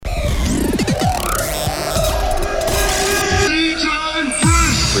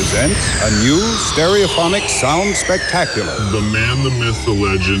presents a new stereophonic sound spectacular. The man, the myth, the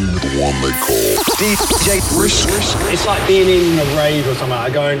legend, the one they call DJ Brisk. It's like being in a rave or something,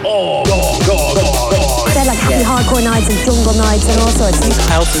 like going, oh, God, God, God, God. They're like happy hardcore nights and jungle nights and all sorts.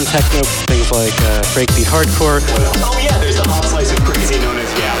 House and techno, things like breakbeat hardcore. Oh yeah, there's a hot slice of crazy known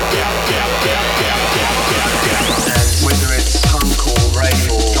as Gab. And whether it's punk or rave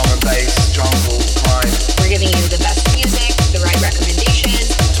or drum and bass, jungle, grime. We're giving you the best music, the right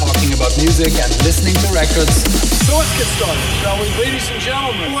recommendations. Talking about music and listening to records. So let's get started, shall we? Ladies and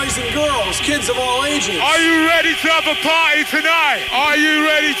gentlemen, boys and girls, kids of all ages. Are you ready to have a party tonight? Are you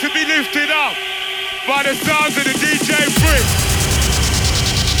ready to be lifted up by the sounds of the DJ Brisk?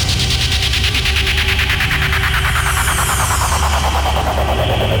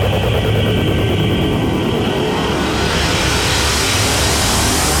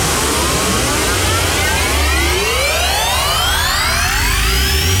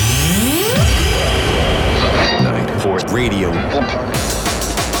 Radio.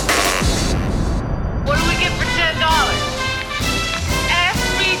 What do we get for $10?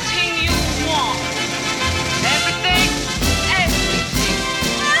 Everything you want. Everything.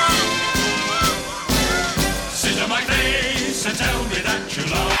 Sit on my face and tell me that you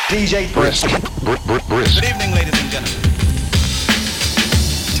love DJ Brisk. Brisk. Good evening, ladies and gentlemen.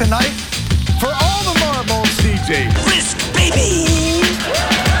 Tonight, for all the marbles, DJ Brisk, baby!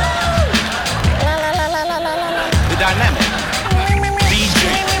 Dynamic DJ.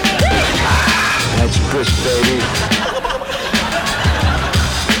 That's Brisk, baby.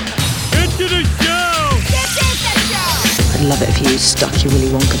 Into the show! This is the show! I'd love it if you stuck your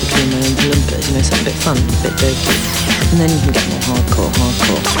Willy Wonka between my own Olympus, you know, something a bit fun, a bit jokey. And then you can get more hardcore.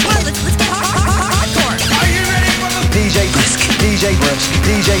 Well, let's get hardcore! Are you ready for the DJ Brisk. DJ Brisk.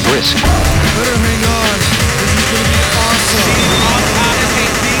 DJ Brisk. better hang on. This is gonna be awesome.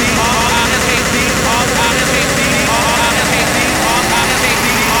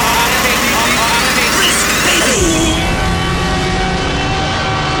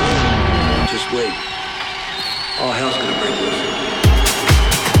 Just wait. All hell's gonna break loose.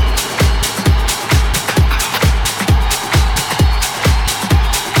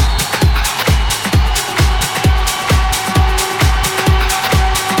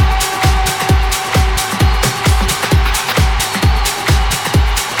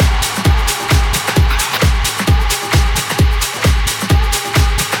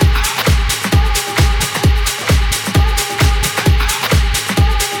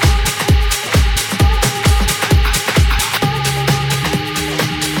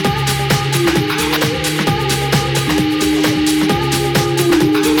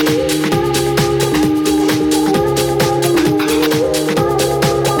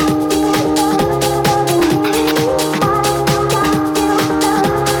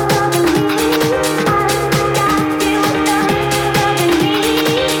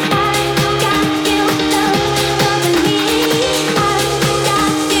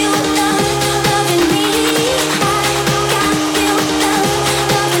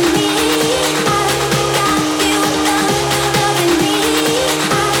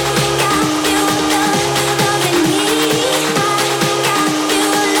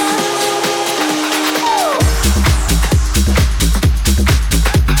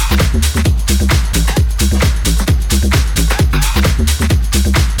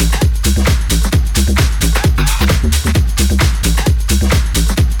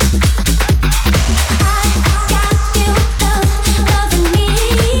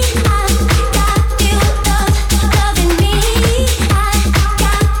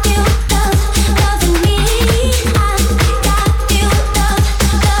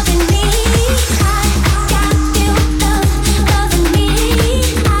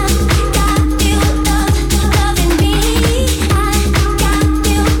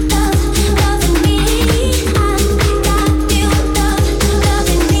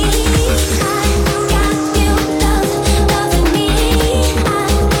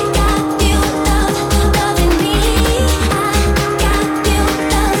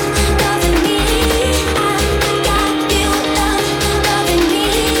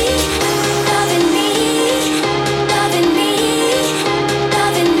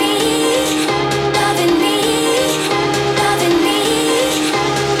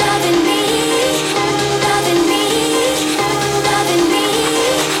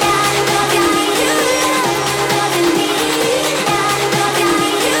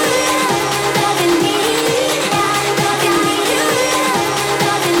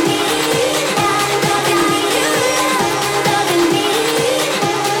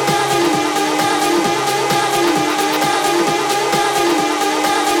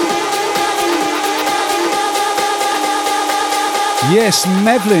 Yes,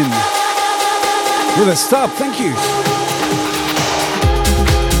 Mevlin. With a stub, thank you.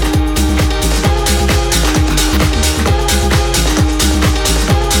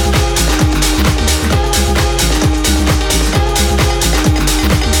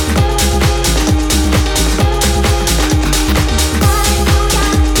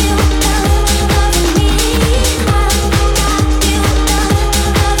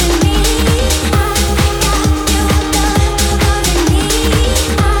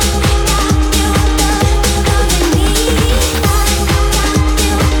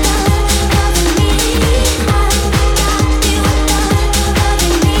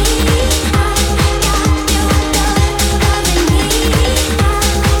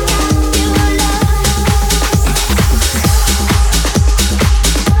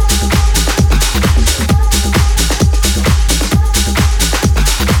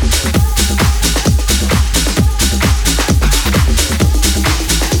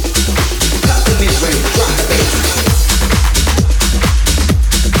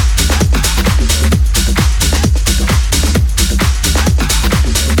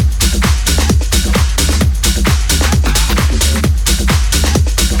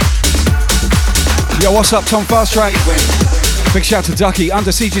 Yo, what's up, Tom Fast Track? Big shout to Ducky.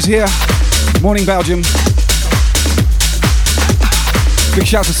 Under Siege is here. Morning, Belgium. Big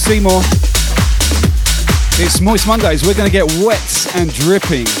shout to Seymour. It's Moist Mondays. We're going to get wet and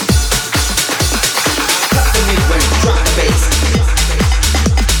dripping.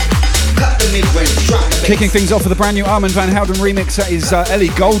 Kicking things off with a brand new Armin van Helden remix. That is Ellie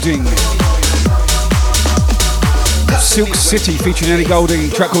Goulding. Silk City featuring Ellie Goulding,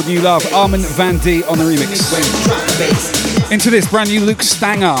 track called New Love. Armin van D on the remix. Into this brand new Luke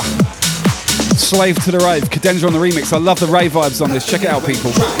Stanger, Slave to the Rave. Cadenza on the remix. I love the rave vibes on this. Check it out,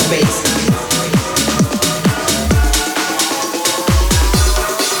 people.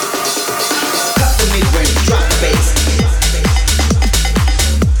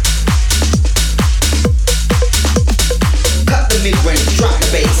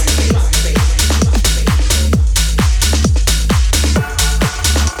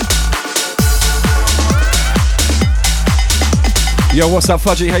 Yo, what's up,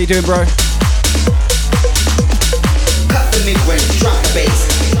 Fudgy? How you doing, bro? Cut the mid-range, drop the bass.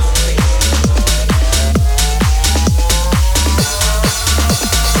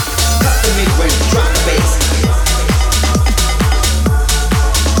 Cut the mid-range, drop the bass.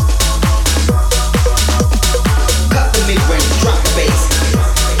 Cut the mid-range, drop the bass.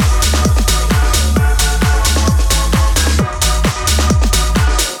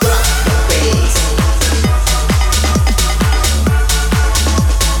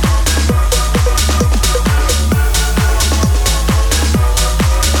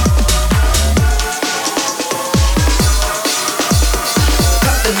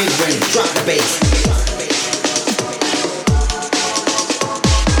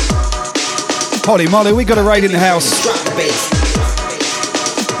 Holy moly, we got a raid in the house.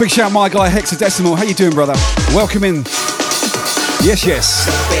 Big shout my guy Hexadecimal. How you doing, brother? Welcome in. Yes, yes.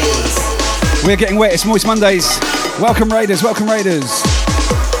 We're getting wet. It's Moist Mondays. Welcome raiders, welcome raiders.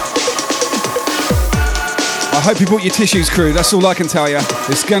 I hope you brought your tissues, crew. That's all I can tell you.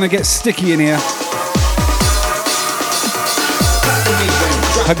 It's gonna get sticky in here.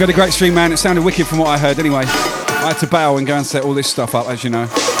 Hope you had a great stream, man. It sounded wicked from what I heard anyway. I had to bail and go and set all this stuff up, as you know.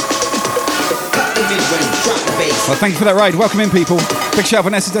 Well, thank you for that raid. Welcome in, people. Big shout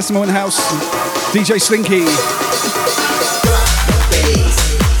Vanessa Decimal in the house. DJ Slinky.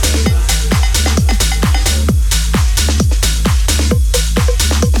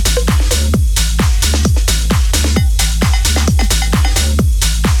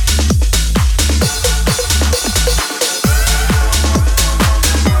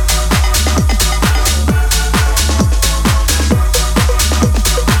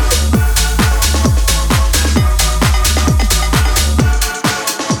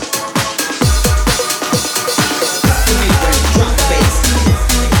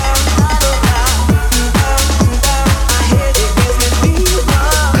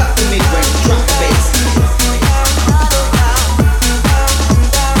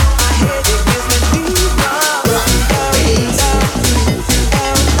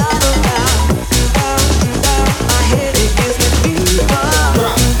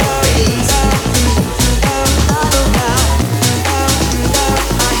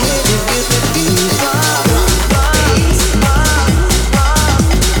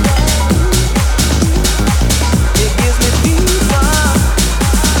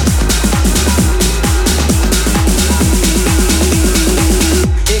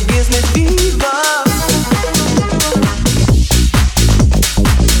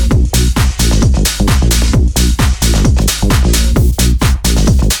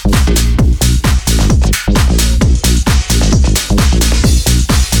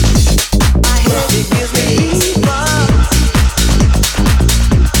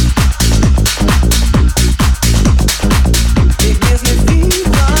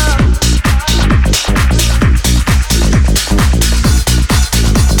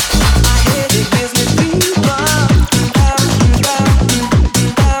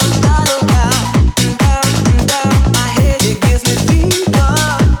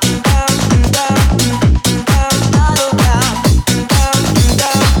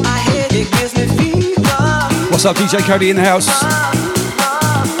 What's up, DJ Cody in the house?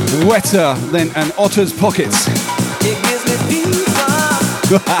 Wetter than an otter's pockets.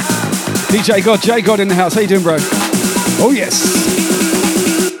 DJ God, J God in the house. How you doing, bro? Oh, yes.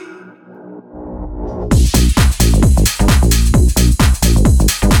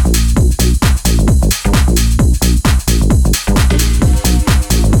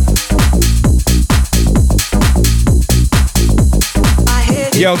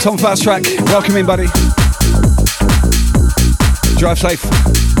 Yo, Tom Fast Track, welcome in, buddy. Drive safe.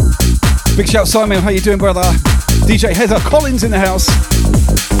 Big shout, Simon. How you doing, brother? DJ Heather Collins in the house.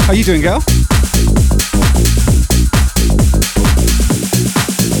 How you doing, girl?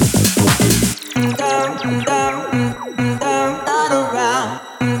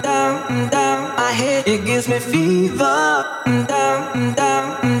 My head, it gives me fever.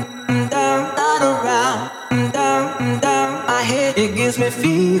 It gives me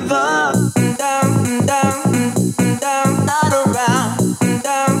fever. Not around.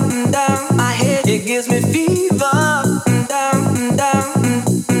 My head, it gives me fever.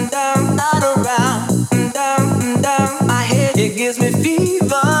 Not around. My head, it gives me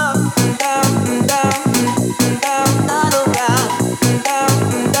fever. Not around.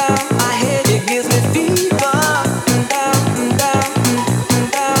 My head, it gives me fever.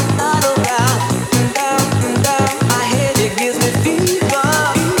 Not around. My head, it gives me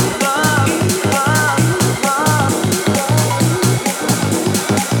fever.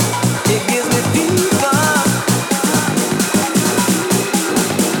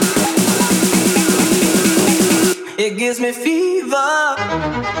 It gives me fever.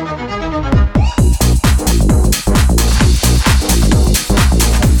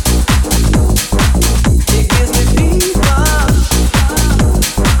 It gives me fever.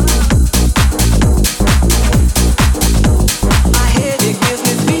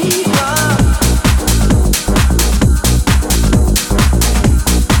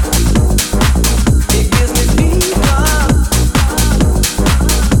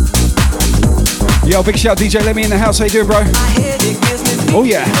 Yo, big shout DJ Lemmy in the house. How you doing, bro? Oh,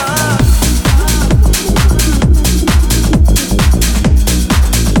 yeah.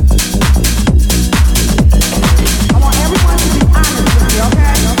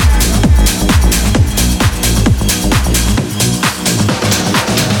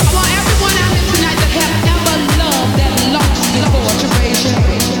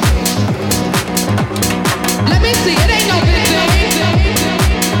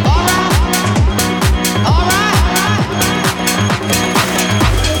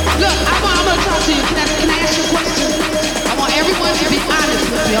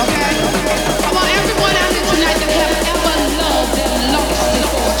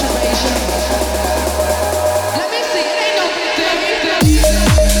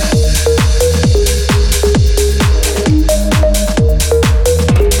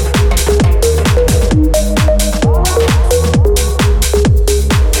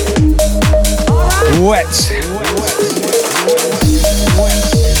 Wet.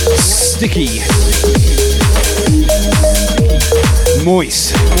 Sticky.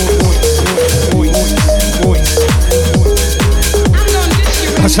 Moist.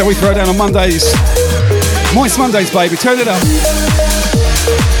 That's how we throw down on Mondays. Moist Mondays, baby. Turn it up.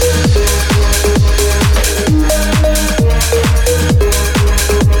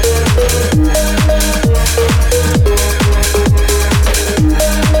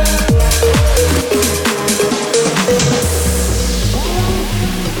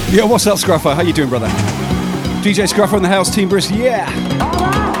 Yo, what's up, Scruffer? How you doing, brother? DJ Scruffer in the house, Team Brisk, yeah.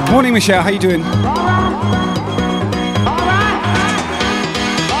 Morning, Michelle. How you doing?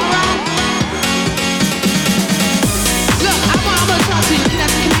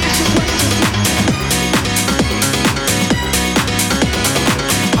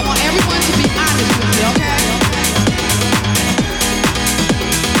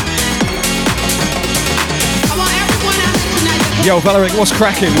 Yo, Valeric, what's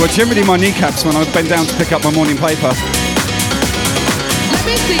cracking? Well, generally my kneecaps when I bend down to pick up my morning paper.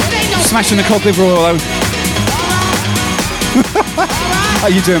 Smashing the cod liver oil. How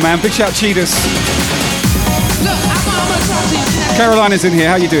you doing, man? Big shout, Cheetahs. Carolina's in here.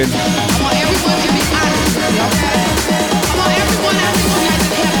 How you doing?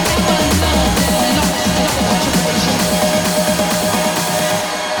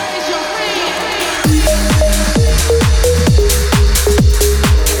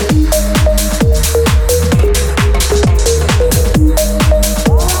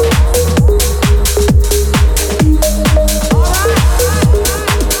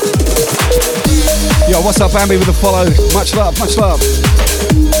 Yo, what's up, Ambi, with a follow? Much love, much love.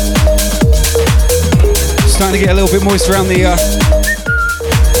 Starting to get a little bit moist around the...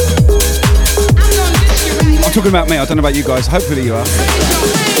 I'm talking about me, I don't know about you guys. Hopefully you are.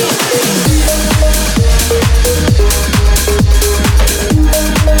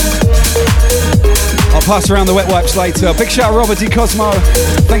 I'll pass around the wet wipes later. Big shout out Robert D. Cosmo.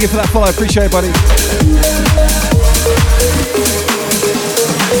 Thank you for that follow. Appreciate it, buddy.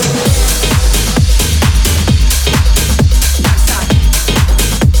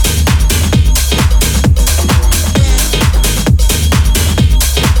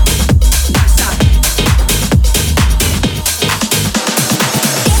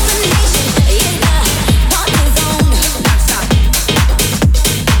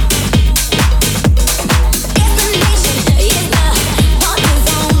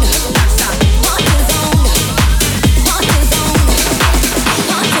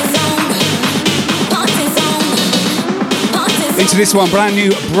 Into this one, brand new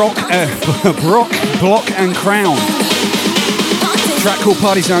Block and Crown. Track called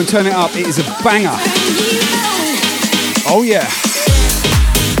Party Zone, turn it up, it is a banger. Oh yeah.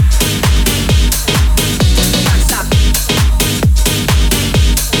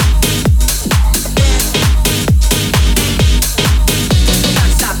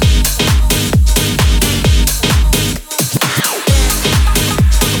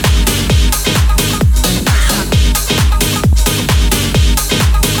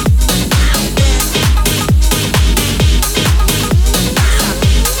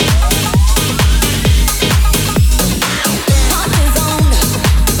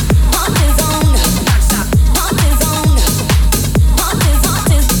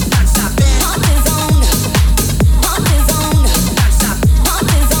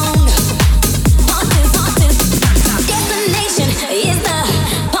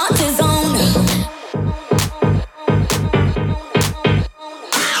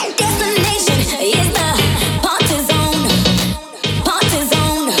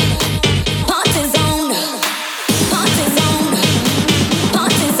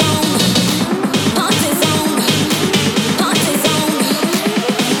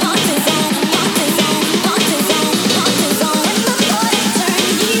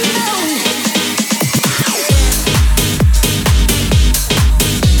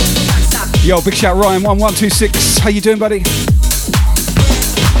 Yo, big shout Ryan1126. How you doing, buddy?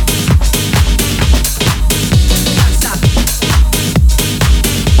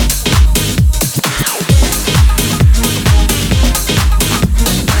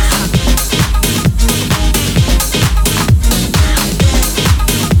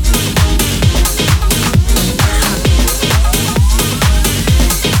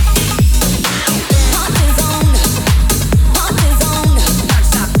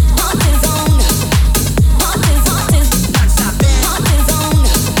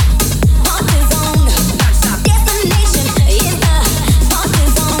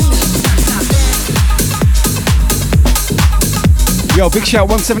 Yo, big shout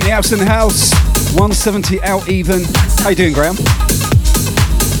 170 Outs in the house. 170 out even. How you doing, Graham?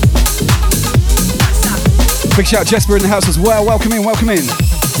 Big shout Jesper in the house as well. Welcome in, welcome in.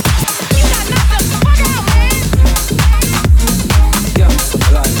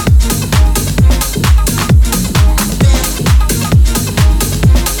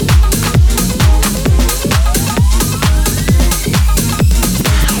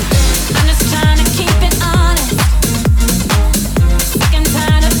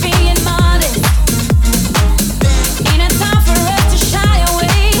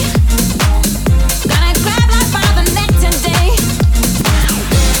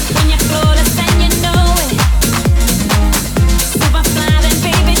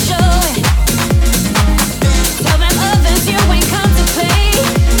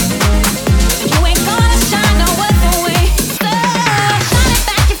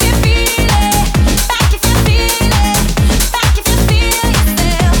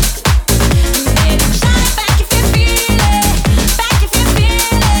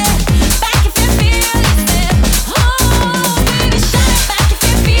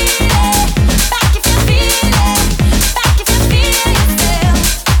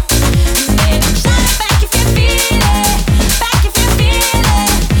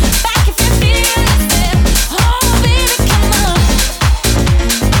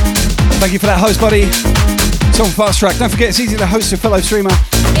 Thank you for that host, buddy. It's on Fast Track. Don't forget, it's easy to host a fellow streamer,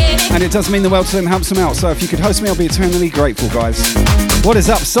 and it does mean the world to them, helps them out. So if you could host me, I'll be eternally grateful, guys. What is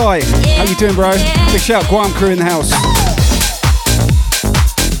up, Sai? How you doing, bro? Big shout, Guam crew in the house.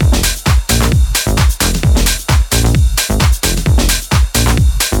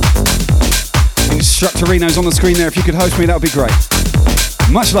 Instructorino's on the screen there. If you could host me, that would be great.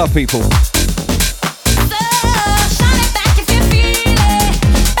 Much love, people.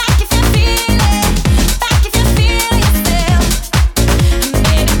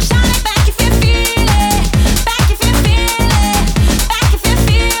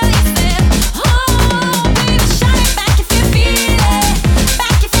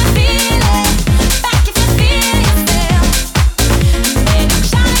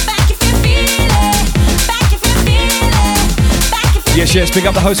 Yes, big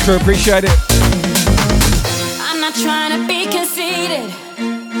up the host crew, appreciate it. I'm not trying to be conceited,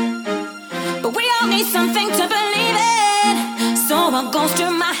 but we all need something to believe in. So what goes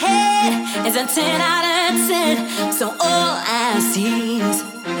through my head is a 10 out of 10. So all I see is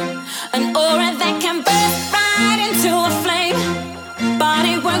an aura that can burst right into a flame.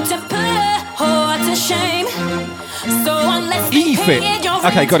 Body work to put a whore to shame. So unless E-fit.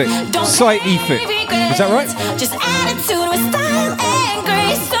 Okay, got it. Say E-fit. Is that right? Just attitude with style and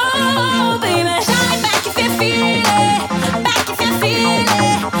grace. So baby, shine back if you feel it. Back if you feel it.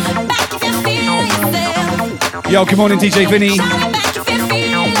 Back if you feel yourself. Yo, good morning, DJ Vinny.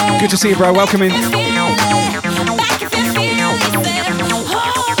 Good to see you, bro. Welcome in.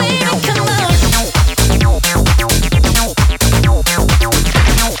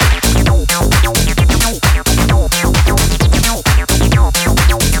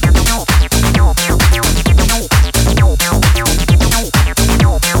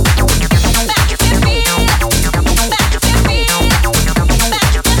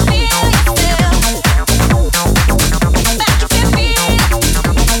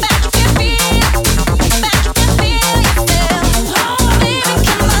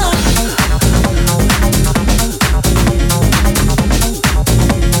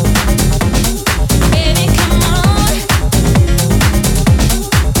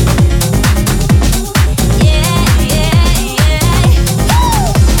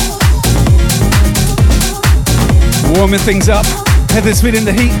 Warming things up. Heather's feeling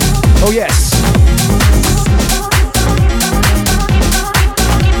the heat. Oh yes.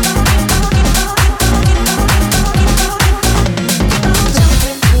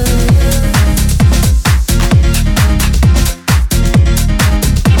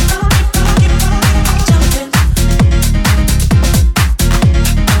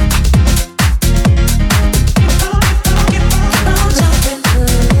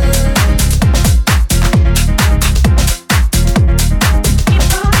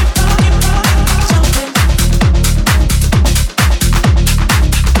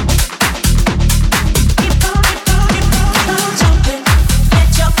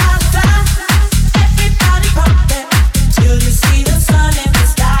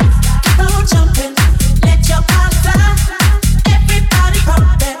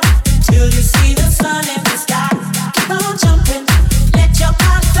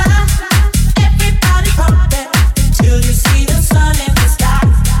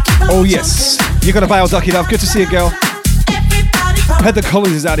 Oh yes, you got a bail, Ducky Love. Good to see you, girl. Heather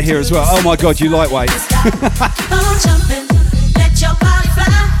Collins is out of here as well. Oh my God, you lightweight.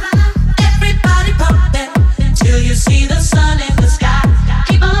 Till you see the sun in the sky.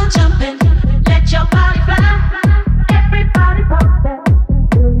 Keep on jumping, let your body fly. Everybody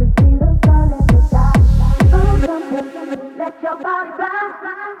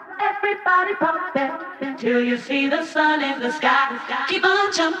pumping till you see the sun in the sky. Keep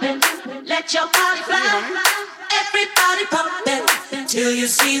on jumping, let your body fly. Everybody pumping till you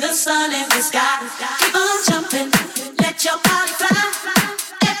see the sun in the sky. Keep on jumping, let your body fly.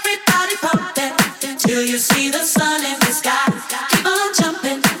 Everybody pumping till you see the sun in the sky. Keep on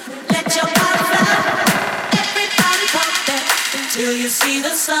jumping. Till you see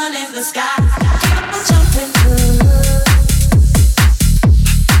the sun in the sky. Keep on jumping, let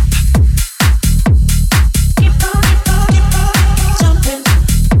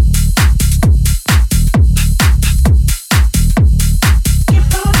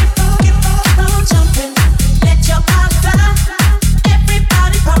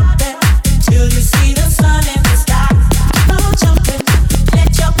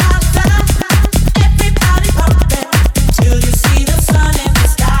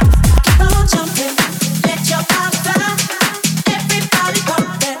your body fly.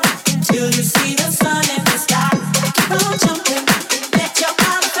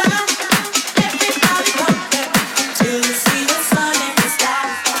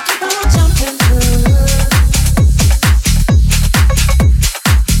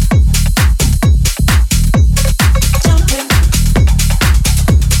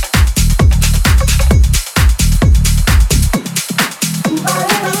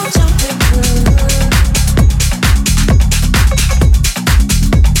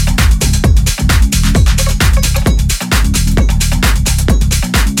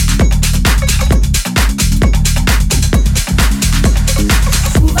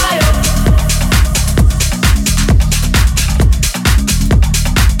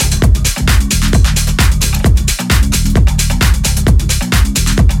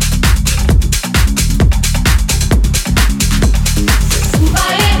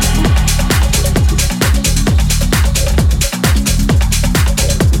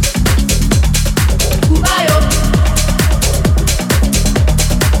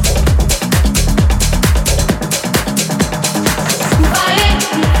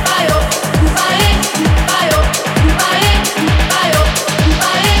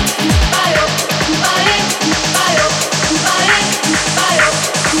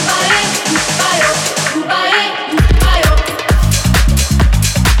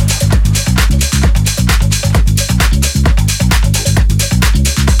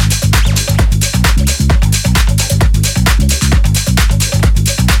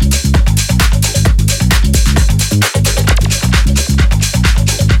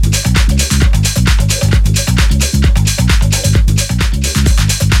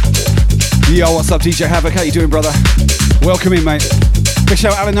 Yo, what's up, DJ Havoc? How you doing, brother? Welcome in, mate. Big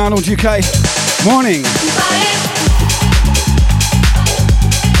shout out, Alan Arnold, UK. Morning.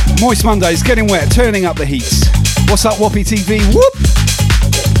 Moist Mondays, getting wet, turning up the heat. What's up, Whoppy TV? Whoop!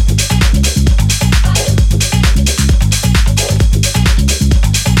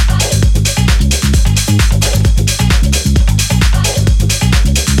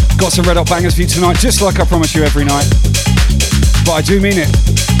 Got some red hot bangers for you tonight, just like I promise you every night. But I do mean it.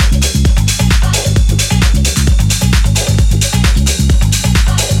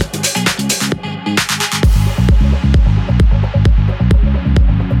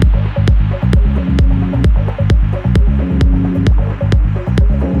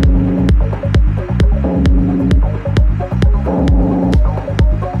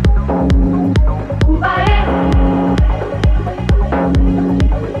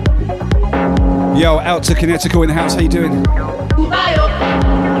 Yo, out to Connecticut in the house, how you doing?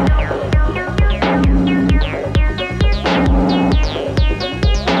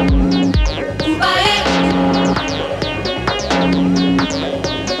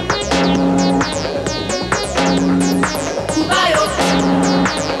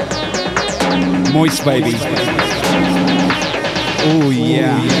 Moist, baby. Oh,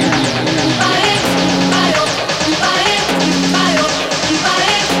 yeah.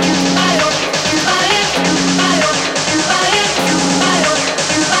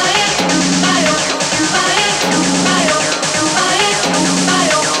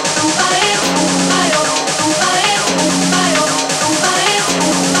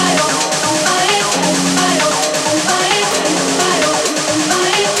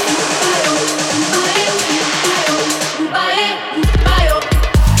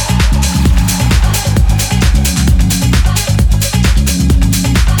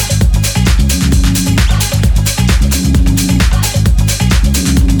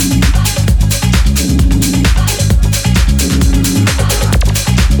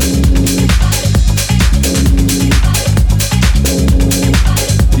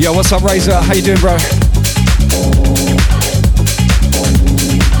 Yo, what's up, Razor? How you doing, bro?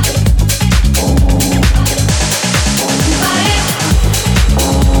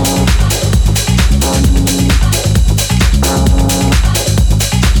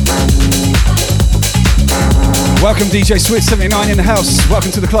 Welcome, DJ Swiss 79 in the house. Welcome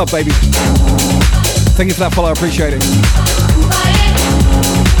to the club, baby. Thank you for that follow, I appreciate it.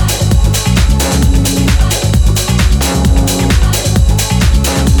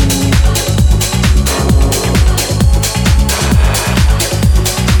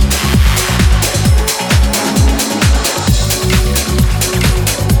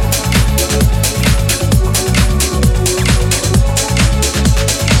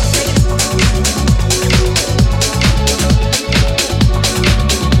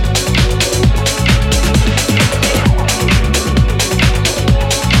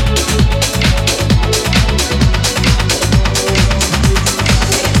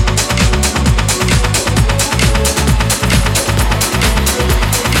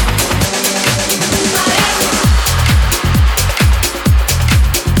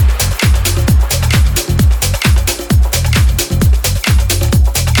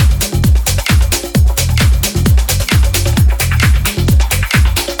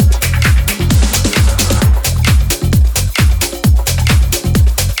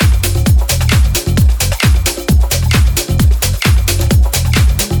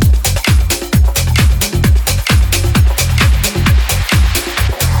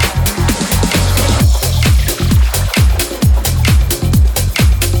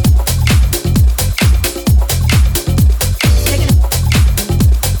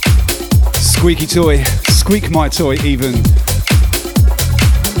 Squeaky toy, squeak my toy even.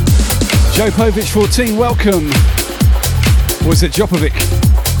 Joe Povich 14, welcome. Was it Jopovic?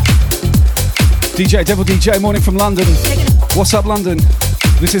 DJ Devil DJ, morning from London. What's up, London?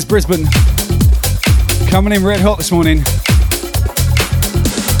 This is Brisbane. Coming in red hot this morning.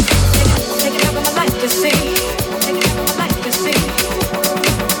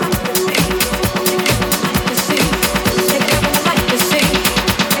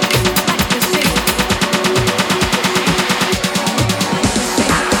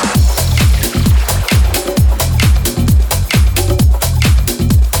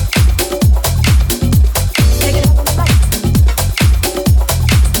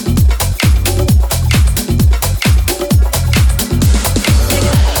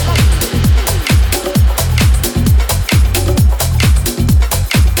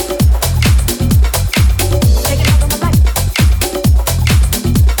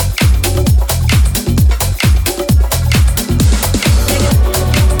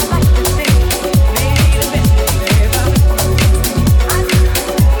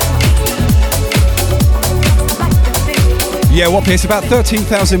 Yeah, what it's about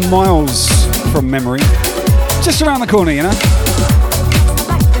 13,000 miles from memory. Just around the corner, you know.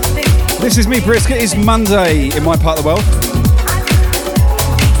 This is me, Brisk. It is Monday in my part of the world.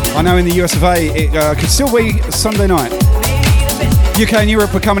 I know in the US of A it could still be Sunday night. UK and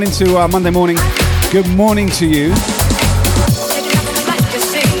Europe are coming into Monday morning. Good morning to you.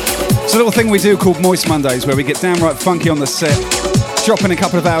 It's a little thing we do called Moist Mondays, where we get downright funky on the set, drop in a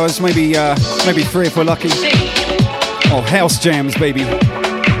couple of hours, maybe 3 if we're lucky. Oh, house jams, baby.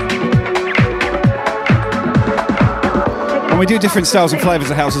 And we do different styles and flavours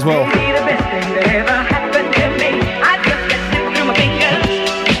of house as well.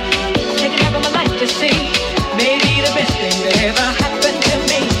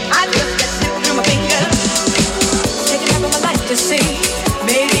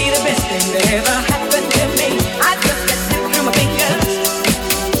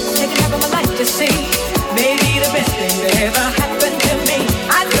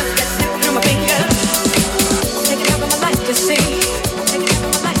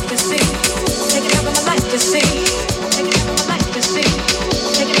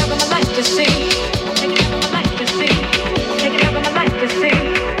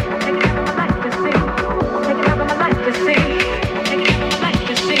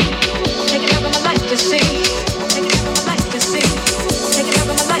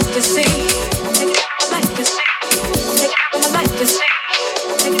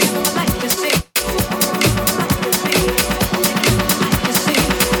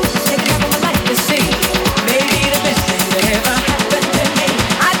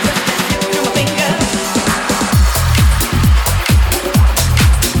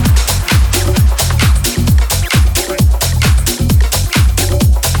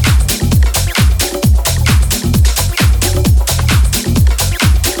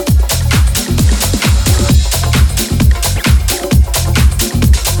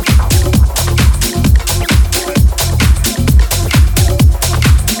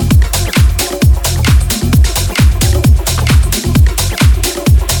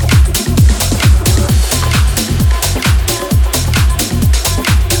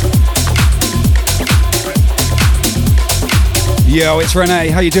 Yo, it's Rene.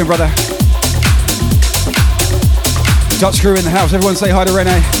 How you doing, brother? Dutch crew in the house. Everyone say hi to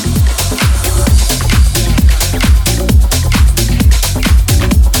Rene.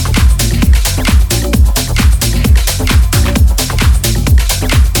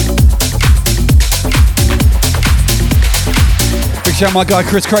 Big shout out my guy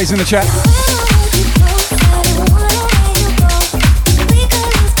Chris Craze in the chat.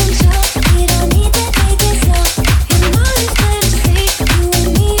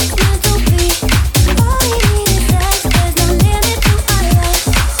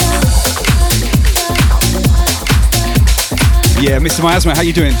 Yeah, Mr. Miasma, how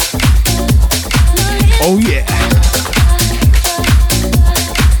you doing? Oh yeah.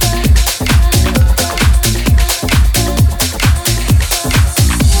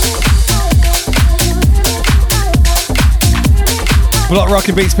 Block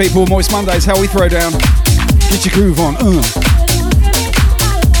rockin' beats, people. Moist Mondays, how we throw down. Get your groove on.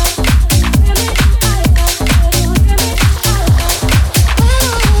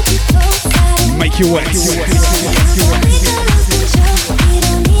 Make your way.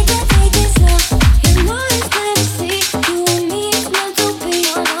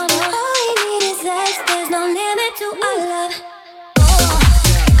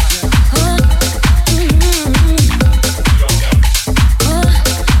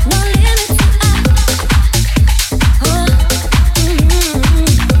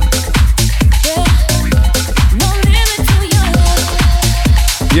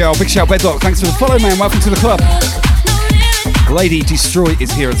 Yo, big shout Bedlock, thanks for the follow, man. Welcome to the club. Lady Destroy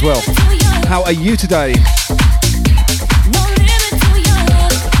is here as well. How are you today?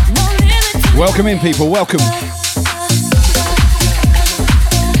 Welcome in, people, welcome.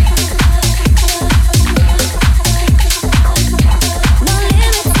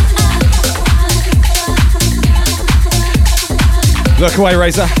 Look away,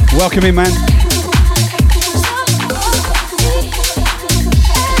 Razor. Welcome in, man.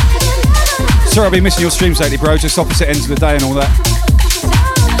 Sorry I've been missing your streams lately, bro. Just opposite ends of the day and all that.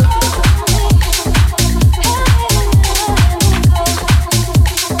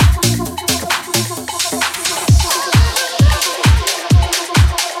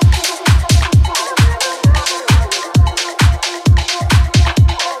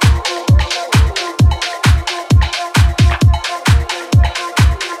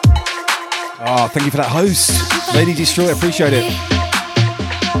 Oh, thank you for that host. Lady Destroy, appreciate it.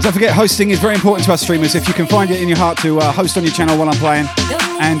 Don't forget, hosting is very important to us streamers. If you can find it in your heart to host on your channel while I'm playing,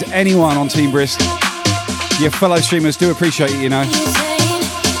 and anyone on Team Brisk, your fellow streamers do appreciate it, you know.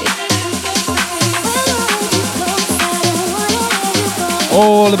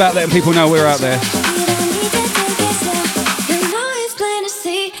 All about letting people know we're out there.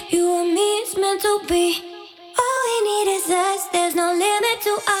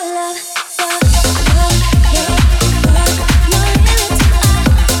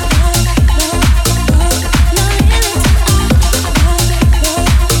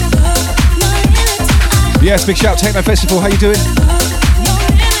 Yes, big shout, Techno Festival, how you doing?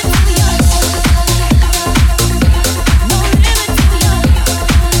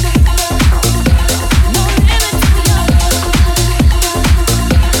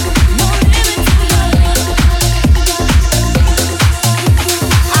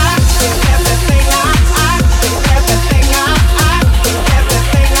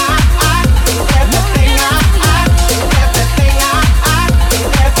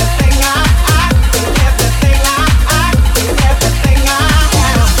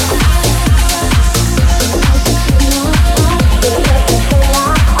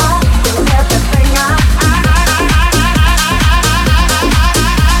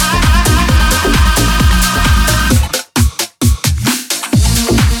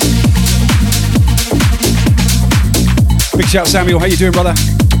 Shout Samuel, how you doing, brother?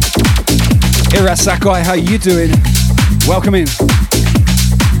 Ira Sakai, how you doing? Welcome in.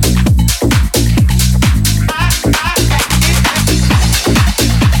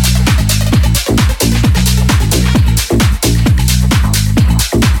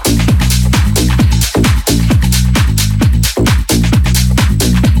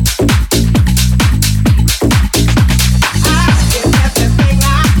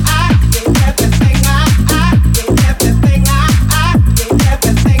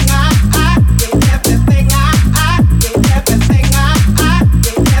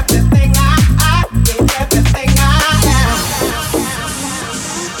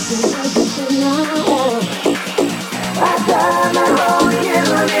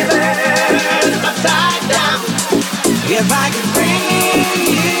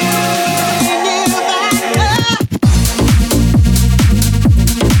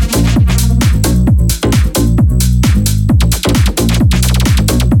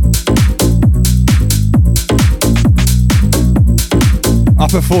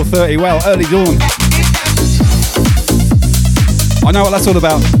 Up at 4:30, well, early dawn. I know what that's all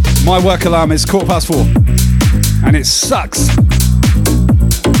about. My work alarm is 4:15, and it sucks.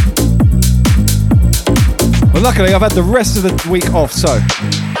 But luckily, I've had the rest of the week off, so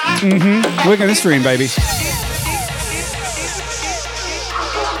we're going to stream, baby.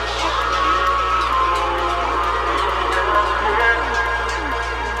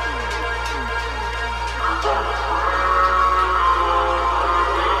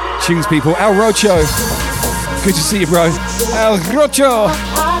 Tunes people, El Rocho. Good to see you, bro. El Rocho.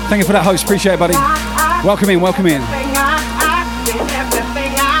 Thank you for that host. Appreciate it, buddy. Welcome in, welcome in.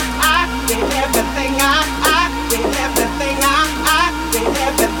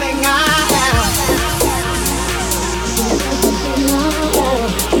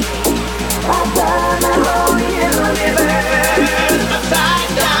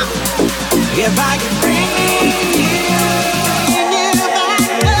 If I can bring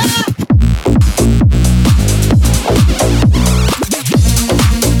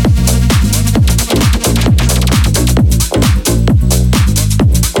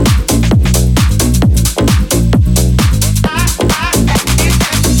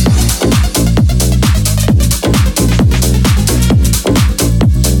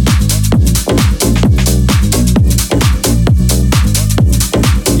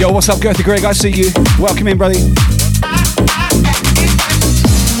Yo, what's up, Gertie Greg? I see you. Welcome in, buddy. You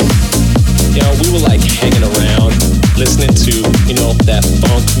know, we were like hanging around, listening to, you know, that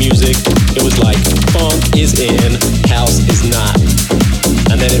funk music. It was like, funk is in, house is not.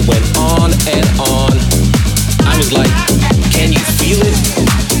 And then it went on and on. I was like, can you feel it?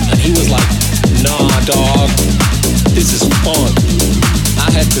 And he was like, nah, dog, this is funk.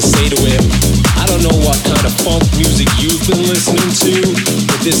 I had to say to him, I don't know what kind of funk music you've been listening to,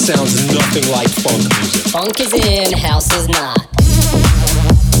 but this sounds nothing like funk music. Funk is in, house is not.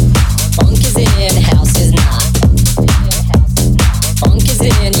 Funk is in, house is not. Funk is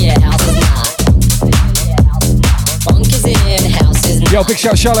in, yeah, house is not. Funk is in, house is not. Yo, big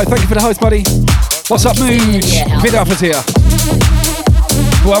shout, Charlotte. Thank you for the host, buddy. What's up, Mooch? Vid Alpha's here.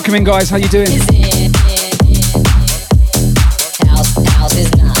 Welcome in, guys. How you doing? House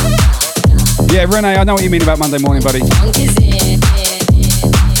is not. Yeah, Renee, I know what you mean about Monday morning, buddy. Funk is in,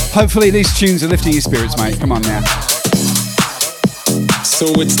 Hopefully these tunes are lifting your spirits, mate. Come on now. So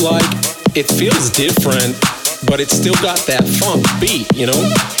it's like, it feels different, but it's still got that funk beat, you know?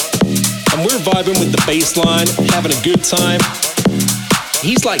 And we're vibing with the bass line, having a good time.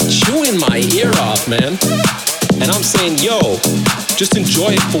 He's like chewing my ear off, man. And I'm saying, yo, just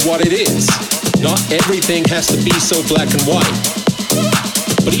enjoy it for what it is. Not everything has to be so black and white.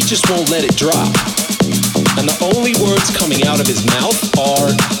 But he just won't let it drop. And the only words coming out of his mouth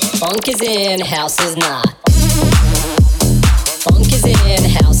are, funk is in, house is not. Funk is in,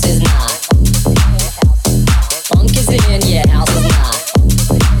 house is not. Funk is in, yeah, house is not.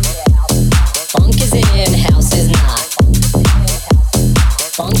 Funk is in, house is not.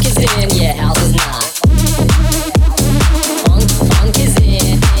 Funk is in, yeah, house is not. Funk is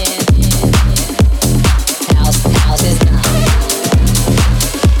in, house is not. Funk is in, house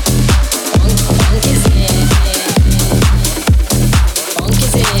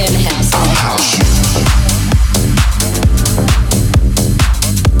is not.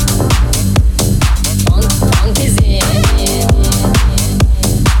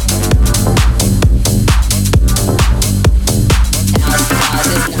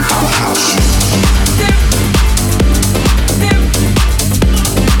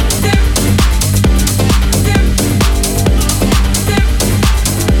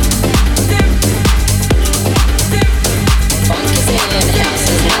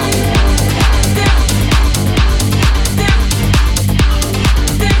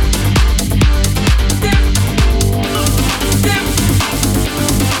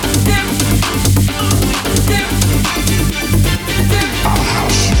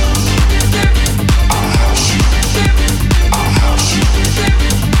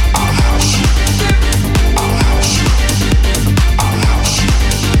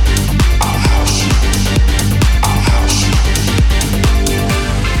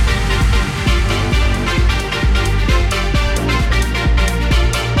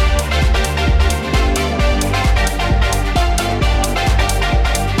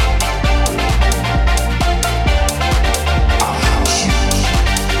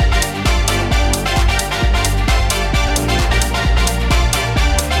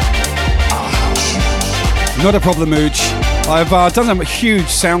 Not a problem, Mooch. I've done a huge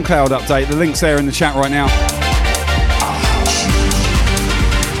SoundCloud update. The link's there in the chat right now.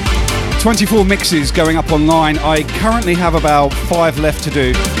 24 mixes going up online. I currently have about 5 left to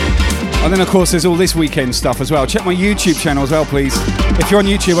do. And then, of course, there's all this weekend stuff as well. Check my YouTube channel as well, please. If you're on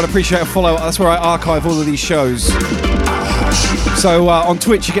YouTube, I'd appreciate a follow. That's where I archive all of these shows. So on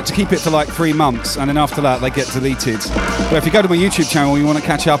Twitch, you get to keep it for like 3 months, and then after that, they get deleted. But if you go to my YouTube channel and you want to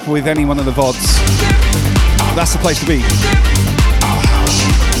catch up with any one of the VODs, that's the place to be.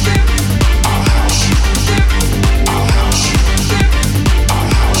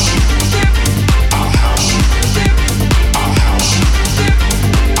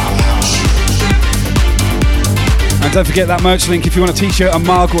 And don't forget that merch link if you want a t-shirt, a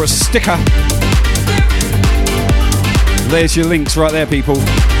mug or a sticker. There's your links right there, people.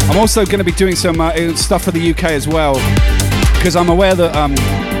 I'm also going to be doing some stuff for the UK as well, because I'm aware that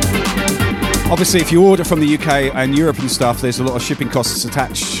obviously if you order from the UK and Europe and stuff, there's a lot of shipping costs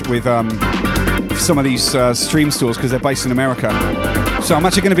attached with some of these stream stores because they're based in America. So I'm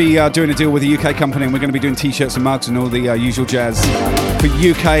actually going to be doing a deal with a UK company, and we're going to be doing t-shirts and mugs and all the usual jazz for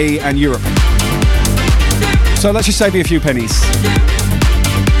UK and Europe. So let's just save you a few pennies.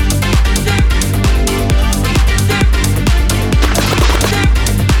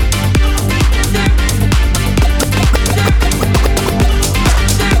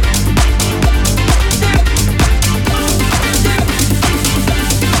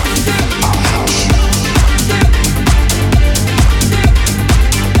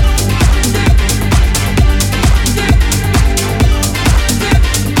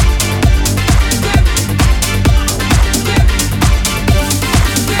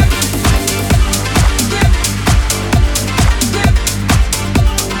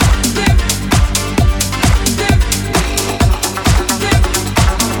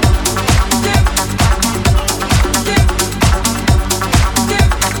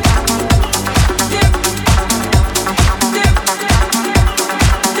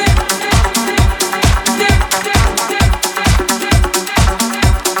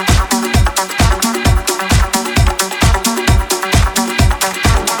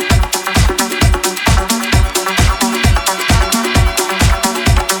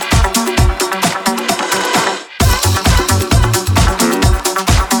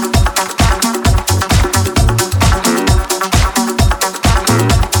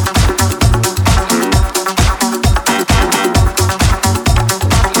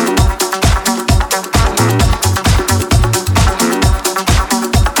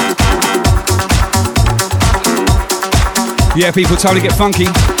 Yeah, people, totally get funky.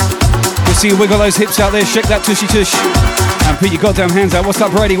 We'll see you wiggle those hips out there, shake that tushy tush, and put your goddamn hands out. What's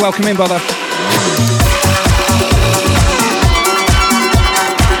up, Brady? Welcome in, brother.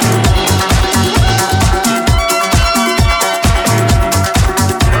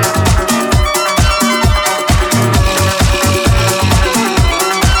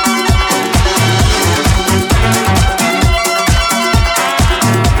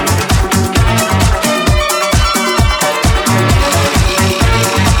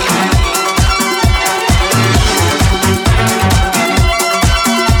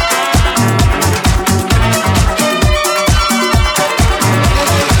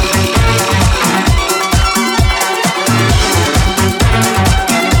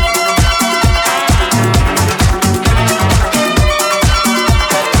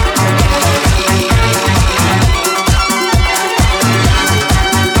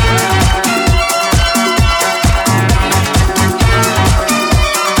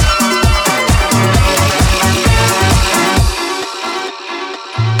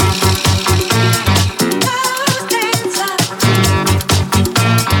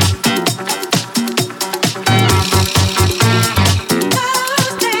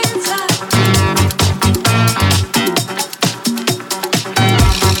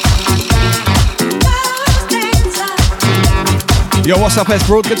 Yo, what's up, S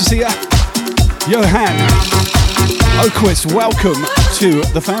Broad? Good to see ya. Johan Oquist, welcome to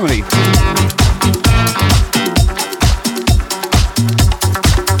the family.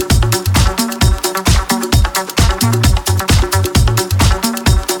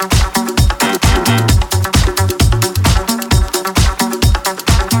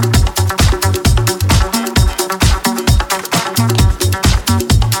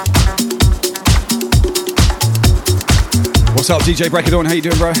 What's up, DJ Breakadorn? How you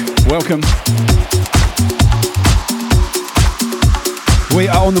doing, bro? Welcome. We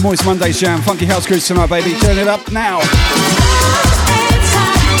are on the Moist Mondays jam. Funky house cruise tonight, baby. Turn it up now.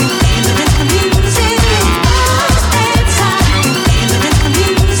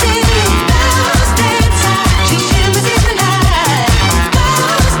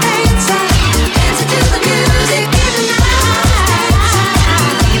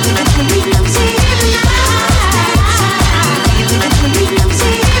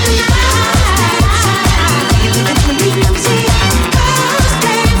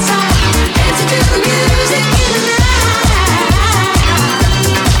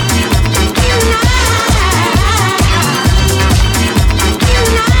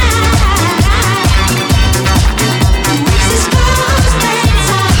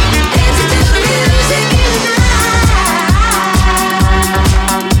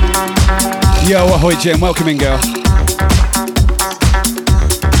 Yo, ahoy, Jen. Welcome in, girl.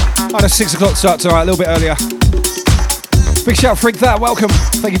 I had a 6 o'clock start tonight, a little bit earlier. Big shout, Freak That. Welcome.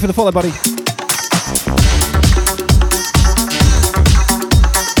 Thank you for the follow, buddy.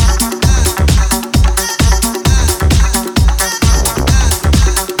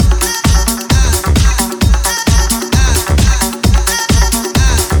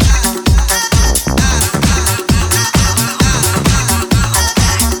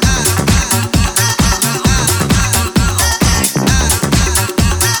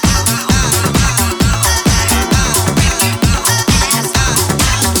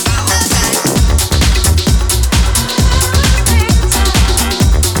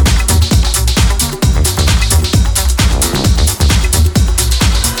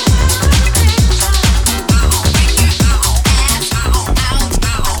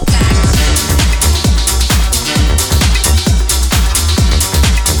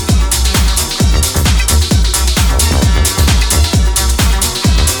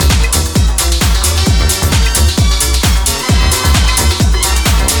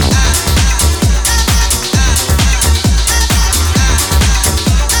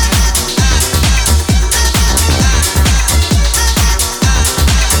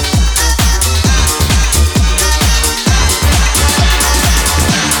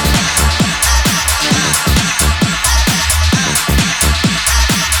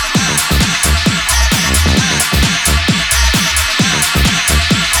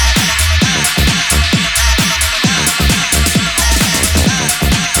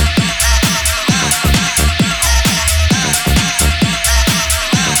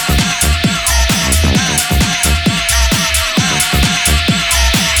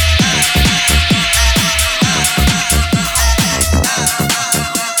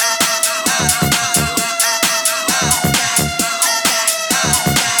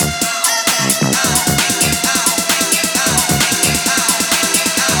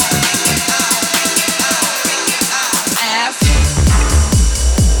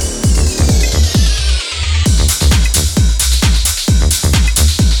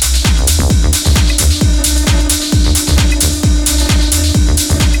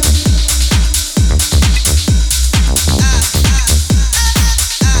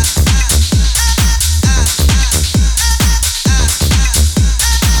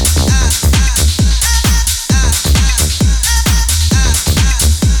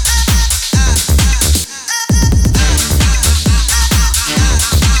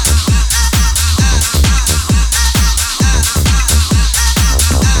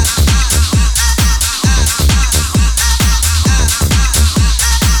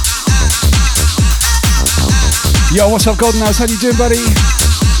 Yo, what's up, Golden House? How you doing, buddy?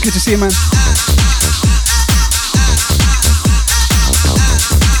 Good to see you, man.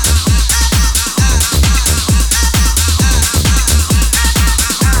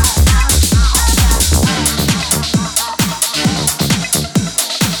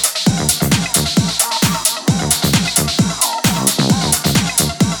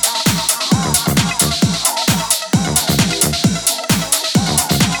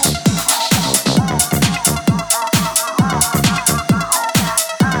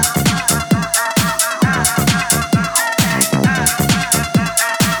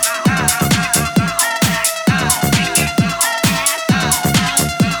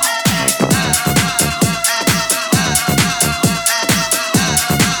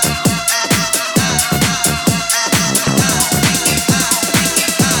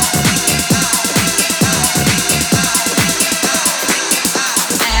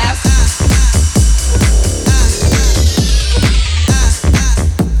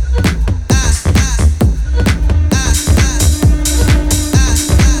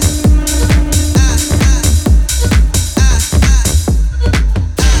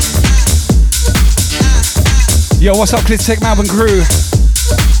 Yo, what's up, Clitech Melbourne crew?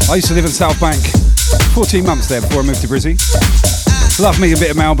 I used to live in South Bank. 14 months there before I moved to Brizzy. Love me a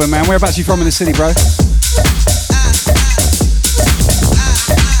bit of Melbourne, man. Whereabouts you from in the city, bro?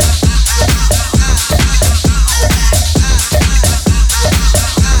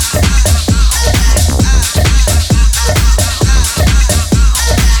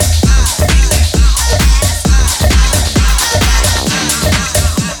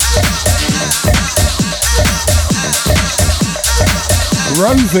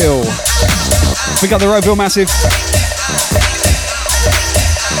 Rowville. We got the Rowville Massive.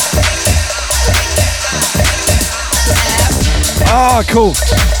 Ah, cool.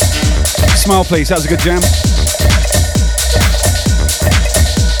 Smile, please. That was a good jam.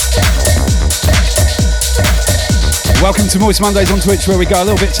 Welcome to Moist Mondays on Twitch, where we go a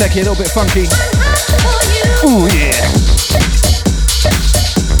little bit techie, a little bit funky. Oh, yeah.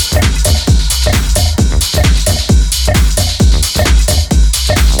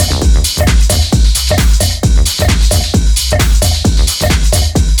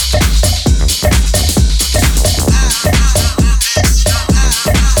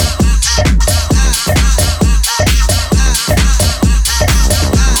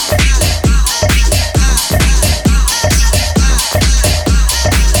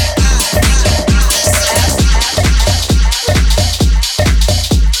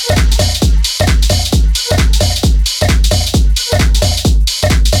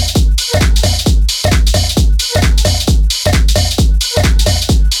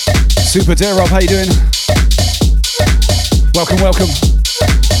 Super Dare Rob, how you doing? Welcome, welcome.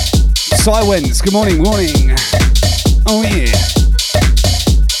 Cywens, good morning, morning. Oh yeah.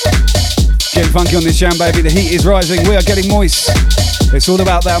 Getting funky on this jam, baby. The heat is rising. We are getting moist. It's all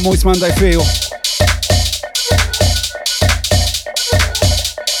about that Moist Monday feel.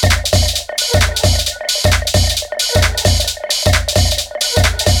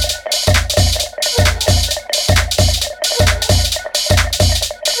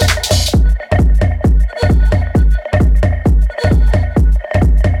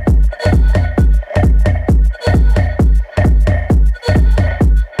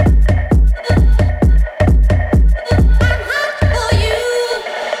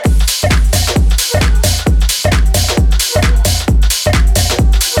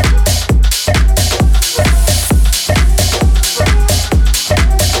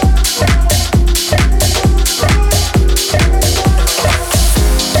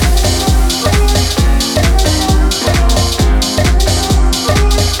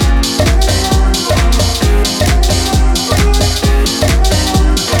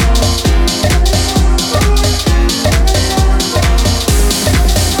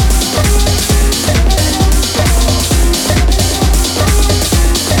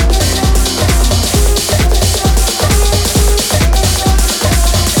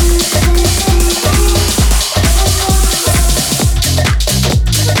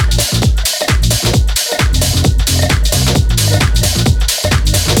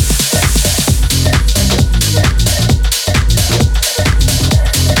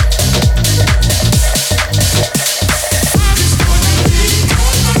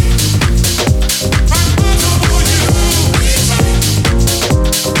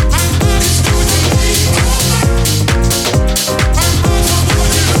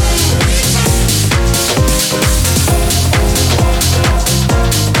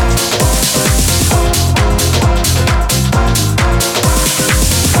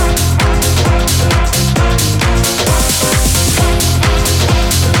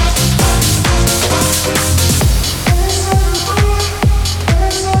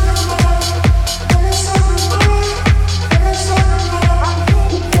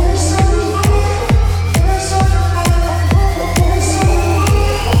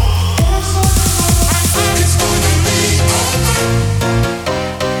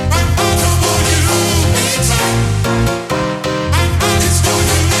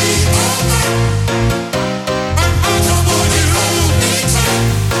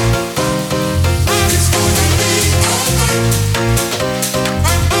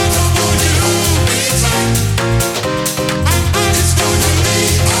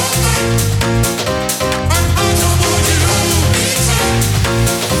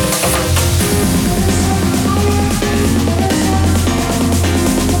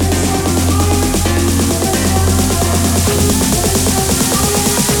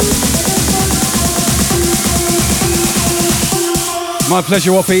 My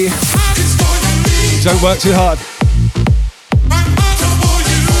pleasure, Whoppy. Don't work too hard.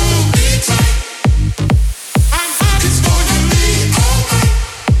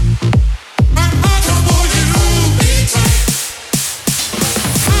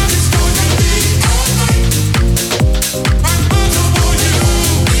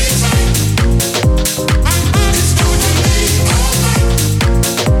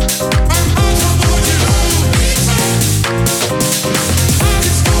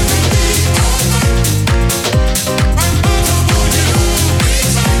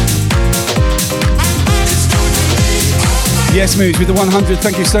 Yes, Mooch with the 100.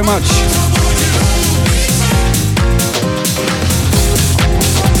 Thank you so much.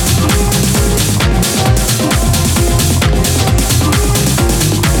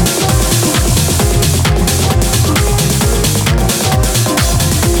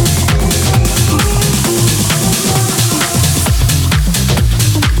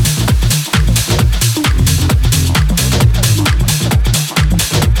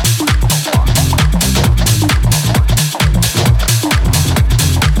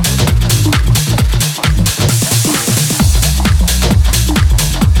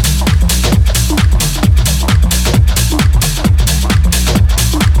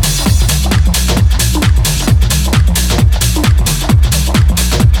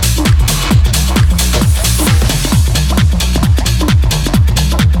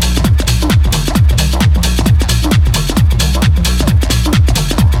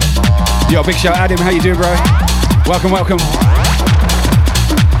 Yo, big shout, Adam. How you doing, bro? Welcome, welcome.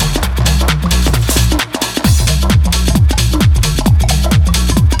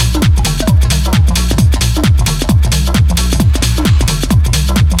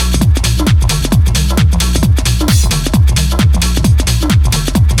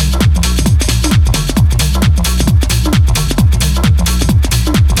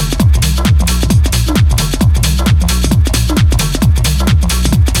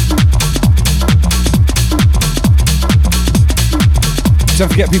 Don't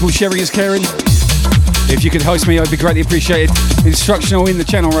forget, people, sharing is caring. If you could host me, I'd be greatly appreciated. Instructional in the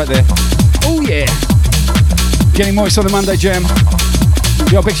channel right there. Oh yeah. Getting moist on the Monday jam.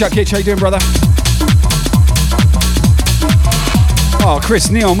 Yo, big shout, Kitch. How you doing, brother? Oh,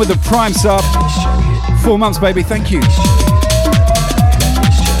 Chris Neon with the Prime sub. 4 months, baby. Thank you.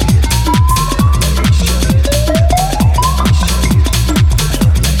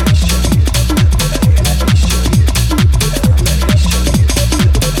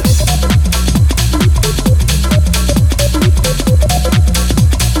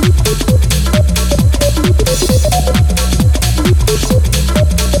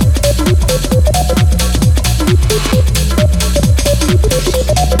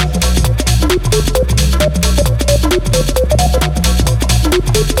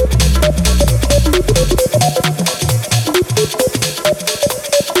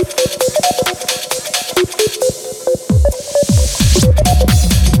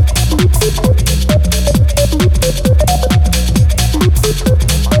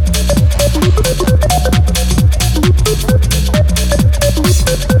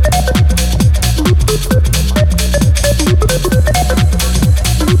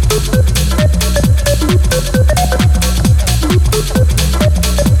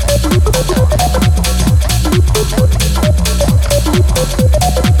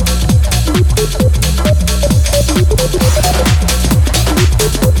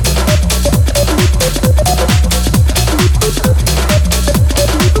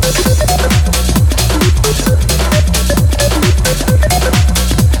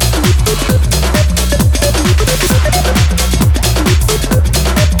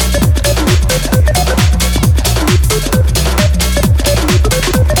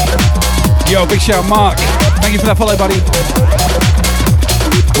 Big shout, Mark. Thank you for that follow, buddy.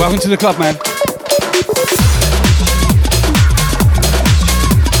 Welcome to the club, man.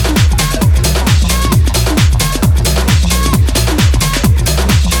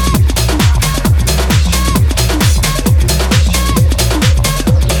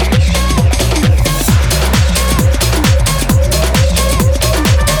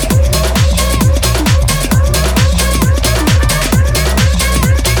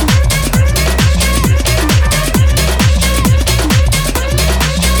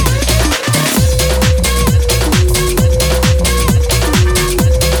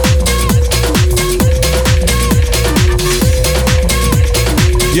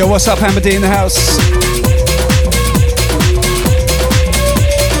 Yo, what's up, Hammer D in the house?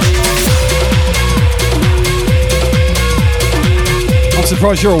 I'm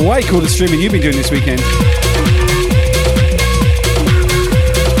surprised you're awake all the streaming you've been doing this weekend.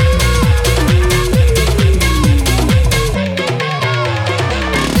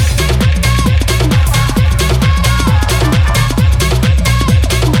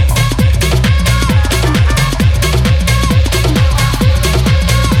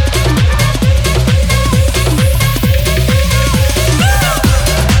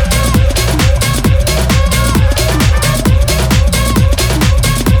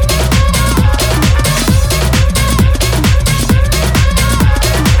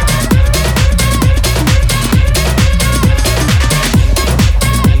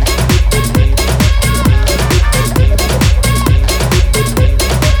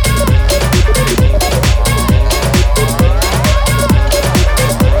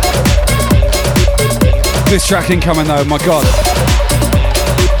 this track incoming though, my god.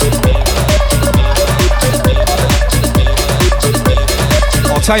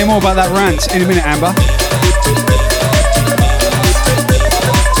 I'll tell you more about that rant in a minute, Amber.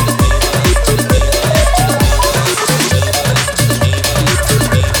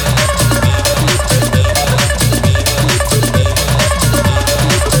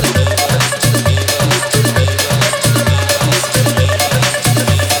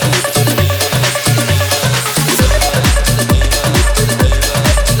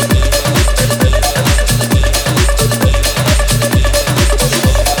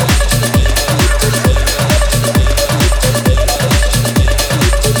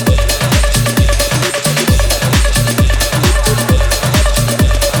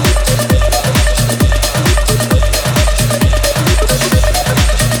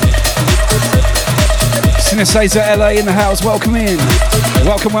 Caesar LA in the house, welcome in.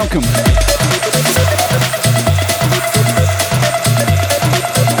 Welcome, welcome.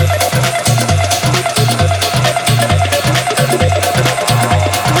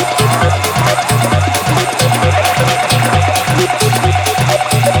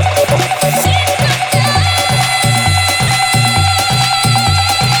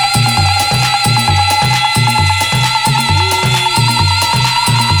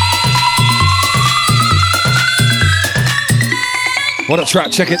 What a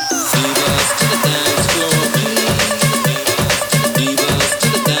track, check it.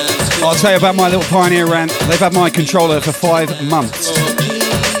 I'll tell you about my little Pioneer rant. They've had my controller for 5 months.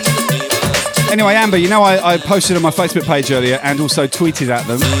 Anyway, Amber, you know I posted on my Facebook page earlier and also tweeted at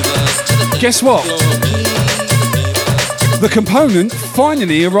them. Guess what? The component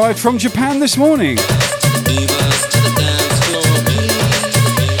finally arrived from Japan this morning.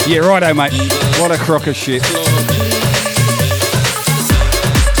 Yeah, righto, mate. What a crock of shit.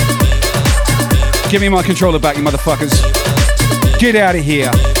 Give me my controller back, you motherfuckers. Get out of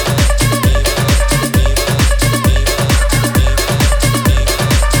here. Do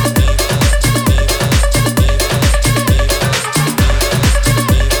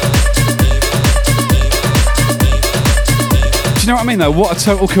you know what I mean though? What a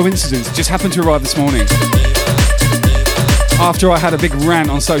total coincidence. It just happened to arrive this morning. After I had a big rant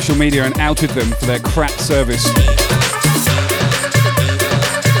on social media and outed them for their crap service.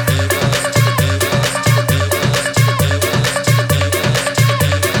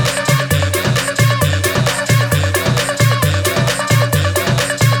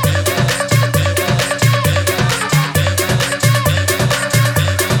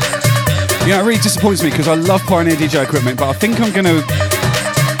 Yeah, it really disappoints me because I love Pioneer DJ equipment, but I think I'm going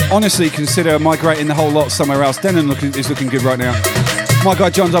to honestly consider migrating the whole lot somewhere else. Denon is looking good right now. My guy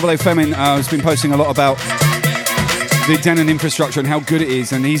John AA Femin has been posting a lot about the Denon infrastructure and how good it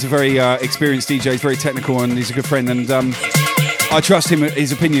is, and he's a very experienced DJ, he's very technical, and he's a good friend, and I trust him,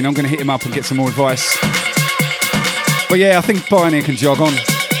 his opinion. I'm going to hit him up and get some more advice. But yeah, I think Pioneer can jog on.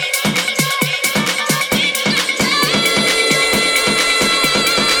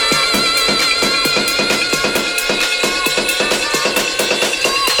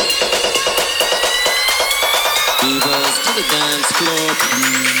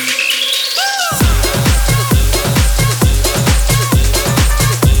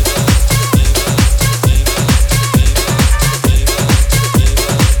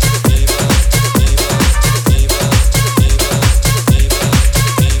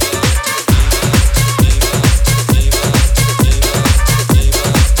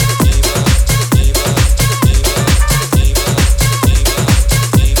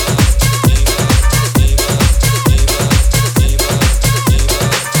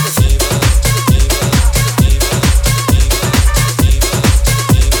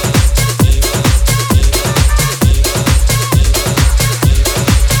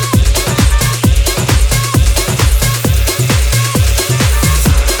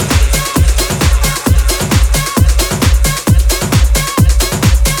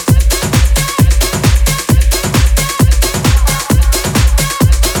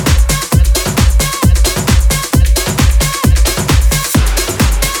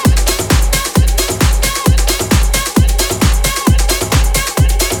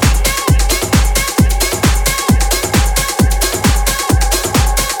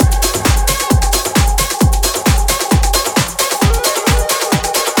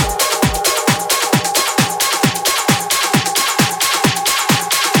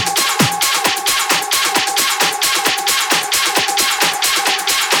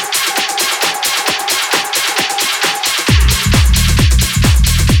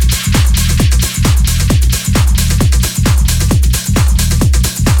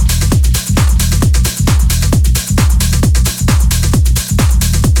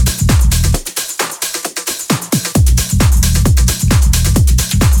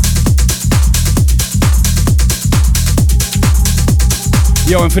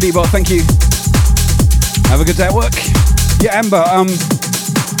 Yo, Infinity Bot, thank you. Have a good day at work. Yeah, Amber,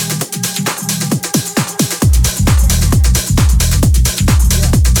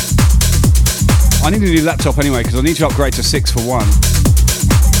 I need a new laptop anyway, because I need to upgrade to 6 for 1.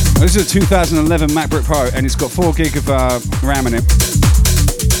 This is a 2011 MacBook Pro, and it's got 4 gig of RAM in it.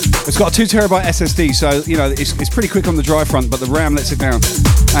 It's got a 2 terabyte SSD, so you know it's pretty quick on the drive front, but the RAM lets it down.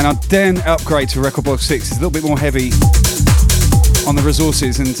 And I then upgrade to Record Box 6. It's a little bit more heavy on the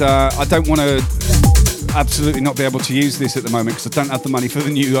resources, and I don't want to absolutely not be able to use this at the moment because I don't have the money for the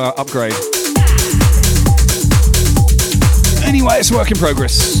new upgrade. Anyway, it's a work in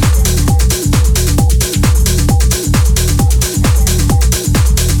progress.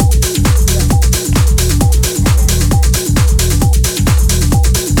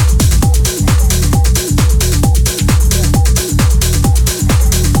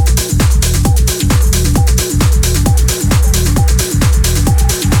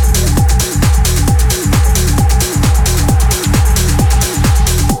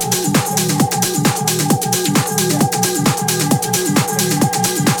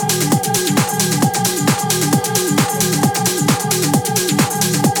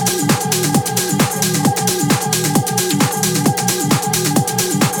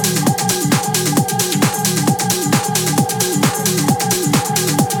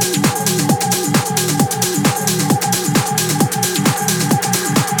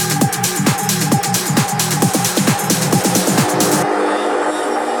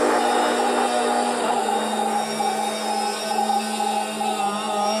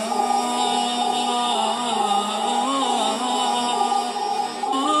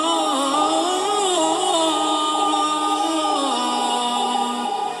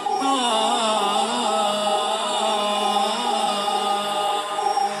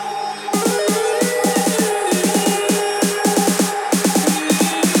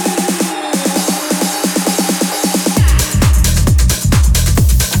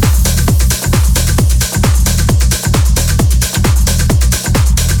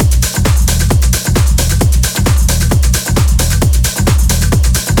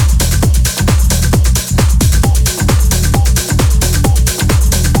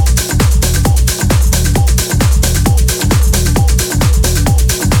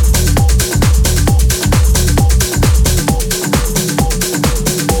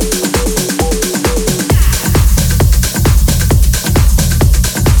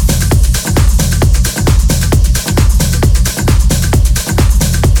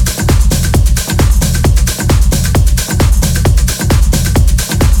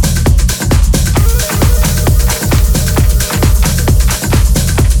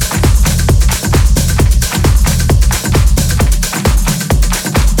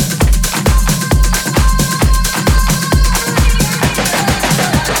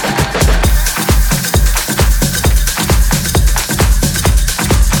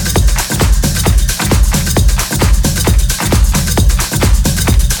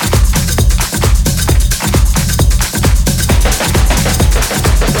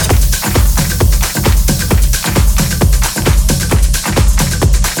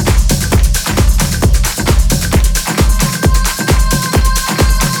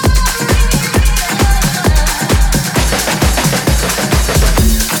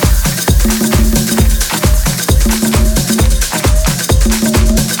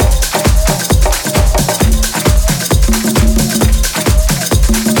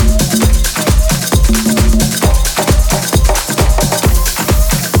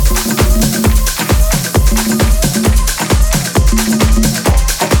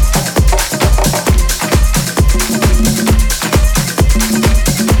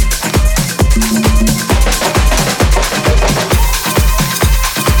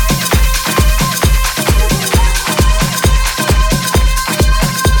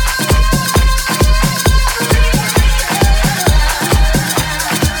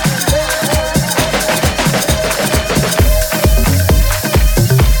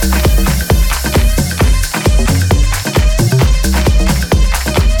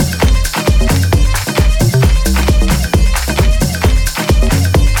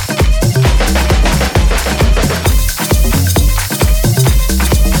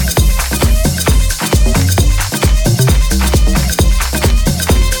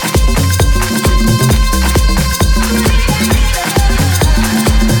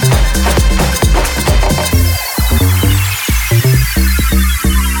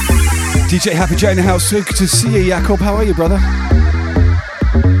 DJ Happy J in the house. Good to see you, Jakob. How are you, brother?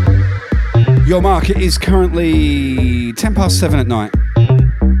 Your mark, it is currently 7:10 at night.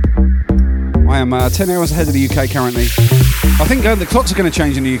 I am 10 hours ahead of the UK currently. I think the clocks are going to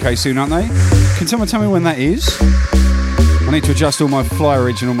change in the UK soon, aren't they? Can someone tell me when that is? I need to adjust all my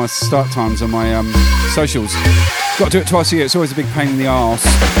flyerage and all my start times on my socials. Got to do it twice a year. It's always a big pain in the arse.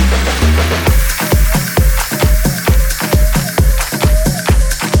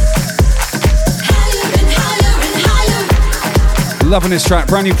 Loving this track.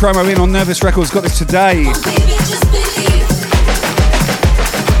 Brand new promo in on Nervous Records. Got this today.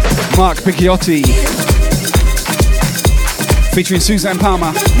 Mark Picciotti featuring Suzanne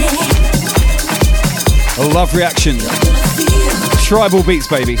Palmer. A love reaction. Tribal beats,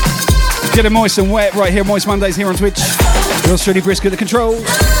 baby. Get it moist and wet right here. Moist Mondays here on Twitch. Yours truly, Brisk at the controls.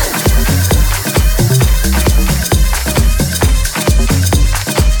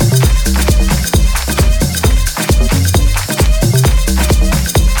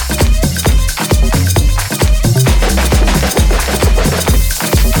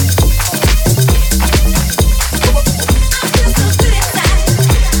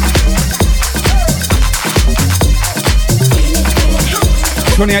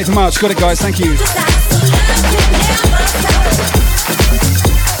 28th of March. Got it, guys. Thank you.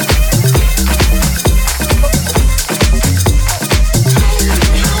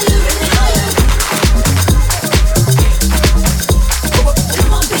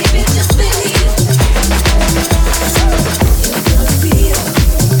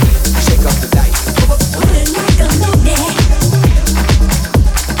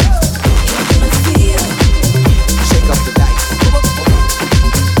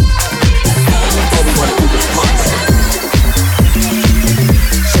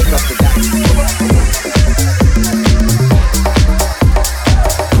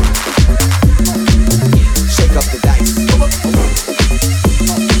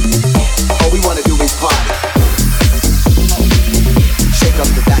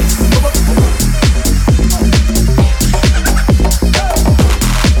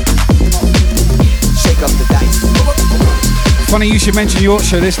 'Funny you should mention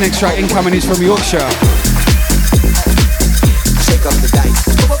Yorkshire. This next track incoming is from Yorkshire.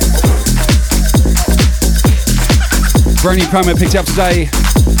 Brand new promo picked up today.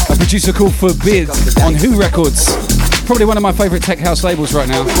 A producer called Forbid on Who Records. Probably one of my favourite tech house labels right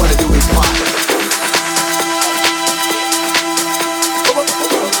now.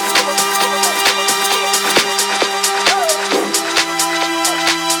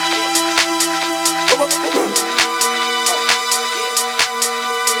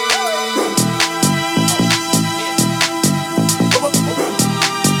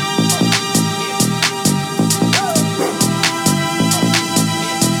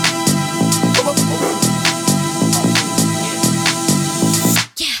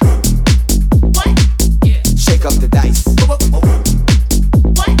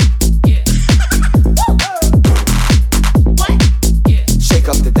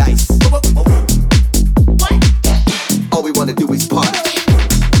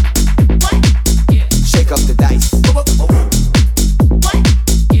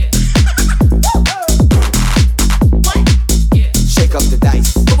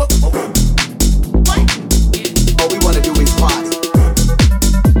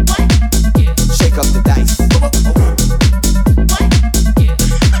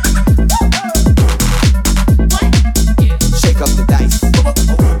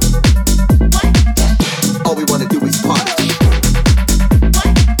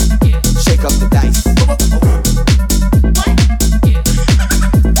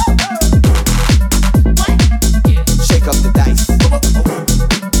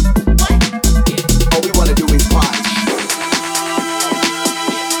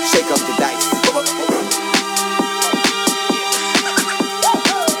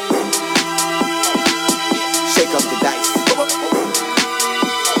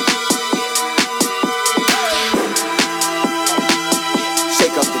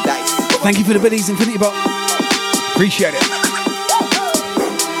 Thank you for the biddies, Infinity Bot. Appreciate it.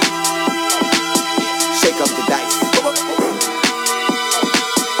 Shake up the dice.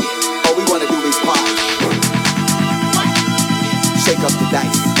 All we wanna do is party. Shake up the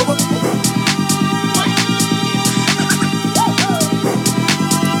dice.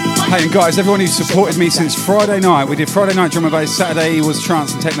 Hey, and guys, everyone who's supported me since Friday night. We did Friday night drum and bass, Saturday was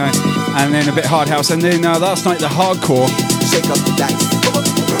trance and techno, and then a bit hard house, and then last night the hardcore. Shake up the dice.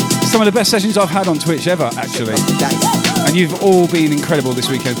 Some of the best sessions I've had on Twitch ever, actually. And you've all been incredible this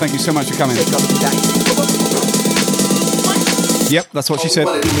weekend. Thank you so much for coming. Yep, that's what she said.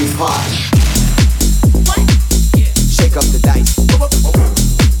 Shake up the dice.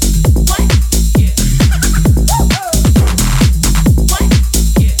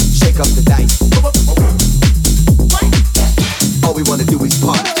 Shake up the dice.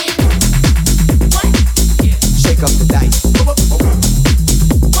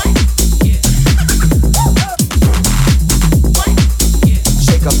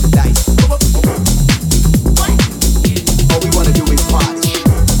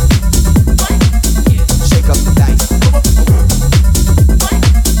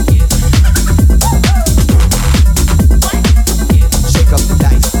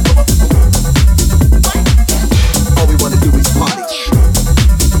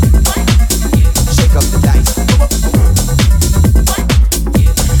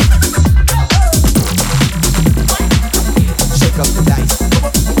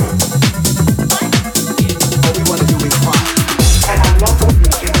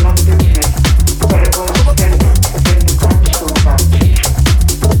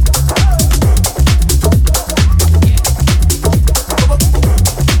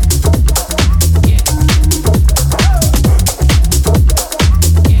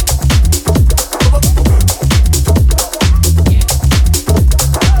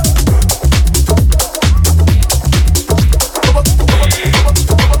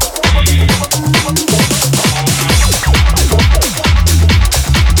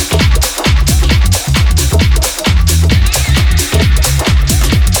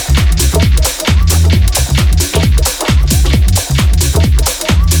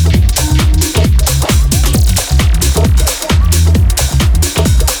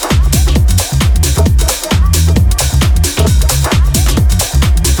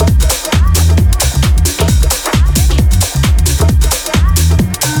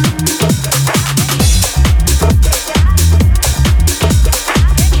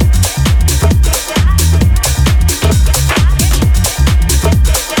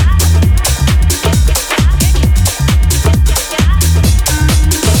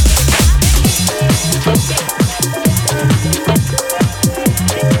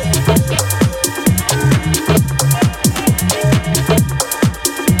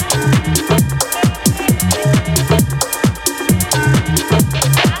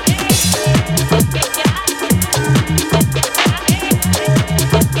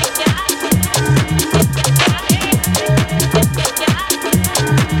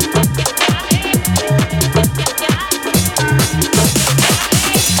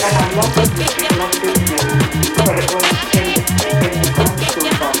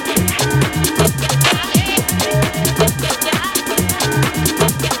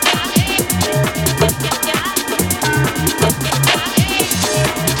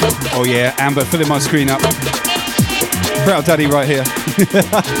 Oh yeah, Amber filling my screen up. Proud daddy right here.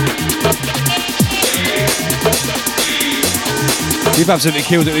 You've absolutely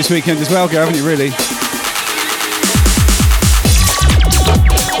killed it this weekend as well, Gav, haven't you, really?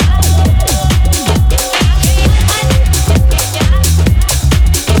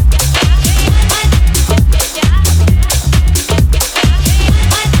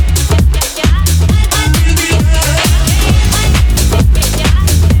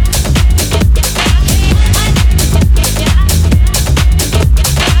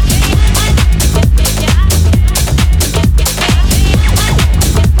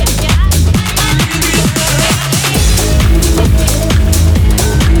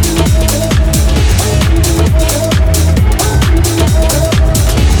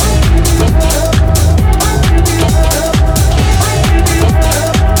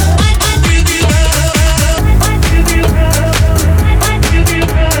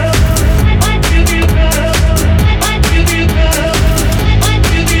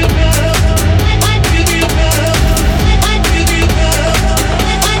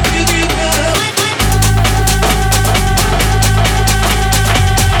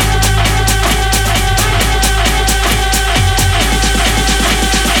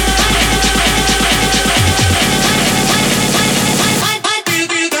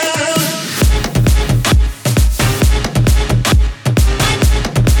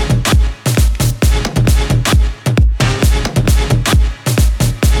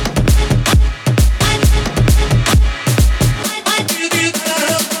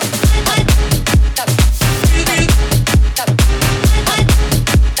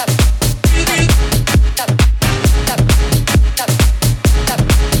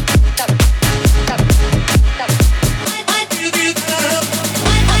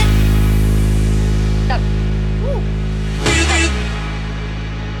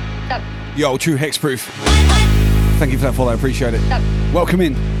 Yo, true hexproof. Thank you for that follow, I appreciate it. Welcome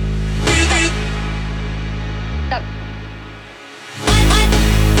in.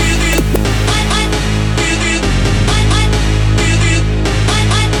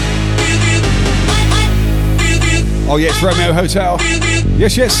 Oh yes, Romeo Hotel.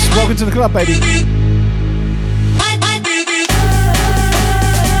 Yes, yes, welcome to the club, baby.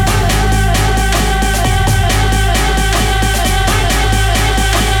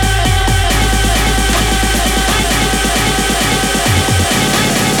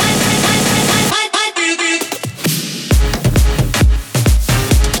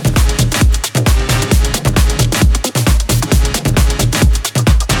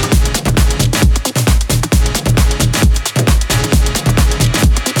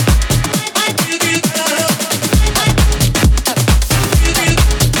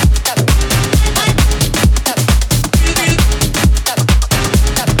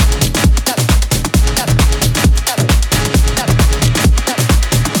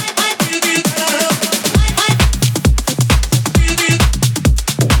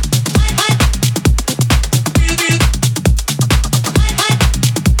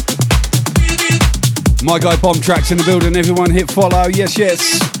 My guy Bomb Tracks in the building, everyone hit follow, yes,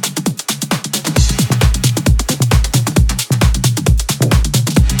 yes.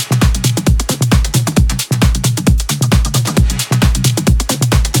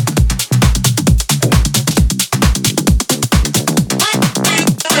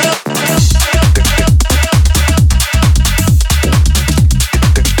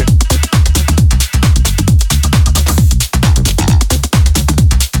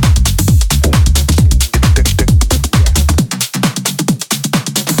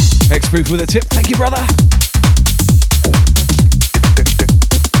 Proof with a tip. Thank you, brother.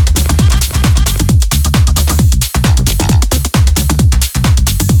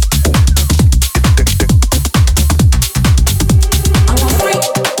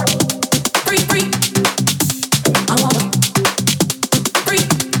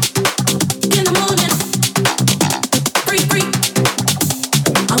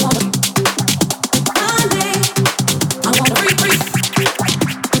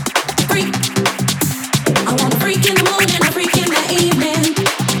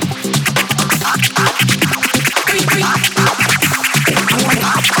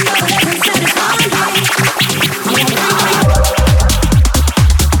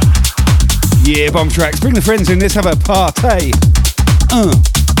 Bomb Tracks, bring the friends in, let's have a party.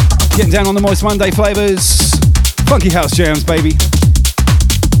 Getting down on the Moist Monday flavours, funky house jams, baby.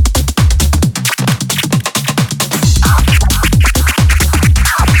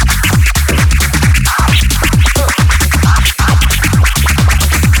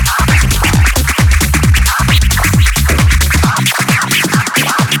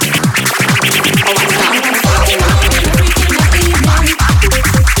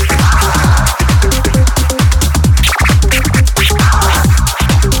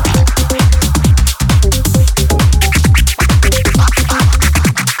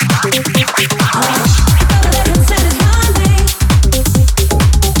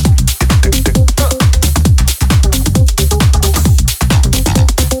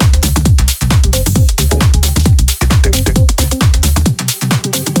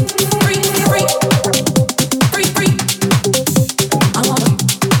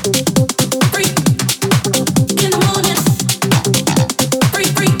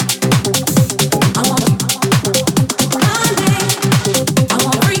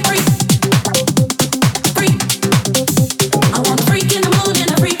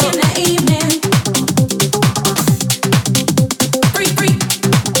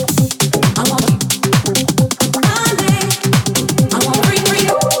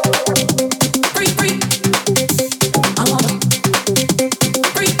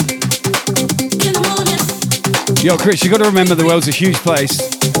 Yo, Chris, you got to remember the world's a huge place.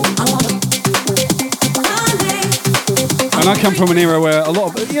 And I come from an era where a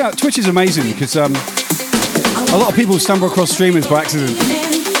lot of, Twitch is amazing because a lot of people stumble across streamers by accident.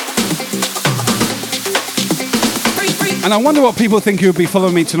 And I wonder what people think who would be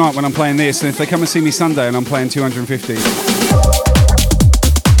following me tonight when I'm playing this, and if they come and see me Sunday and I'm playing 250. I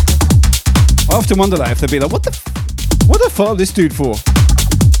often wonder that, if they'd be like, what the follow this dude for?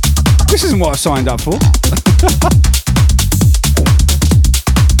 This isn't what I signed up for.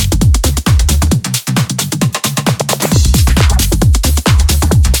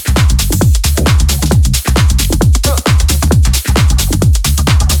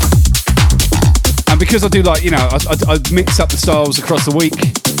 And because I do I mix up the styles across the week,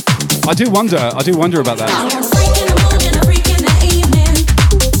 I do wonder about that.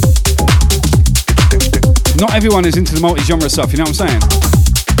 Not everyone is into the multi-genre stuff, you know what I'm saying?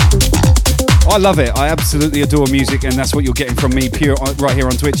 I love it. I absolutely adore music, and that's what you're getting from me pure right here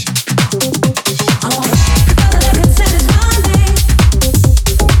on Twitch.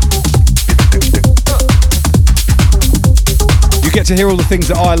 You get to hear all the things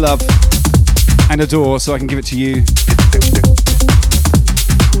that I love and adore, so I can give it to you.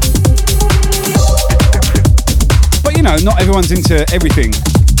 But not everyone's into everything.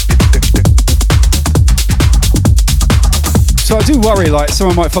 So I do worry,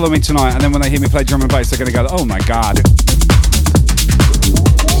 someone might follow me tonight, and then when they hear me play drum and bass, they're going to go, oh my God.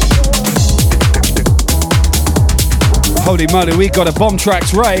 Holy moly, we got a Bomb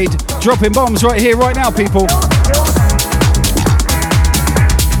Tracks raid. Dropping bombs right here, right now, people.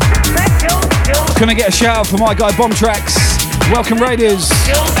 Can I get a shout out for my guy, Bomb Tracks? Welcome, Raiders.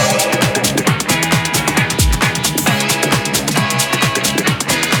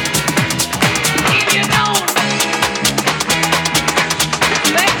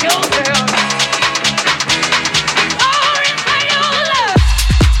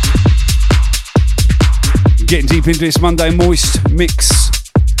 Getting deep into this Monday moist mix.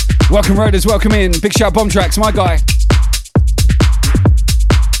 Welcome, Raiders, welcome in. Big shout, Bomb Tracks, my guy.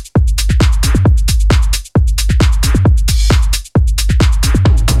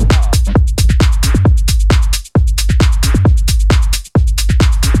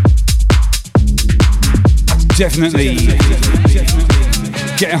 Definitely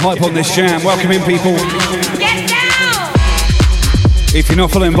getting hype on this jam. Welcome in, people. Get down! If you're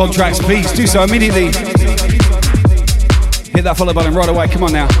not following Bomb Tracks, please do so immediately. Hit that follow button right away. Come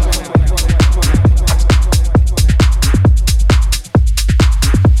on now.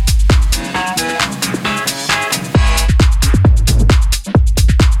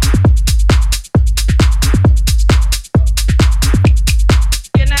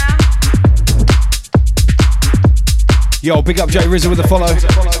 Yo, big up Jay Rizzo with the follow.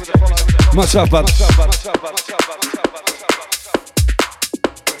 Much love, bud.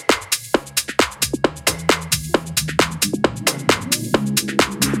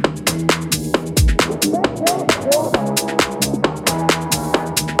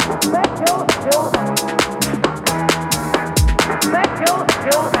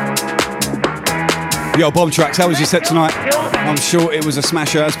 Yo, Bomb Tracks, how was your set tonight? I'm sure it was a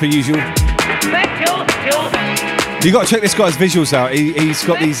smasher as per usual. You got to check this guy's visuals out. He's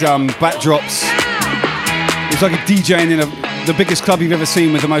got these backdrops. It's like a DJing in the biggest club you've ever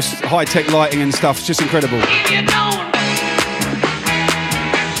seen with the most high-tech lighting and stuff. It's just incredible.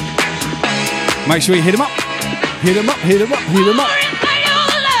 Make sure you hit him up. Hit him up, hit him up, hit him up.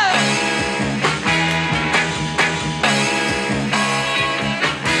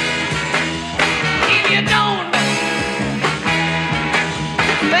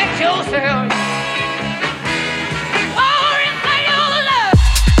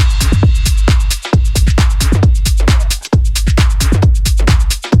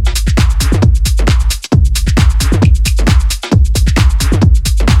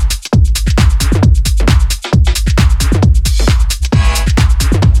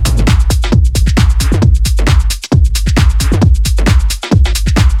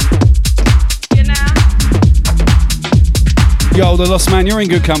 Yo, the Lost Man, you're in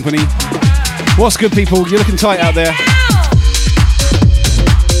good company. What's good, people? You're looking tight out there.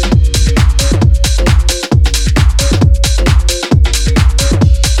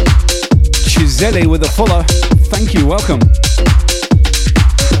 Chizelli with a follow. Thank you, welcome.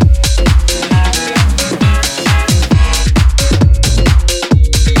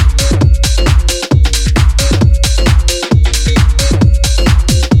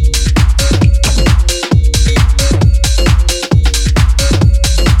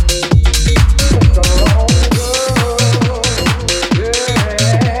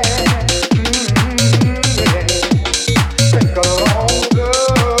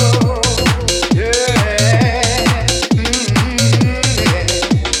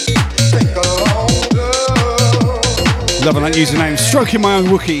 Loving that username. Stroking my own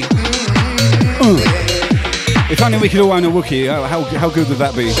Wookiee. If only we could all own a Wookiee, how good would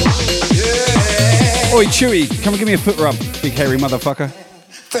that be? Oi, Chewie, come and give me a foot rub, big hairy motherfucker.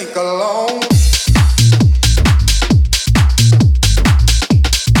 Think alone.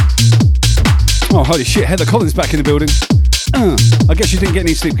 Oh, holy shit, Heather Collins back in the building. I guess you didn't get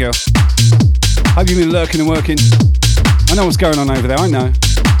any sleep, girl. Hope you've been lurking and working. I know what's going on over there, I know.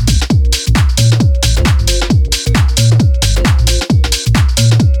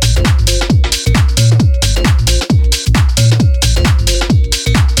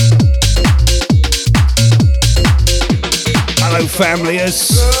 Hello,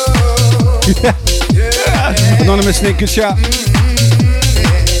 familiers. Anonymous Nick, good shout.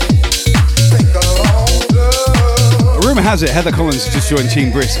 Rumour has it Heather Collins has just joined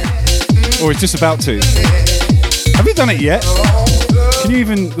Team Brisk, or is just about to. Have you done it yet? Can you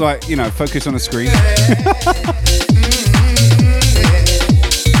even, like, you know, focus on the screen?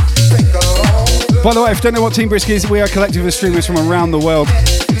 By the way, if you don't know what Team Brisk is, we are a collective of streamers from around the world,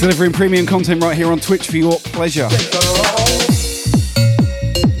 delivering premium content right here on Twitch for your pleasure.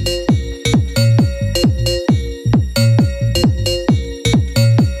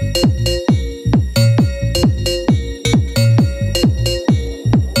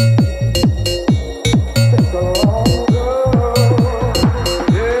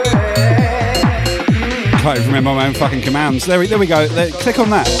 Can't even remember my own fucking commands. There we go. Click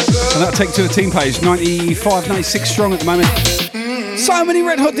on that, and that'll take you to the team page. 95, 96 strong at the moment. So many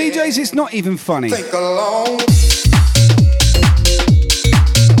red hot DJs, it's not even funny. Think alone.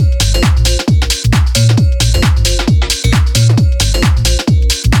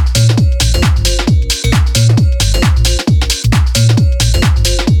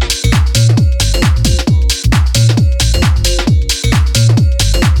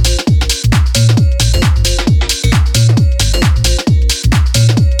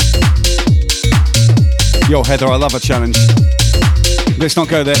 Yo, Heather, I love a challenge. Let's not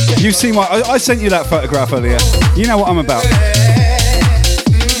go there. You've seen my... I sent you that photograph earlier. You know what I'm about.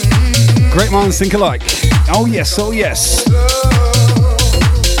 Great minds think alike. Oh, yes, oh, yes.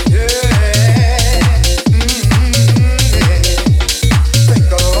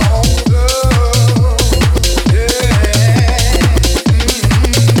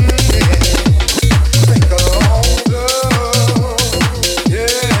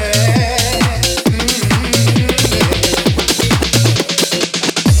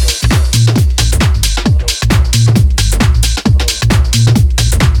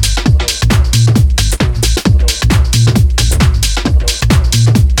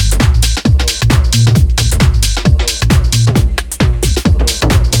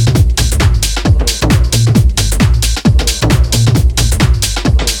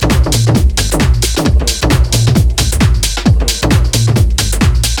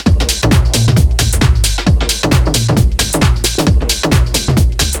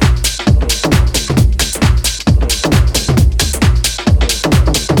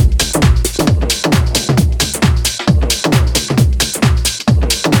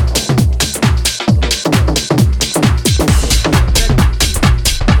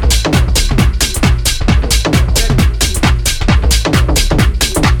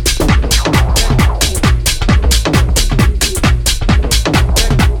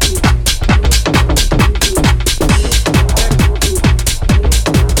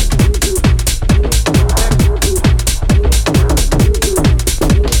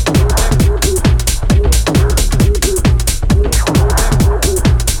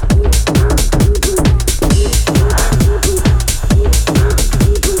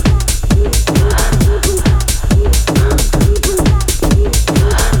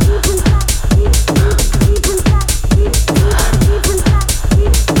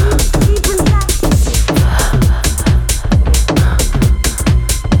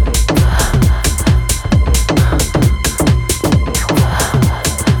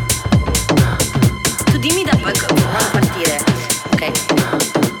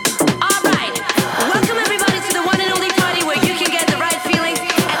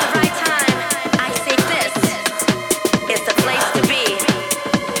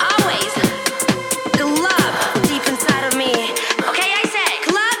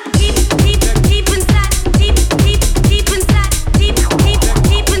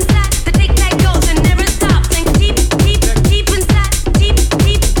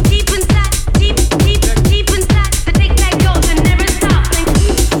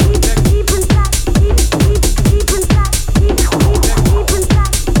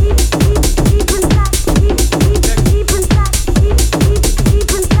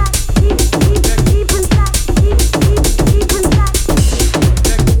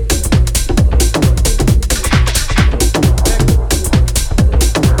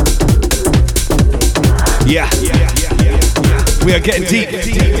 getting deep.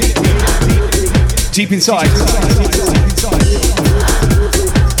 Deep inside.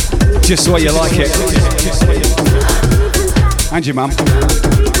 Just the way you like it. And your mum.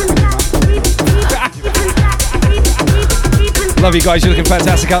 Love you guys, you're looking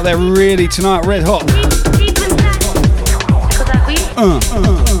fantastic out there. Really tonight, red hot. No,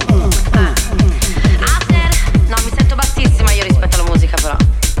 mi sento bassissima io rispetto alla musica però.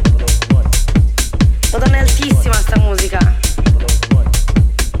 Madonna, è altissima sta musica.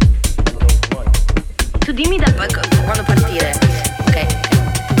 Tu dimmi quando partire, ok?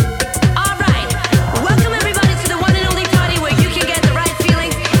 Alright, welcome everybody to the one and only party where you can get the right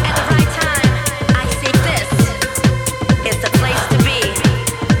feelings at the right time. I say this, it's the place to be.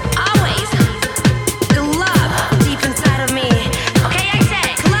 Always, the love deep inside of me. Okay, I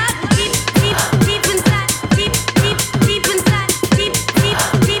said, love deep, deep, deep inside, deep, deep, deep inside, deep, deep,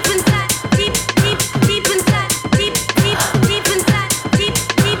 deep inside, deep, deep, deep inside, deep, deep, deep inside, deep,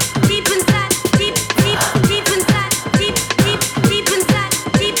 deep, deep inside, deep, deep, deep inside, deep, deep, deep inside,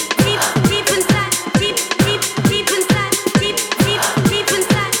 deep, deep, deep inside, deep, deep, deep inside, deep, deep, deep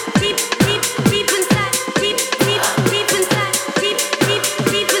inside, deep, deep, deep inside, deep, deep, deep inside, deep, deep,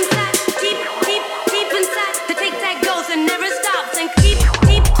 deep inside, deep, deep, deep inside. The take that goes and never stops and deep,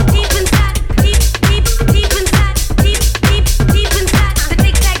 deep, deep inside, deep, deep, deep inside, deep, deep, deep inside. The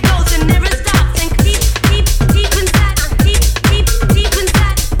take that goes and never stops and deep, deep, deep inside, deep, deep, deep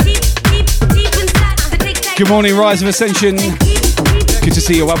inside, deep, deep, deep inside. The take that. Good morning, Rise of Ascension. Good to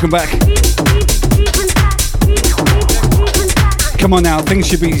see you, welcome back. Come on now, things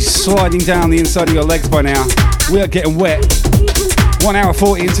should be sliding down the inside of your legs by now. We are getting wet. 1 hour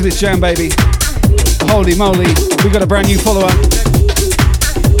 40 into this jam, baby. Holy moly, we got a brand new follower.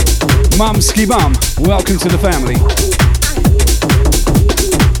 Mumski Bum, welcome to the family.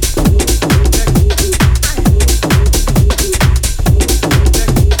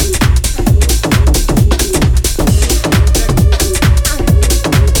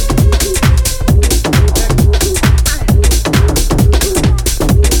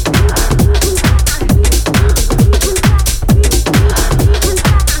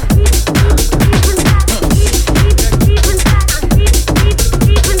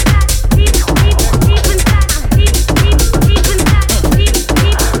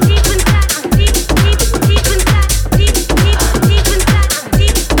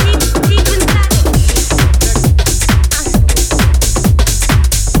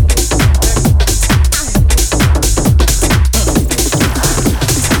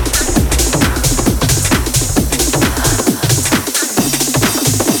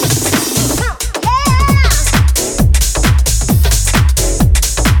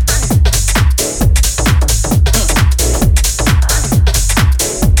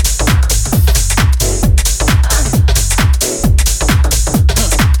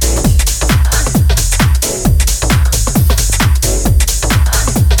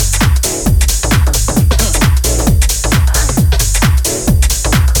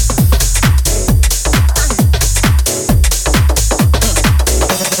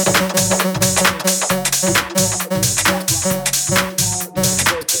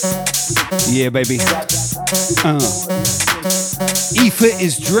 Yeah, baby. Ether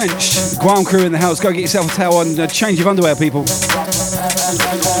is drenched. Guam crew in the house. Go get yourself a towel and a change of underwear, people.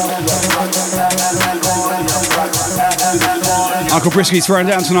 Uncle Brisky's throwing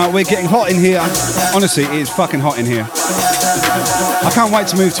down tonight. We're getting hot in here. Honestly, it is fucking hot in here. I can't wait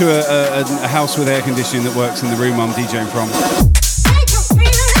to move to a house with air conditioning that works in the room I'm DJing from.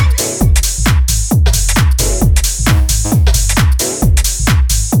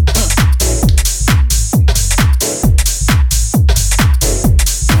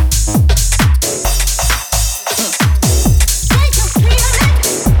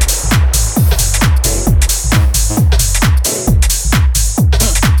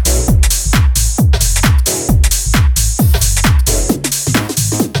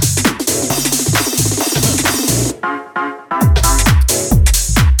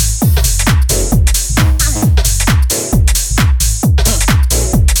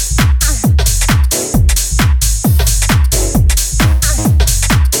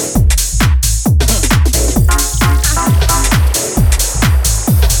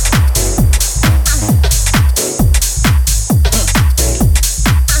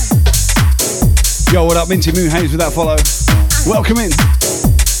 Yo, what up, Minty Moon Hayes with that follow. Welcome in.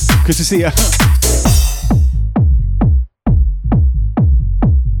 Good to see you.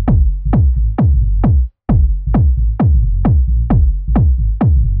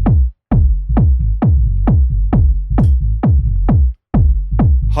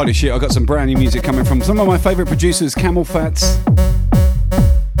 Holy shit, I got some brand new music coming from some of my favourite producers, Camel Fats,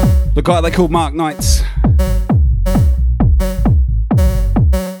 The guy they called Mark Knights.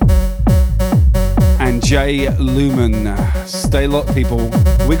 And Jay Lumen. Stay locked, people.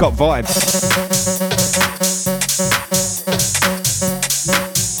 We got vibes.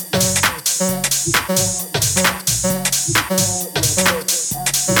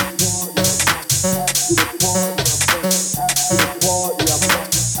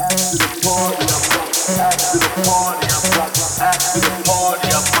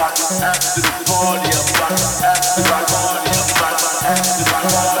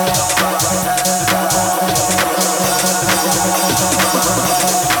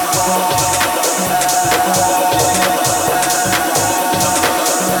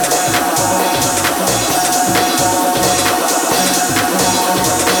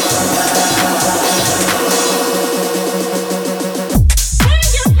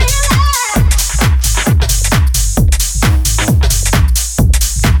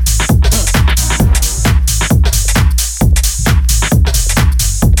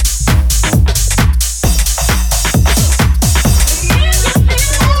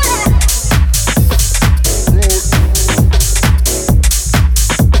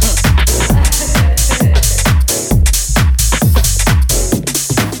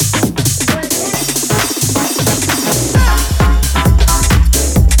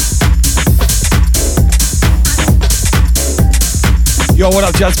 Yo, what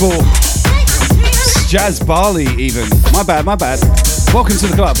up, Jazz Ball? Jazz Barley, even. My bad. Welcome to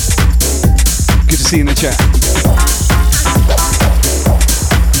the club. Good to see you in the chat.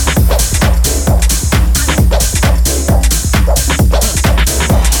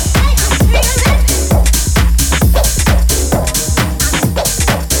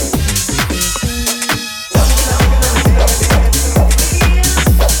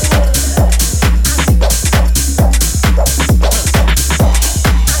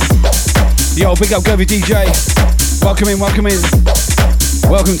 Yo, big up Govy DJ. Welcome in.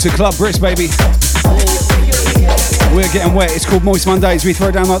 Welcome to Club Brisk, baby. We're getting wet. It's called Moist Mondays. We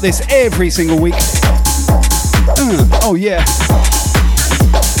throw down like this every single week. Oh yeah.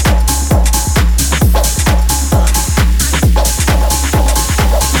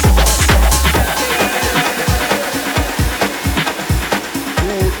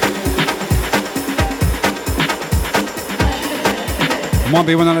 Might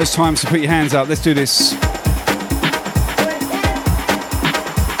be one of those times to put your hands up. Let's do this.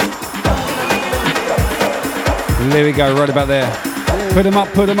 There we go, right about there. Put them up.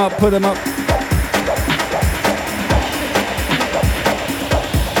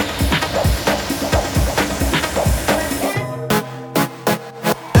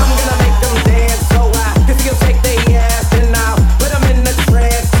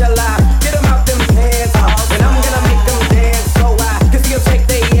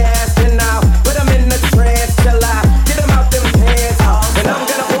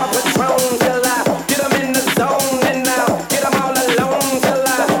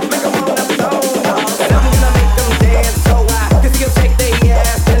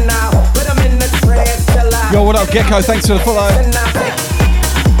 Gecko, thanks for the follow.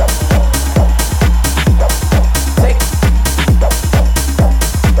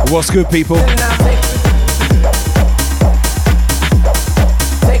 What's good, people?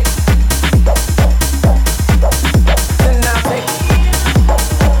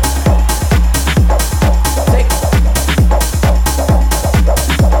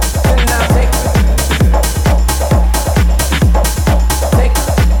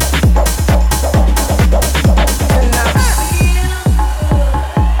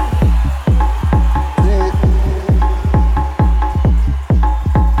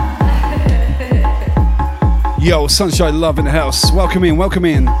 Yo, Sunshine Love in the house. Welcome in.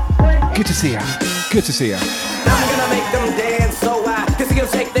 Good to see ya. I'm gonna make them dance so I can see them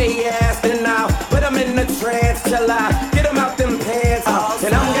shake their ass and now put them in the trance till I get them out them pants.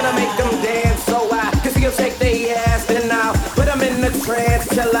 And I'm gonna make them dance so I can see them shake their ass and now put them in the trance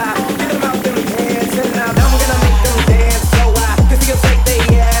till I get them out them pants. And now I'm gonna make them dance so I can see them shake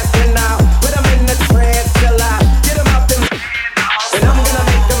their ass and now put them in the trance till I get them out them. And I'm gonna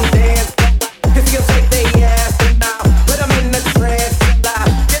make them dance, can see them shake their ass and now put them in the trance till I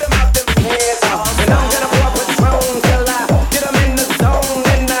get them out them pants. And I'm gonna pour Patron till I get them in the zone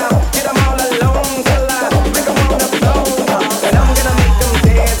and now get them all alone till I make them wanna blow. And I'm gonna make them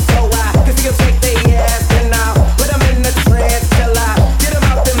dance so I can see them shake their ass and now put them in the trance till I get them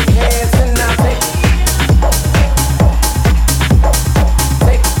out them pants. And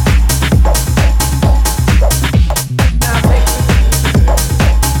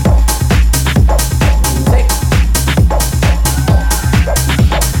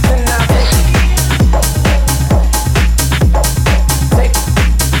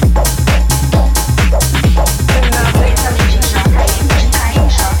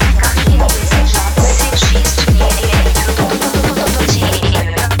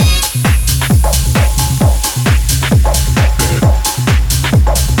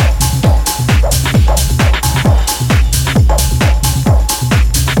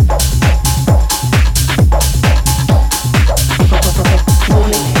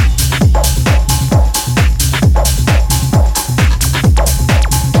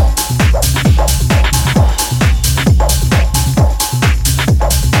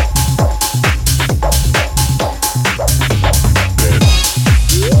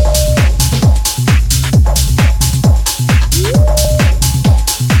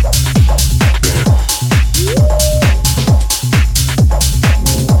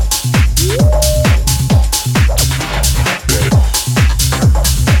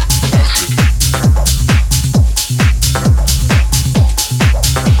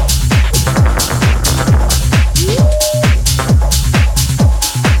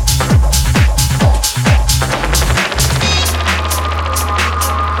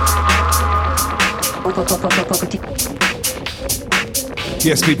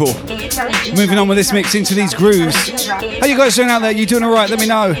Yes, people. Moving on with this mix into these grooves. How you guys doing out there? You doing all right? Let me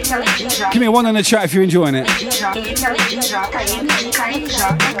know. Give me a one in the chat if you're enjoying it.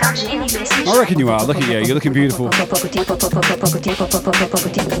 I reckon you are. Look at you. You're looking beautiful.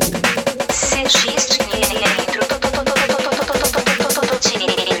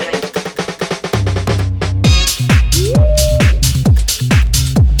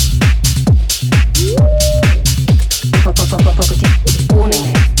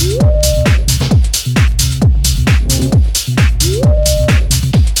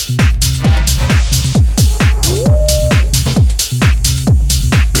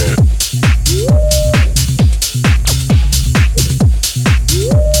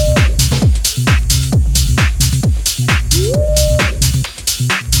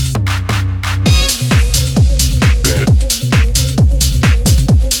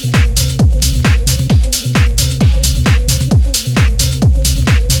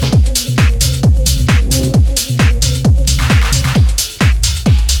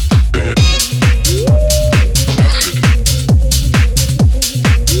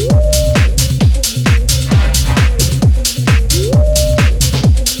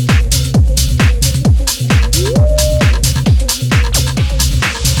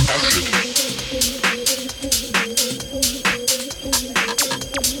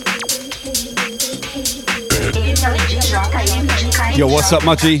 Yo, what's up,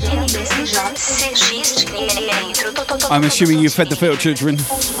 Mudgy? I'm assuming you fed the fetal children.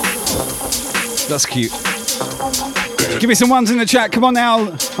 That's cute. Give me some ones in the chat. Come on now.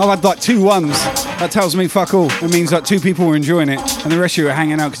 I've had like 2 ones. That tells me fuck all. It means like 2 people were enjoying it, and the rest of you are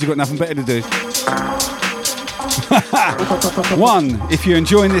hanging out because you've got nothing better to do. 1, if you're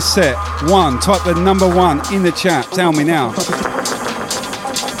enjoying this set. 1, type the number 1 in the chat. Tell me now.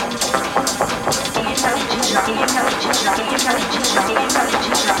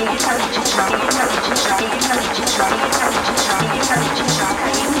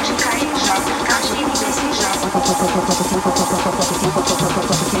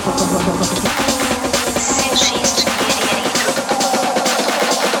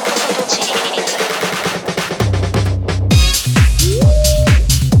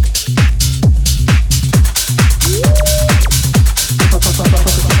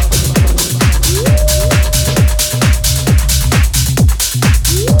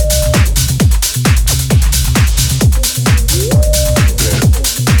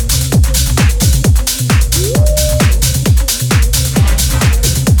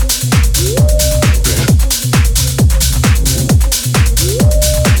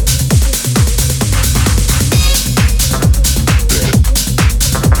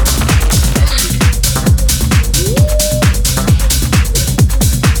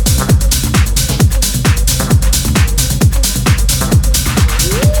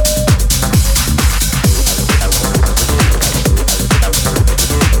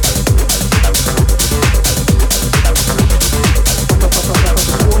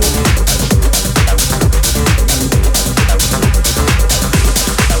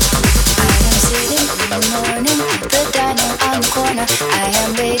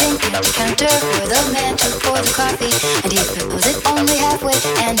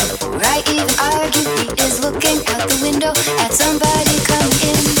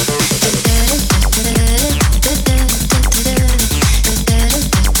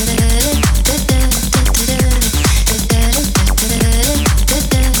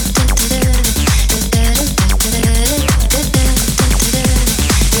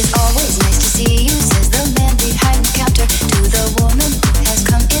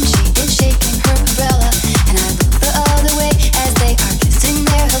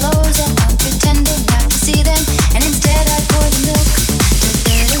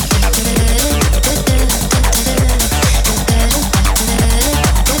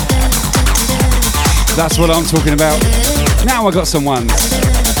 That's what I'm talking about. Now I got some ones.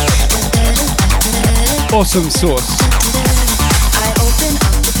 Awesome sauce. I open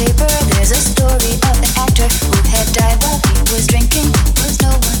up the paper, there's a story of an actor who had died while he was drinking. Was no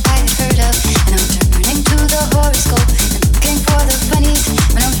one I had heard of, and I'm turning to the horoscope and looking for the funnies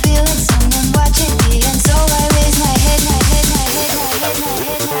when I'm feeling someone watching me, and so I raise my head, my head, my head, my head, my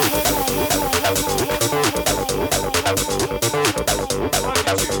head, my head, my head, my head, my head.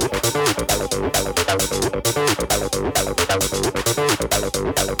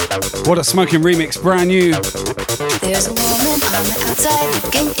 What a smoking remix, brand new. There's a woman on the outside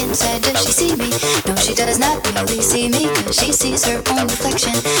looking inside. Does she see me? No, she does not really see me, cause she sees her own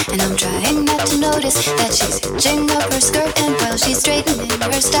reflection. And I'm trying not to notice that she's hitching up her skirt, and while she's straightening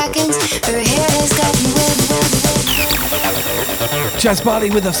her stockings, her hair has gotten wet. Jazz Barley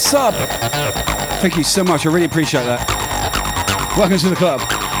with a sub. Thank you so much, I really appreciate that. Welcome to the club.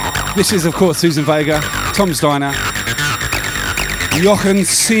 This is, of course, Susan Vega, Tom Steiner, Jochen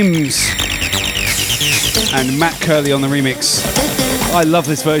Sims, and Matt Curley on the remix. I love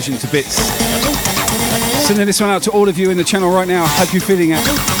this version to bits. Sending this one out to all of you in the channel right now. Hope you're feeling it.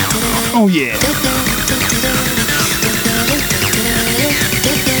 Oh yeah.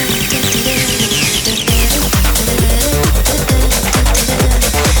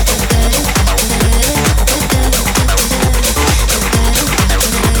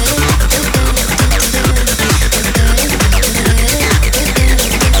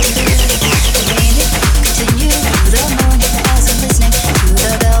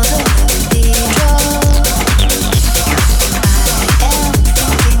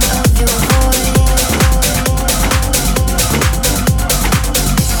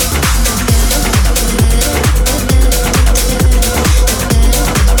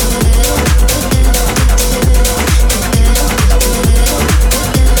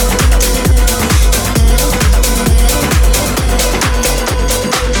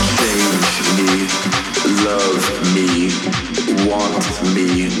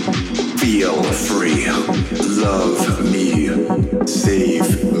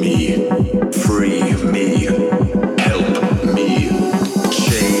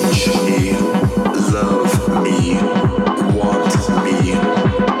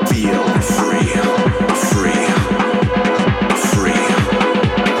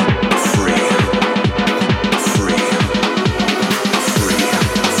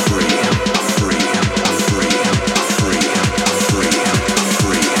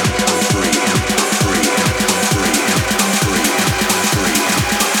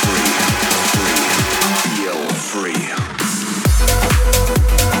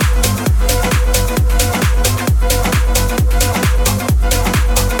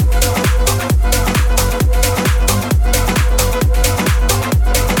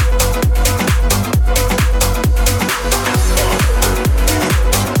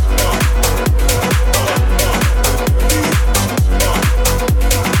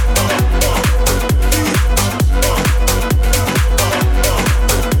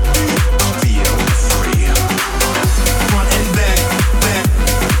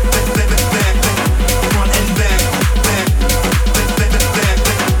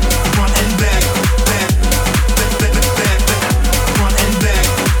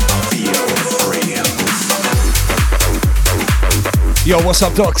 Yo, what's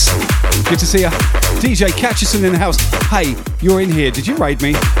up, Docs? Good to see ya. DJ Catcherson in the house. Hey, you're in here. Did you raid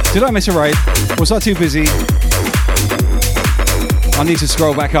me? Did I miss a raid? Was I too busy? I need to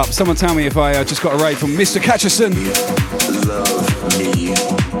scroll back up. Someone tell me if I just got a raid from Mr. Catcherson. Love me,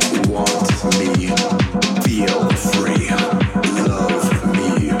 want me, feel free. Love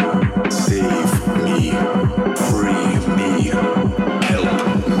me, save me, free me, help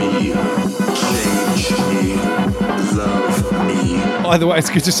me, change me, love me. Either way, it's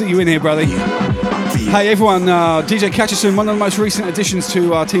good to see you in here, brother. Hey everyone, DJ Catcherson, one of the most recent additions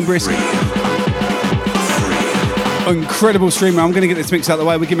to Team Brisk. Incredible streamer. I'm going to get this mix out of the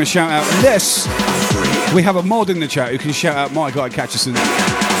way. We give him a shout out. Yes, we have a mod in the chat who can shout out my guy Catcherson.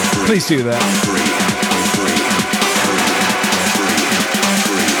 Please do that.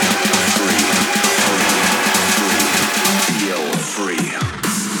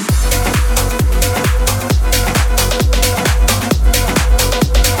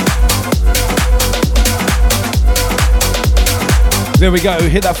 There we go,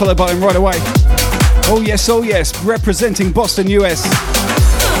 hit that follow button right away. Oh yes, representing Boston, US.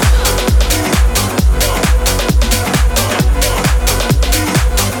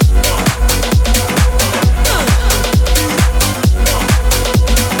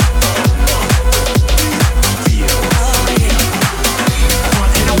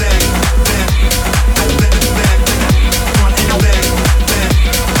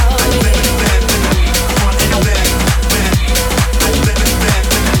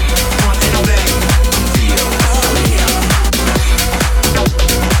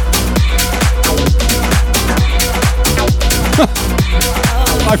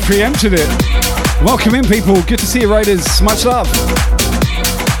 I preempted it. Welcome in, people. Good to see you, Raiders. Much love.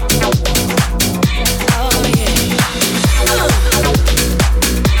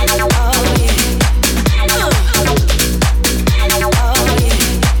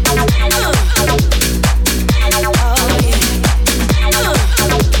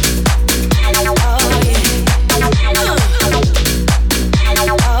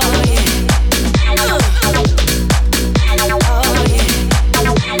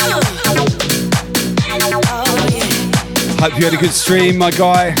 Hope you had a good stream, my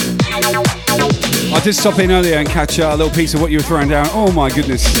guy. I did stop in earlier and catch a little piece of what you were throwing down. Oh my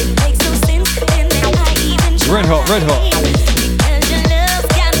goodness. Red hot, red hot.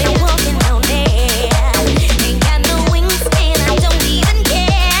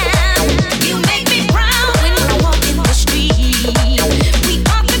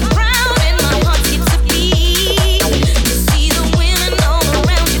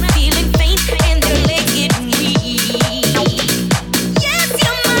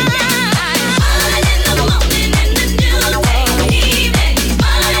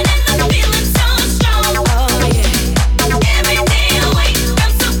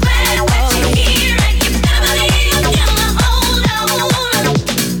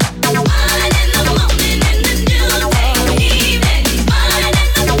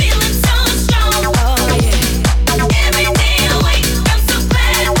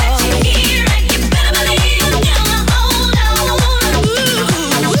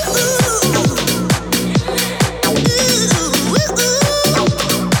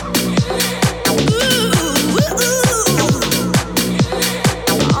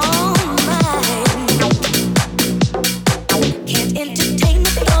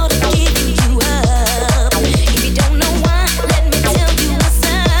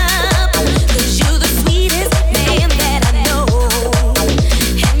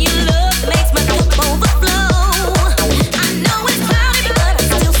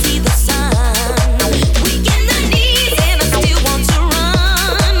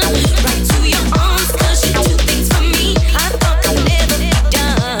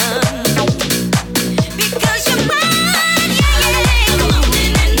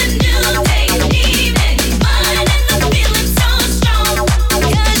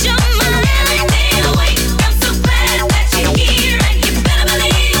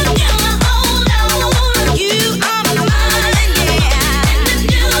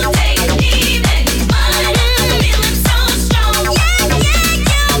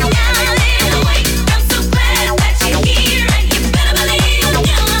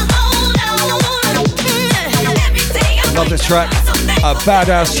 Track, a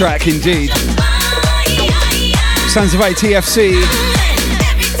badass track indeed. Sounds of ATFC.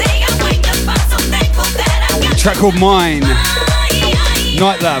 Track called Mine.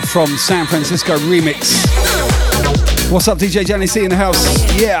 Night Lab from San Francisco remix. What's up, DJ Johnny C in the house?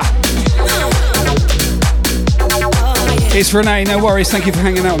 Yeah. It's Renee, no worries. Thank you for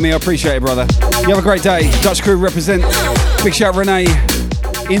hanging out with me. I appreciate it, brother. You have a great day. Dutch crew represent. Big shout, Renee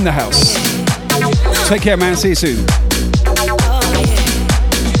in the house. Take care, man. See you soon.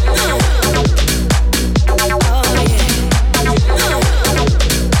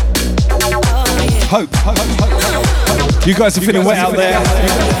 Hope. You guys are feeling wet out there.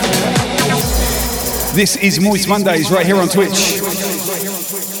 This is Moist Mondays right here on Twitch.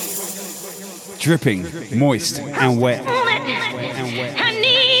 Dripping, moist, and wet. I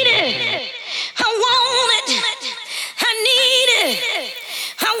need it. I want it. I need it.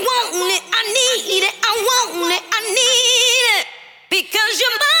 I want it. I need it. I want it. I need it. Because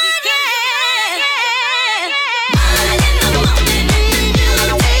you're mine.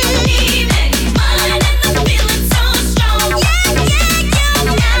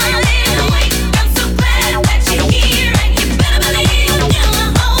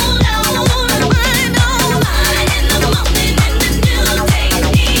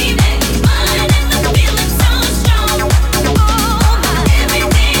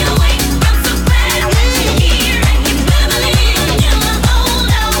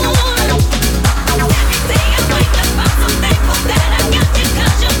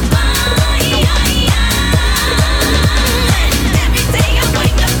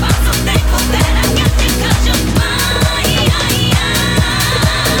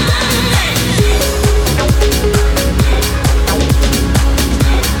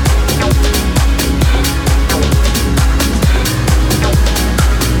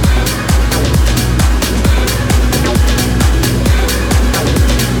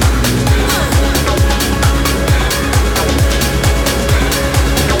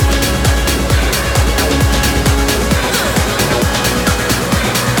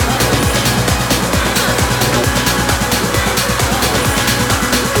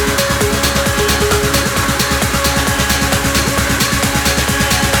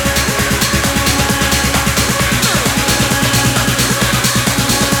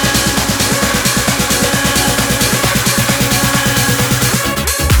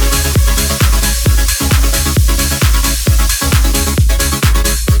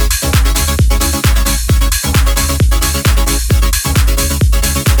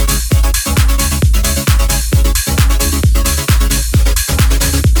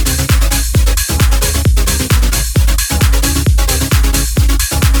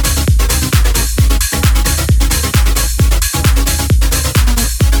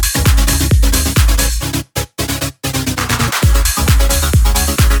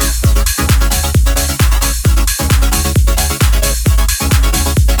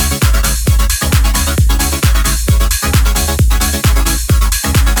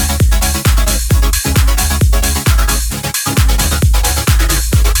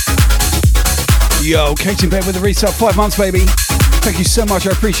 Yo, Kate in bed with the resub, 5 months, baby. Thank you so much.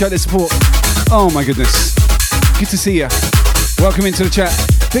 I appreciate the support. Oh my goodness. Good to see you. Welcome into the chat.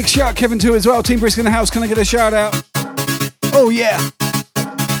 Big shout, Kevin, too, as well. Team Brisk in the house. Can I get a shout out? Oh, yeah.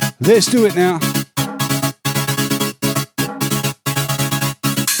 Let's do it now.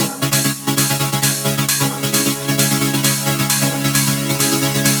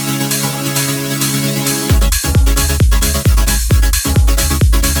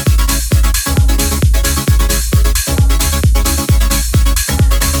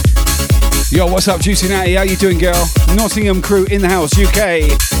 Yo, what's up, Juicy Natty? How you doing, girl? Nottingham crew in the house, UK.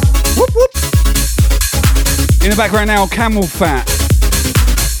 Whoop, whoop. In the background now, Camel Fat.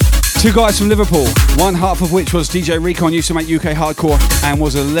 2 guys from Liverpool, one half of which was DJ Recon, used to make UK hardcore and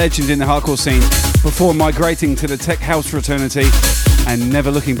was a legend in the hardcore scene before migrating to the tech house fraternity and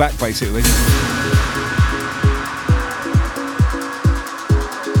never looking back, basically.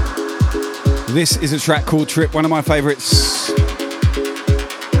 This is a track called Trip, one of my favourites.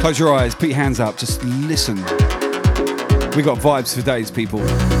 Close your eyes, put your hands up, just listen. We got vibes for days, people.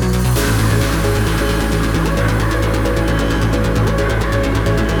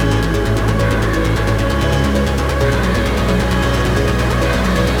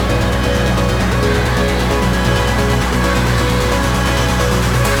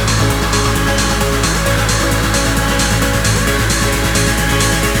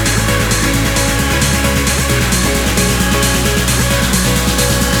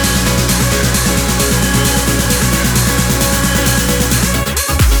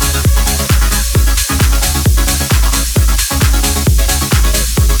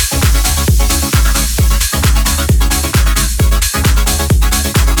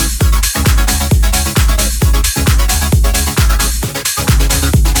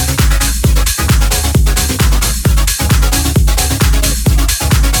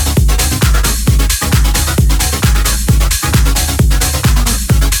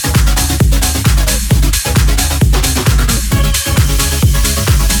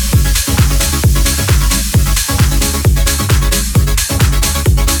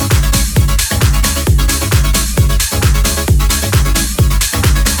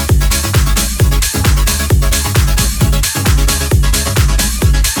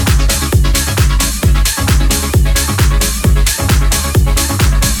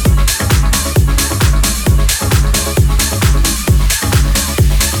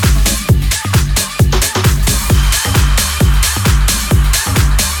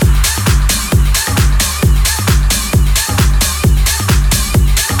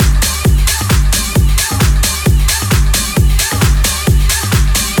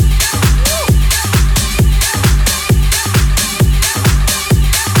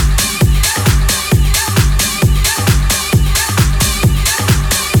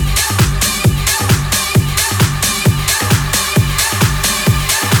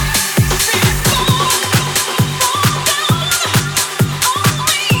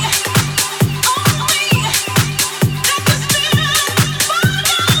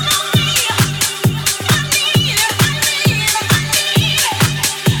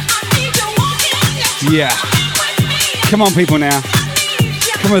 Yeah. Come on, people now.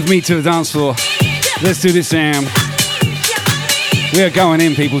 Come with me to the dance floor. Let's do this jam. We are going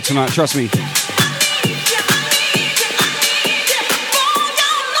in, people, tonight. Trust me.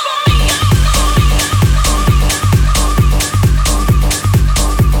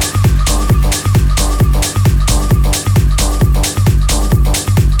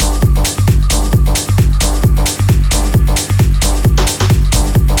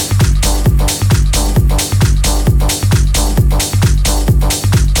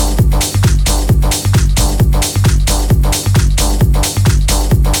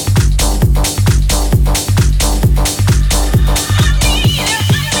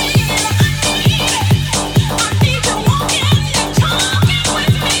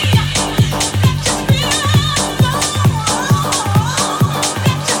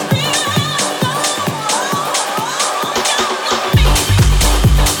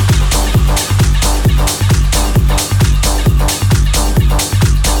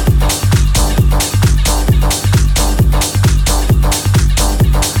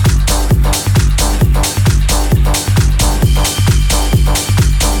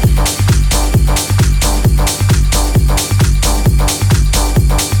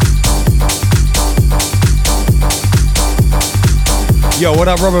 Yo, what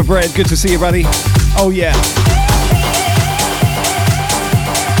up, Robert Bread? Good to see you, buddy. Oh, yeah.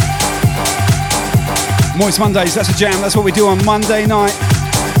 Moist Mondays, that's a jam. That's what we do on Monday night.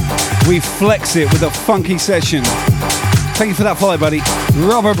 We flex it with a funky session. Thank you for that follow, buddy.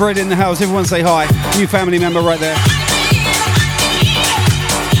 Robert Bread in the house. Everyone say hi. New family member right there.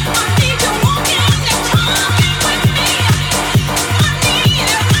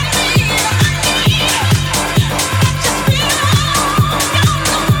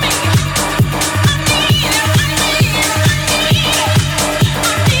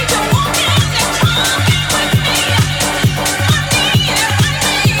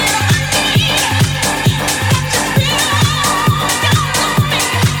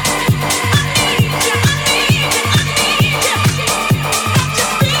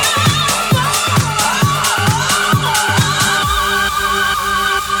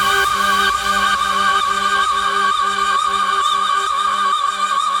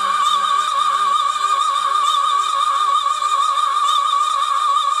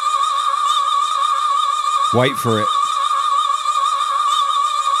 Wait for it.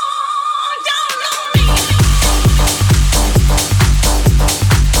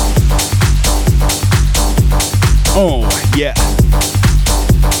 Oh, yeah.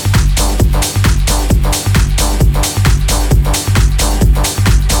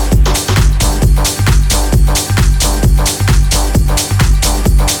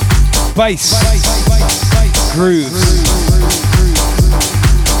 Bass. Grooves.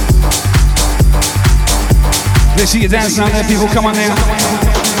 Let's see you dancing out there, people. Come on now.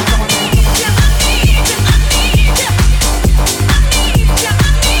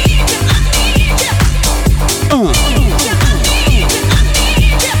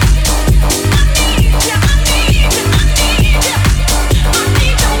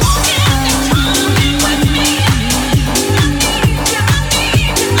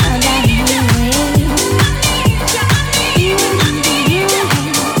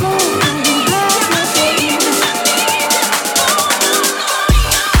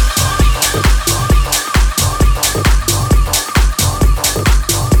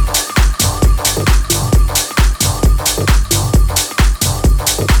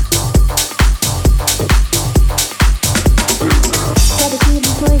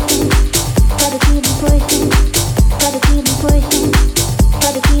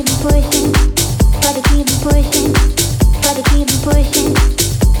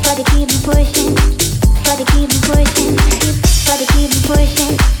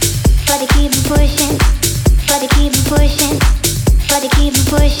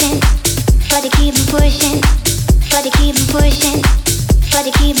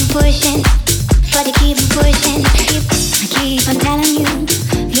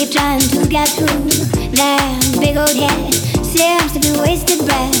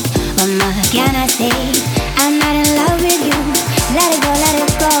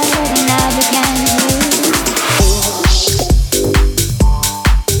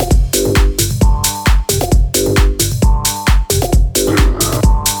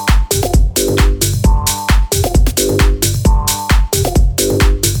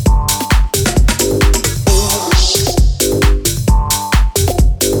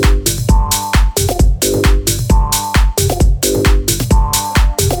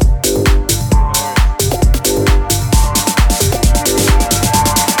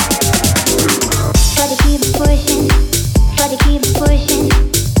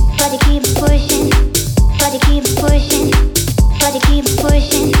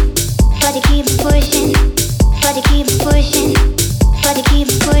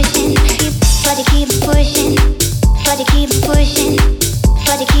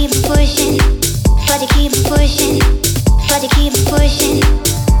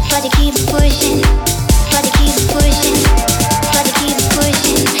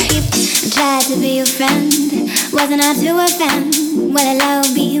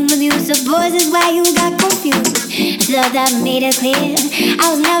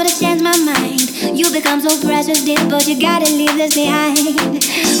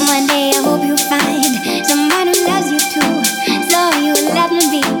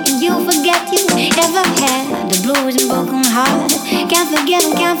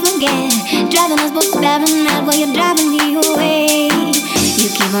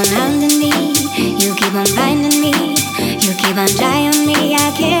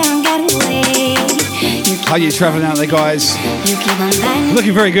 How you travelling out there, guys?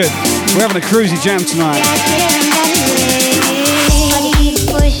 Looking very good. We're having a cruisy jam tonight.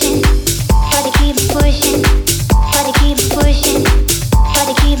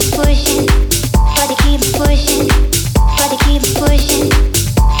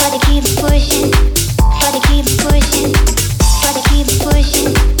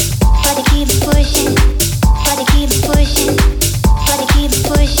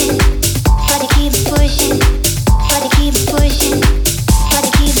 Keep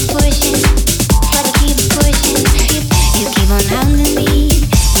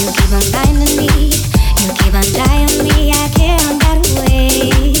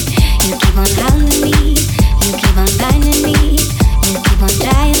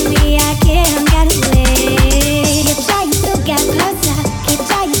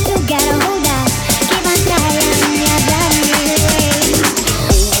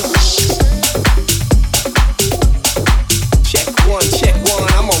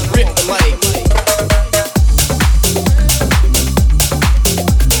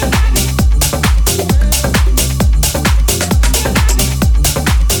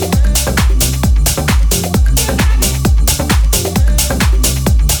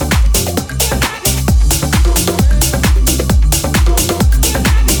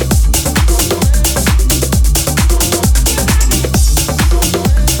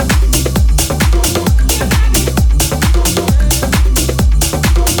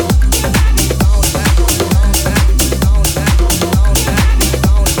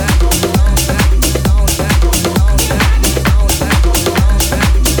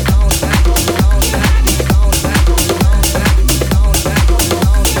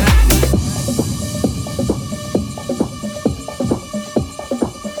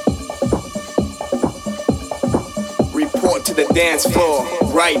dance floor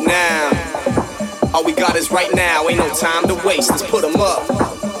right now. All we got is right now, ain't no time to waste, let's put 'em up.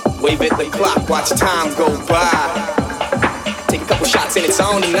 Wave at the clock, watch time go by. Take a couple shots and it's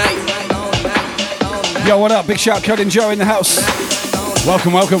on tonight. Yo, what up? Big shout, Cody and Joe in the house.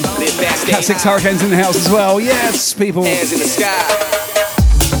 Welcome, welcome. Cat 6 Hurricanes in the house as well. Yes, people. Hands in the sky.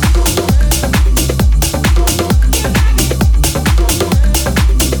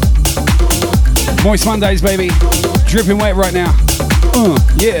 Moist Mondays, baby. Dripping wet right now.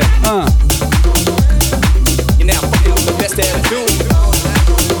 Yeah. You're now fucking with the best attitude.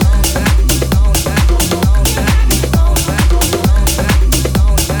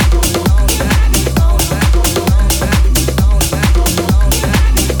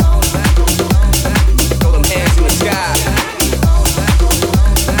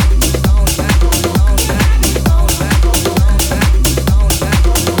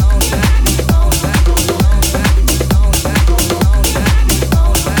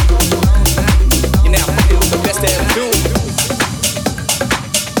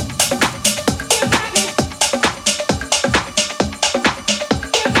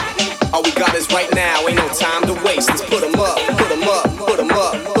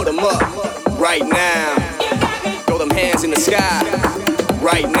 Right now, throw them hands in the sky.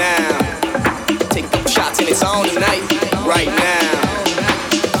 Right now, take a couple shots and it's on tonight. Right now,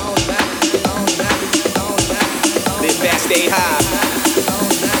 live fast, stay high.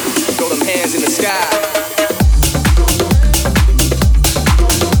 Throw them hands in the sky.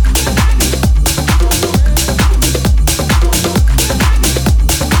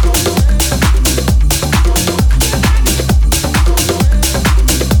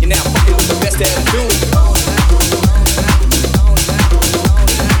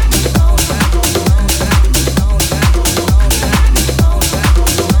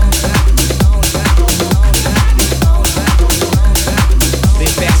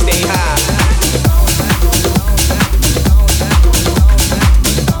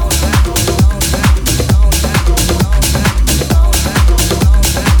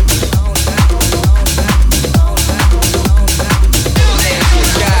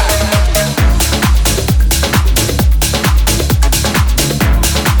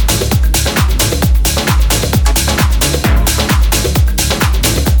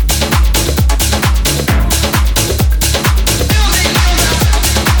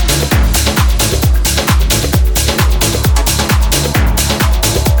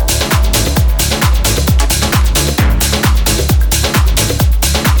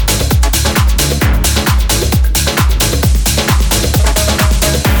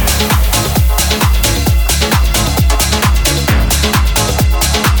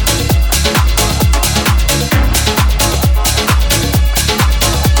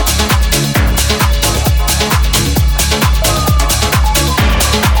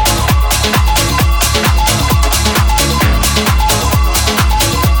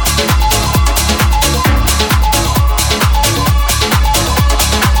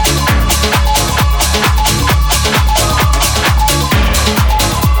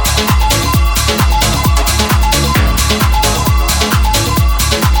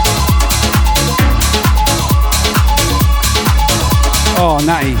 Oh,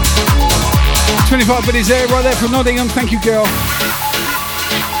 Natty. 25 biddies there, right there from Nottingham. Thank you, girl.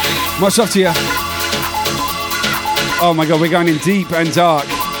 Much love to you. Oh my God, we're going in deep and dark.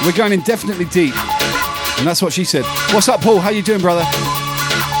 We're going in definitely deep. And that's what she said. What's up, Paul? How you doing, brother?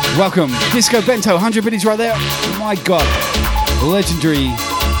 Welcome. Disco Bento, 100 biddies right there. Oh my God. Legendary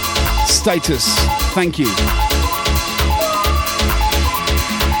status. Thank you.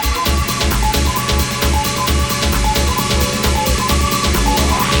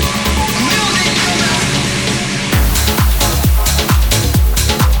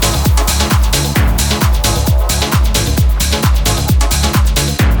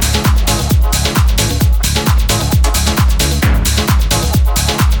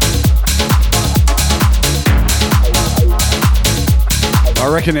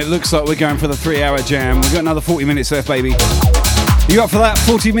 I reckon it looks like we're going for the 3-hour jam. We've got another 40 minutes left, baby. You up for that?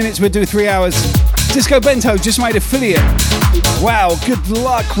 40 minutes, we'll do 3 hours. Disco Bento just made affiliate. Wow, good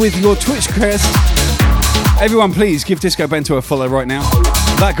luck with your Twitch crest. Everyone, please give Disco Bento a follow right now.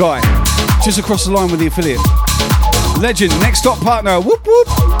 That guy, just across the line with the affiliate. Legend, next stop partner. Whoop, whoop.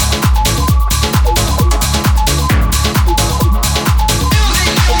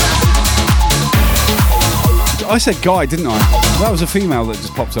 I said guy, didn't I? That was a female that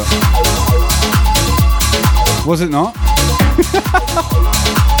just popped up. Was it not?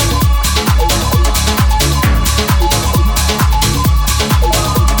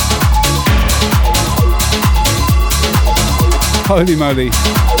 Holy moly.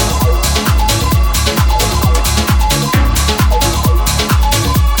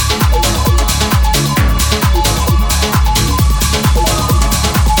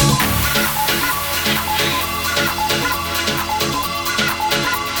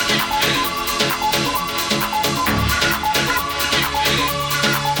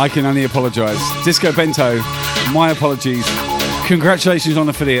 I can only apologise. Disco Bento, my apologies. Congratulations on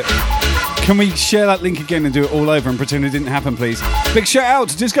affiliate. Can we share that link again and do it all over and pretend it didn't happen, please? Big shout out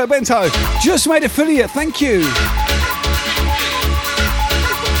to Disco Bento. Just made affiliate. Thank you.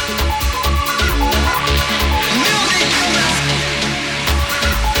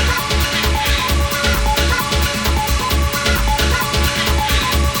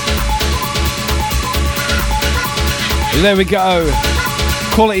 There we go.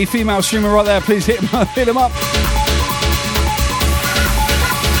 Quality female streamer right there. Please hit him up. Hit him up.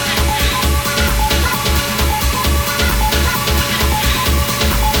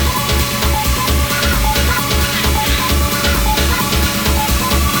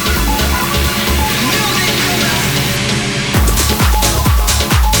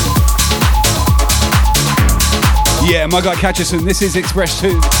 Yeah, my guy Catcherson. This is Express 2.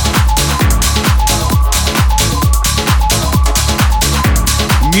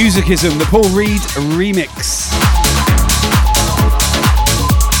 Musicism, the Paul Reed remix.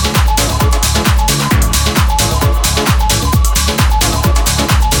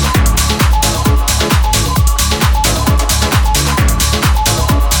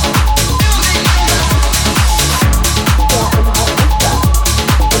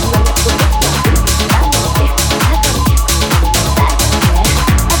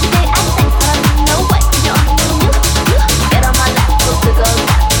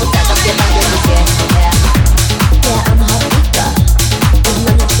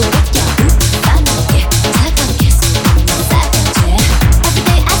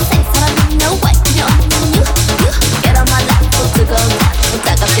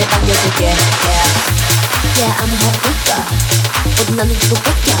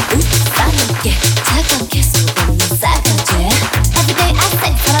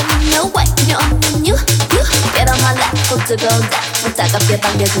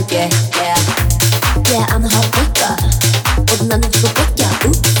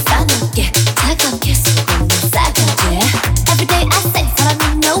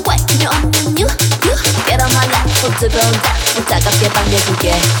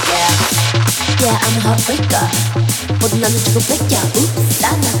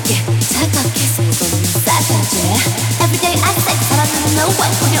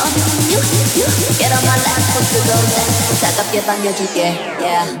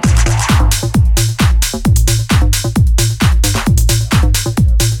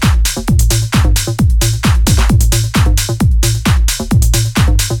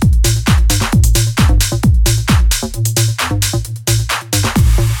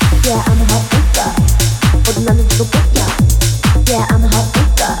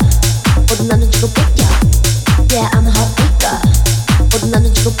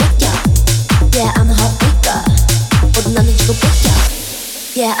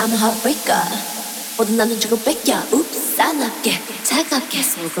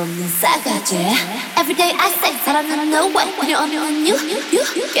 Every day I say 사랑은 no way when you're on you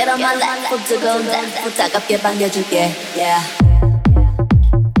get on my lap 뜨거운 날 따갑게 반겨줄게 yeah.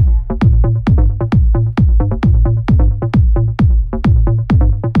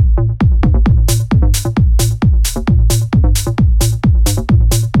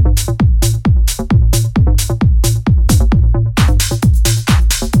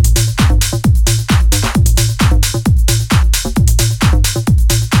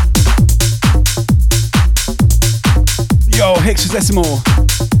 Hexadecimal.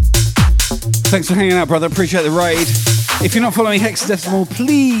 Thanks for hanging out, brother. Appreciate the raid. If you're not following Hexadecimal,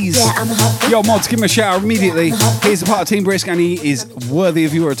 please, yo, mods, give him a shout immediately. He's a part of Team Brisk and he is worthy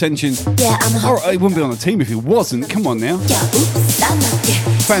of your attention. Or he wouldn't be on the team if he wasn't. Come on now.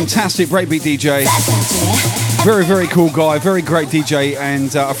 Fantastic breakbeat DJ. Very, very cool guy. Very great DJ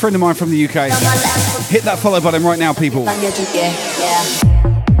and a friend of mine from the UK. Hit that follow button right now, people.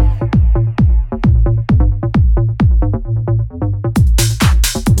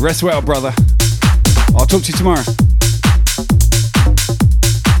 Rest well, brother. I'll talk to you tomorrow.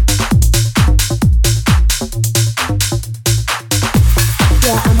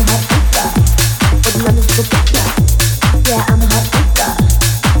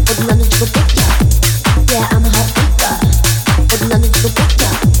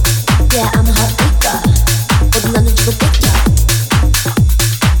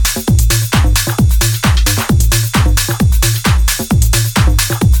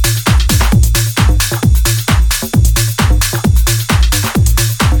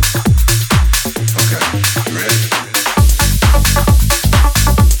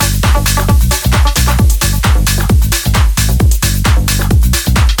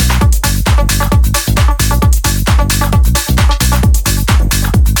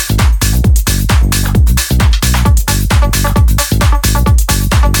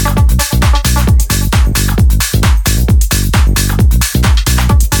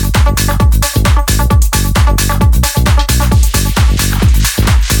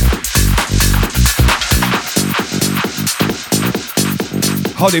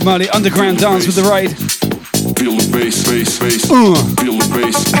 Holy moly, underground dance with the raid. Feel the bass, bass, bass. Feel the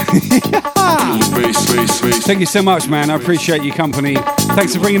bass. Feel the bass, bass, bass. Thank you so much, man. I appreciate your company.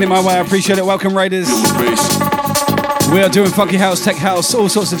 Thanks for bringing it my way. I appreciate it. Welcome, Raiders. Feel the bass. We are doing funky house, tech house, all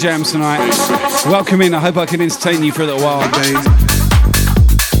sorts of jams tonight. Welcome in. I hope I can entertain you for a little while.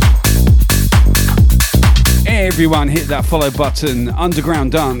 Everyone hit that follow button.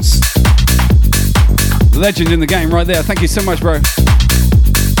 Underground dance. Legend in the game right there. Thank you so much, bro.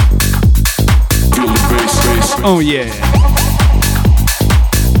 Oh yeah.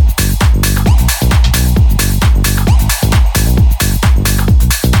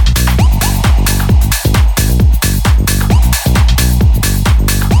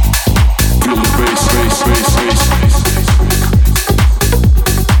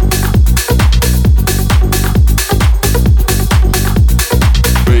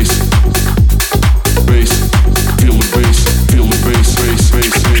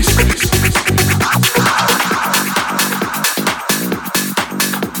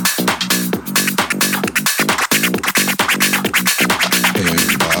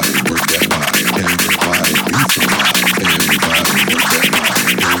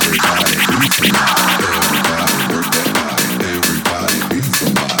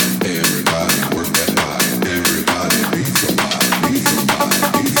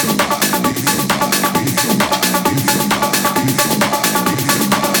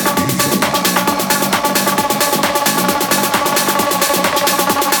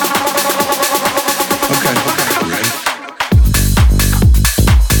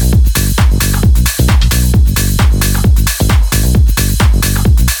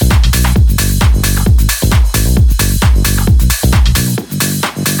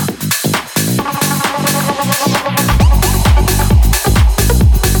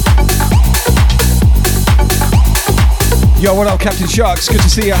 Yo, what up, Captain Sharks? Good to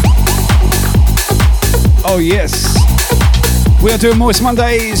see ya. Oh, yes. We are doing Moist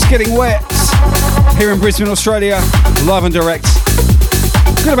Mondays, getting wet here in Brisbane, Australia, live and direct.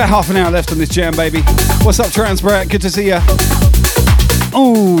 Got about half an hour left on this jam, baby. What's up, Transbrat? Good to see ya.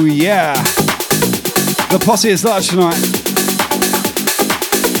 Oh, yeah. The posse is large tonight.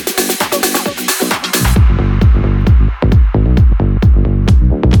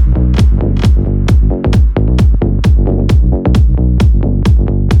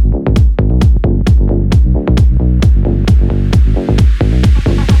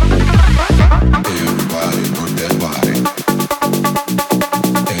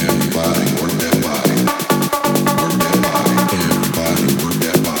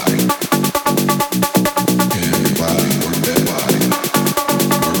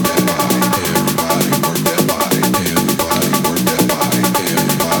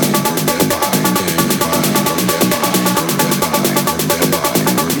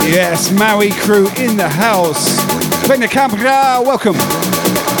 Yes, Maui crew in the house. Bene Campra, welcome.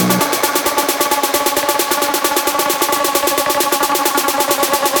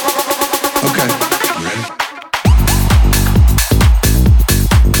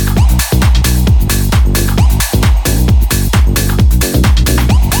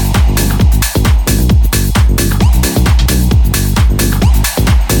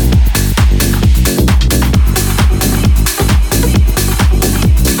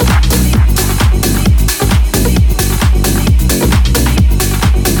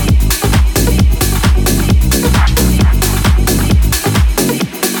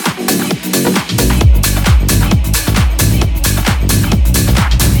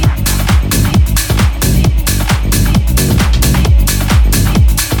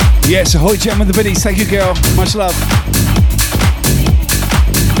 Yes, ahoy jam with the biddies. Thank you, girl. Much love.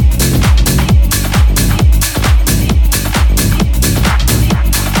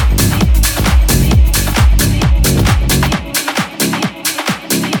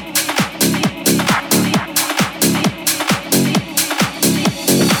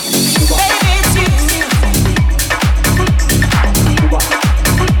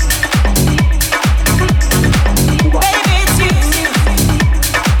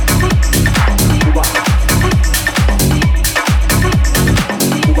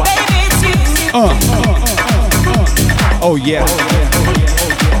 Oh yeah.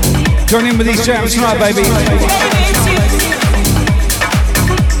 Join in with these jams tonight, baby.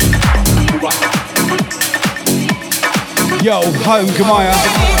 Yo, home Gamaya.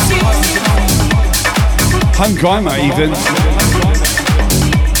 Home Gaima even.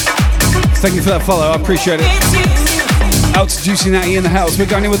 Thank you for that follow, I appreciate it. Out to Juicy Natty in the house. We're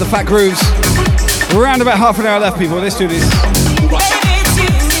going in with the fat grooves. We're around about half an hour left, people. Let's do this.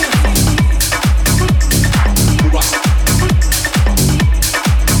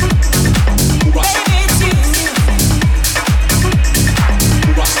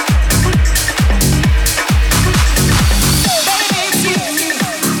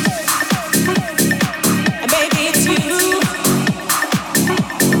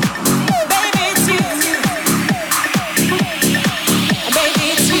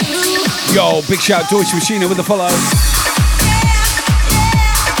 Yo, big shout Deutsche Maschine with the follow.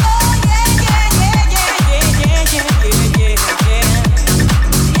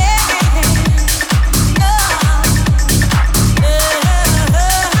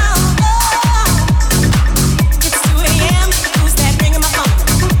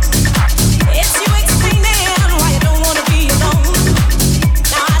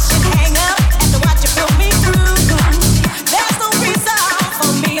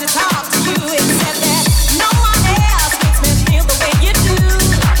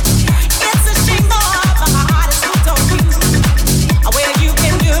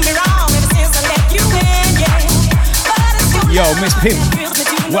 Yo, Miss Pimp,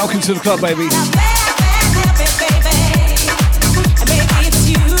 welcome to the club, baby.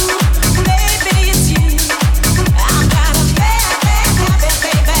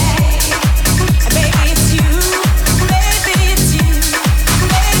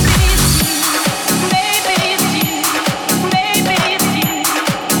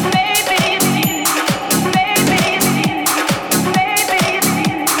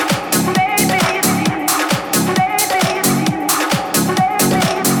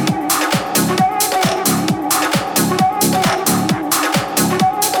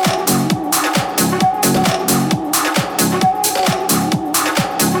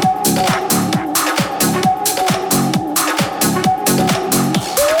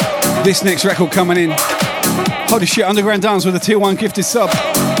 This next record coming in. Holy shit, Underground Dance with a tier 1 gifted sub.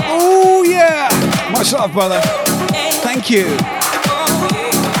 Oh yeah! Much love, brother. Thank you.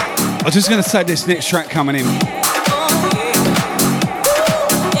 I was just going to say this next track coming in.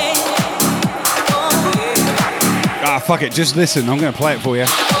 Ah, fuck it, just listen. I'm going to play it for you.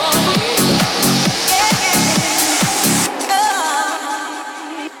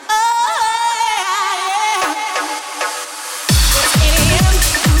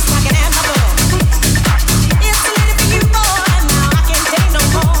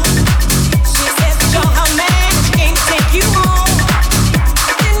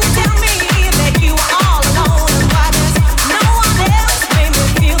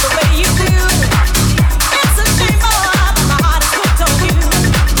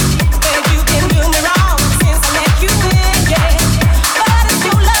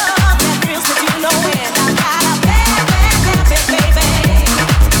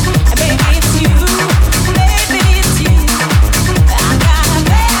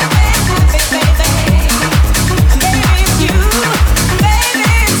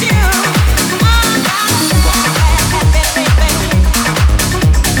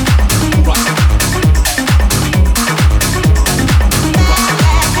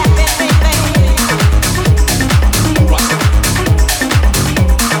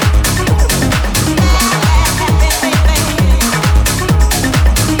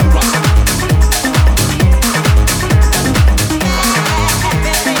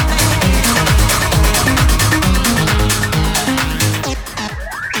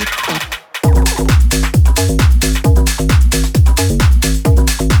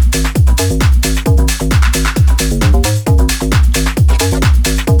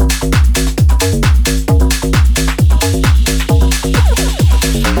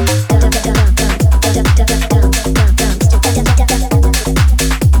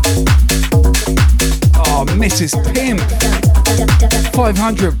 Mrs. Pimp,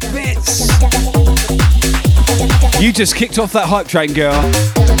 500 bits. You just kicked off that hype train, girl.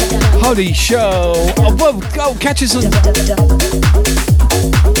 Holy show. Oh, whoa, go, catch us on.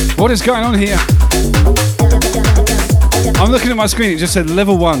 What is going on here? I'm looking at my screen, it just said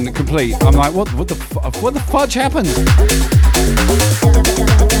level 1 complete. I'm like, what the fudge happened?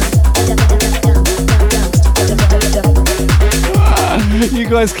 You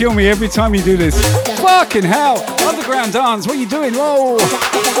guys kill me every time you do this. Fucking hell! Underground Dance, what are you doing? Whoa!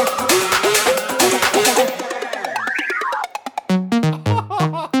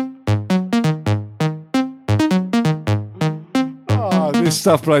 Oh, this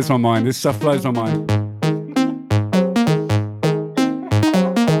stuff blows my mind. This stuff blows my mind.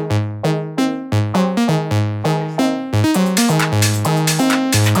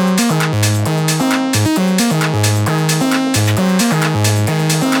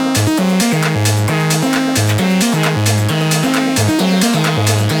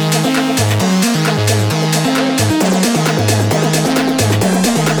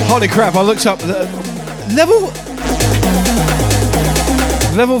 Holy crap, I looked up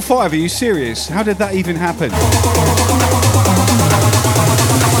level 5, are you serious? How did that even happen?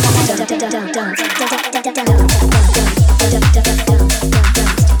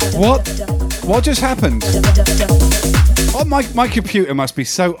 What What just happened? Oh, my computer must be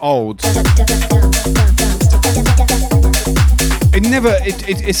so old. It never,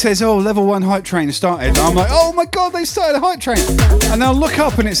 it says, oh, level 1 hype train started. And I'm like, oh my God, they started a hype train. And I'll look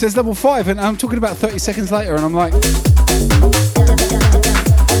up and it says level 5 and I'm talking about 30 seconds later and I'm like,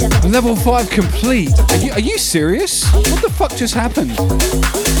 level 5 complete. Are you serious? What the fuck just happened?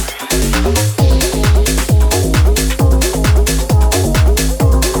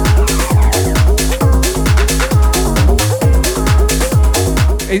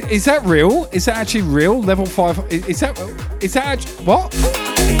 Is that real? Is that actually real? Level 5? Is that actually, what?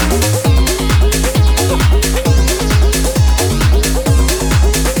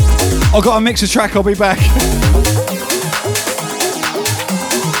 I've got to mix a track, I'll be back.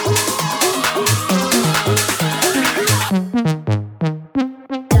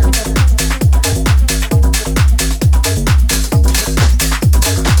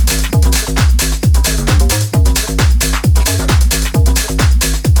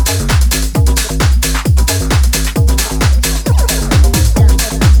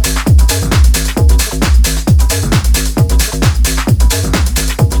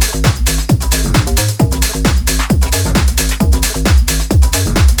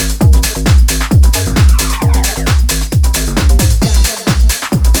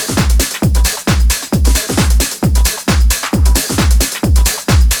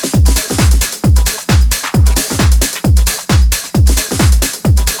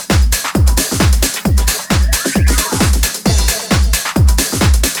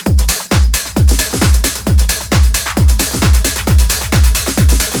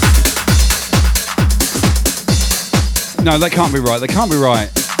 No, they can't be right. They can't be right.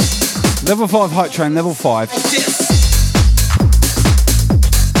 Level 5 hype train, level 5.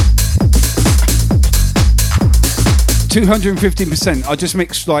 215%. I just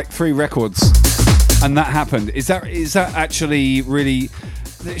mixed like 3 records, and that happened. Is that actually really?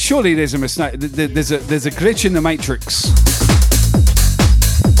 Surely there's a mistake. There's a glitch in the matrix.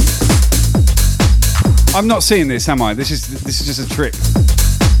 I'm not seeing this, am I? This is just a trip.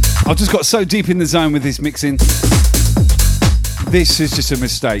 I've just got so deep in the zone with this mixing. This is just a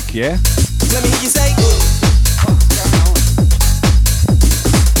mistake, yeah? Let me hear you say.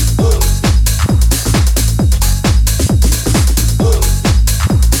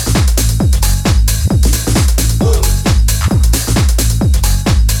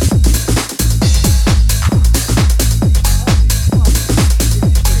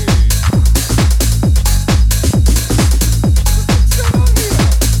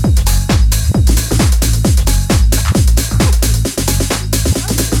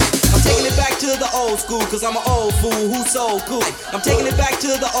 Cause I'm an old fool who's so cool. I'm taking it back to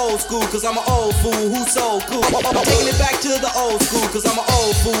the old school cause I'm an old fool who's so cool. I'm taking it back to the old school cause I'm an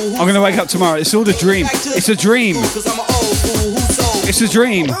old fool who's I'm gonna wake up tomorrow. It's all a dream. It's a dream. Cause I'm an old fool who's so It's a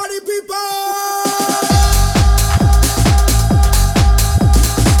dream.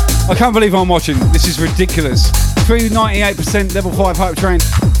 I can't believe I'm watching. This is ridiculous. 398% level 5 hype train.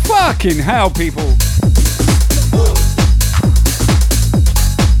 Fucking hell, people.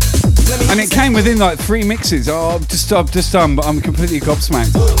 And it came within like 3 mixes. Oh, I'm just done, but I'm completely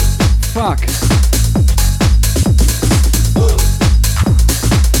gobsmacked. Fuck.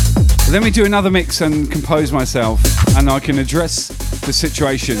 Let me do another mix and compose myself, and I can address the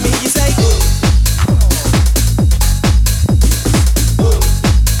situation.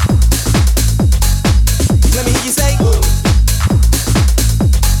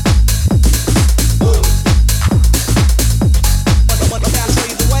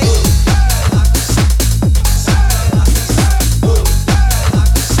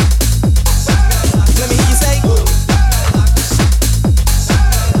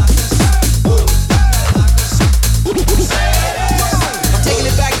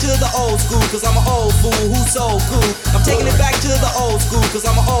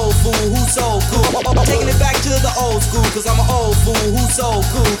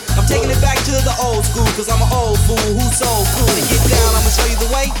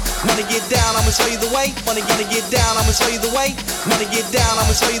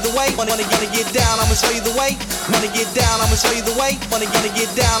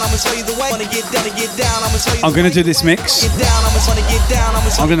 I'm going to do this mix.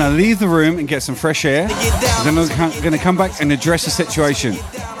 I'm going to leave the room and get some fresh air. Then I'm going to come back and address the situation.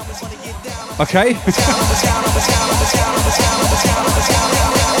 Okay?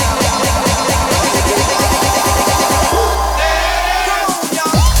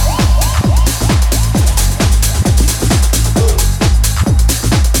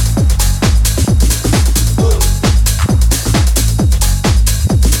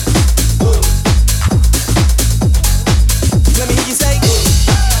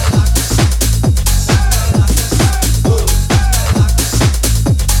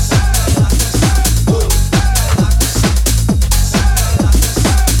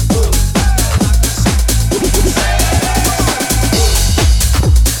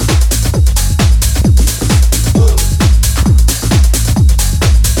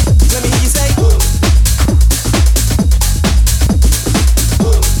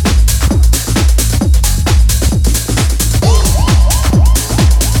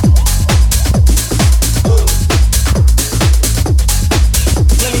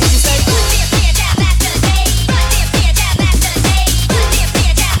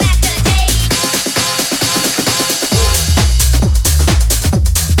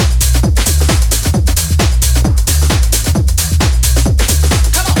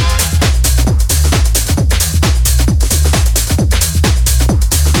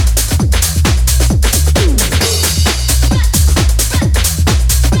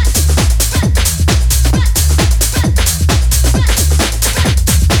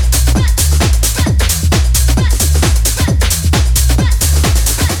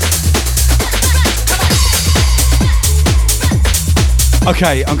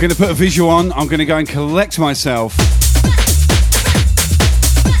 Okay, I'm going to put a visual on. I'm going to go and collect myself.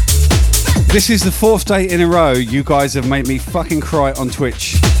 This is the 4th day in a row you guys have made me fucking cry on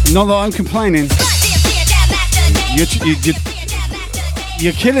Twitch. Not that I'm complaining.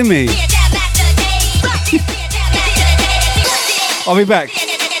 You're killing me. I'll be back.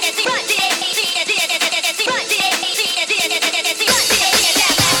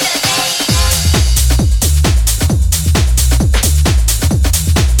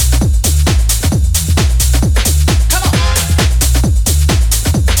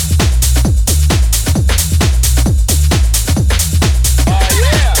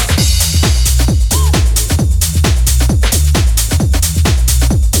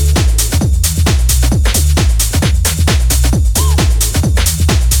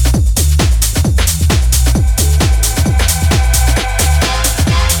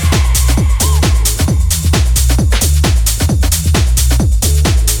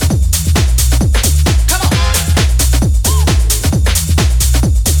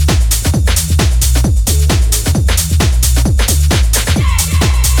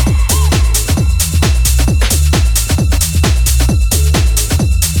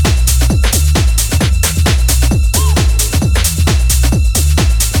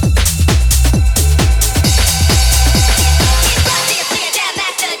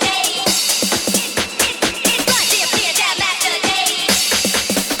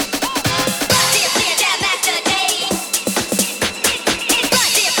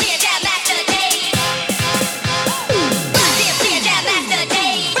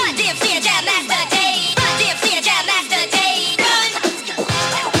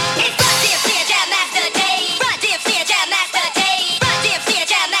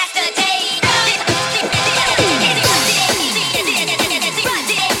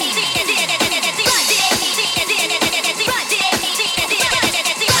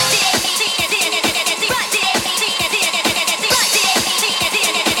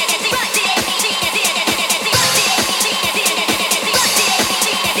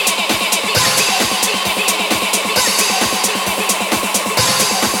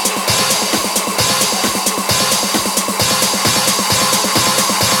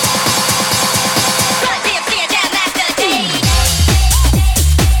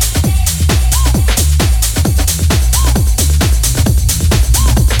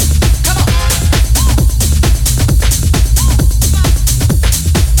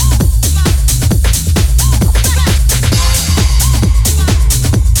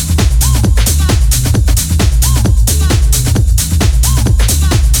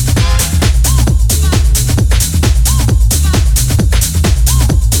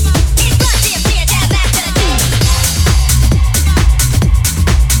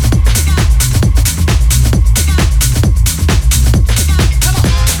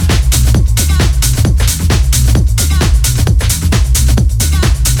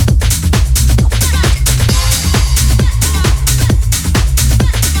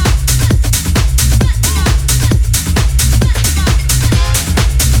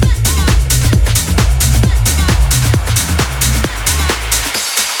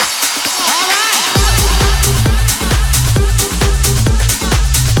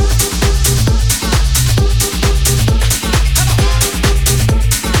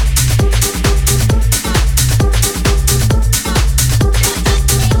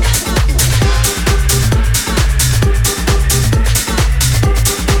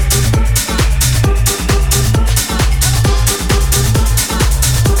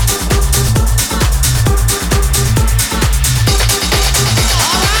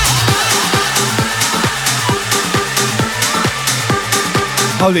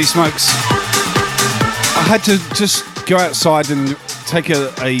 Holy smokes. I had to just go outside and take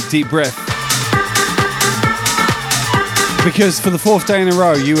a deep breath. Because for the 4th day in a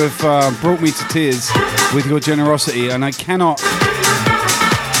row, you have brought me to tears with your generosity, and I cannot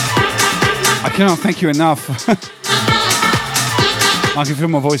thank you enough. I can feel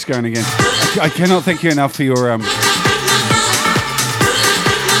my voice going again. I cannot thank you enough for your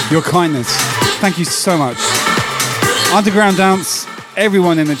kindness. Thank you so much. Underground Dance,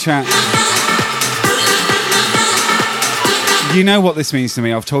 everyone in the chat. You know what this means to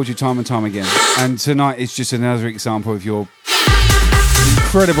me. I've told you time and time again. And tonight is just another example of your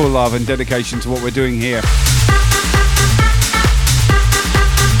incredible love and dedication to what we're doing here.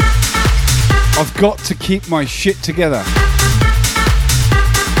 I've got to keep my shit together.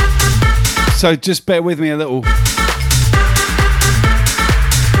 So just bear with me a little.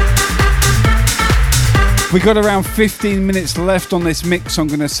 We got around 15 minutes left on this mix. I'm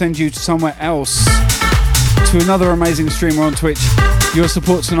going to send you somewhere else. to another amazing streamer on Twitch. Your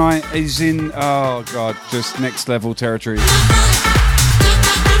support tonight is in, oh God, just next level territory.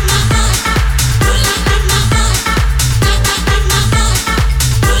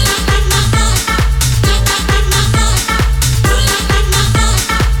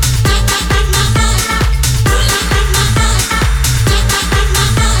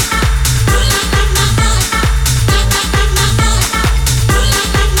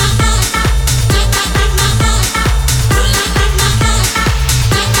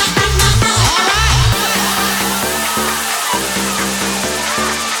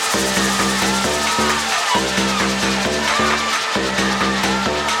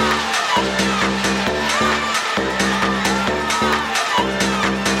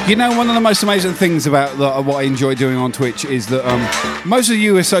 You know, one of the most amazing things about what I enjoy doing on Twitch is that most of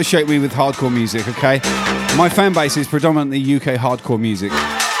you associate me with hardcore music, okay? My fan base is predominantly UK hardcore music.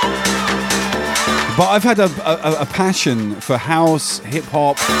 But I've had a passion for house,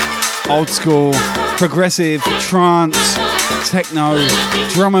 hip-hop, old school, progressive, trance, techno,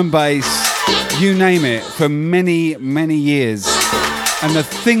 drum and bass, you name it, for many, many years. And the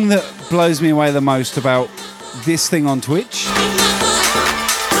thing that blows me away the most about this thing on Twitch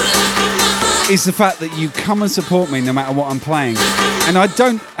is the fact that you come and support me no matter what I'm playing. And I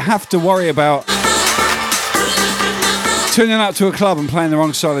don't have to worry about tuning up to a club and playing the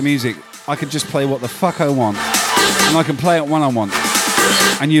wrong style of music. I can just play what the fuck I want. And I can play it when I want.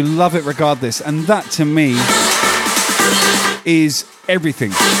 And you love it regardless. And that to me is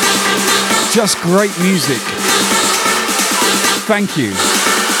everything. Just great music. Thank you.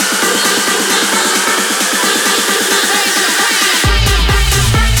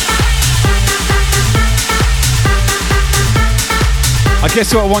 I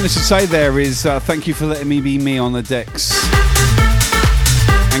guess what I wanted to say there is thank you for letting me be me on the decks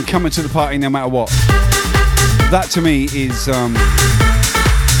and coming to the party no matter what. That to me is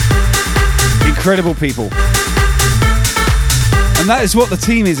incredible people. And that is what the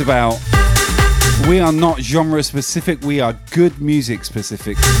team is about. We are not genre specific, we are good music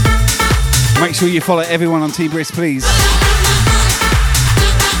specific. Make sure you follow everyone on Brisk, please.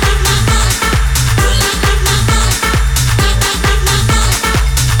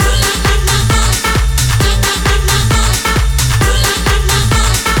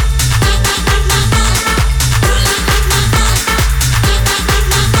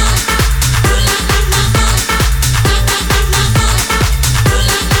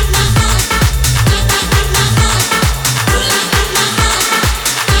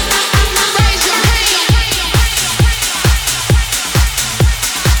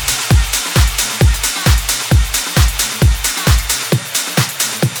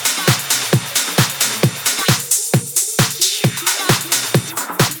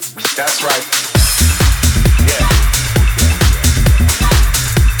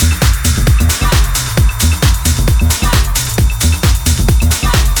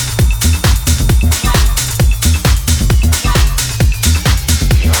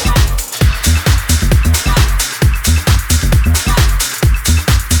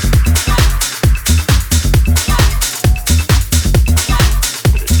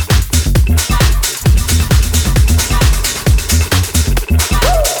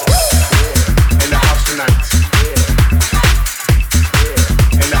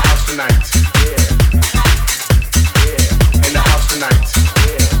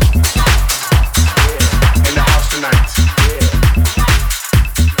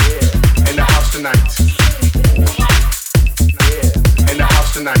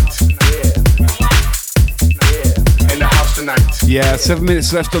 Yeah, 7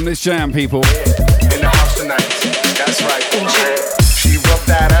 minutes left on this jam, people. In the house tonight, that's right. She rubbed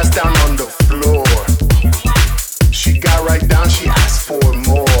that ass down on the floor. She got right down, she asked for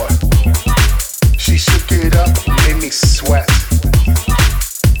more. She shook it up, made me sweat.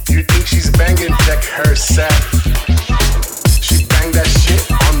 You think she's banging? Check her set. She banged that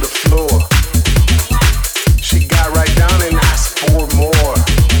shit on the floor. She got right down and asked for more.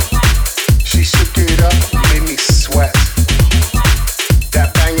 She shook it up, made me sweat.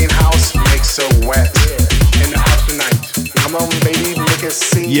 That banging house makes her wet. In the house tonight. Come on, baby, make it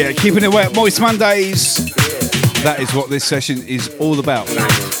sing. Yeah, keeping it wet, Moist Mondays. That is what this session is all about.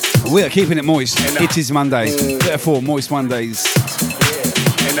 We are keeping it moist. It is Monday. Therefore, Moist Mondays.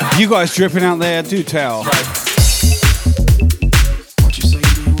 You guys dripping out there, do tell. What you say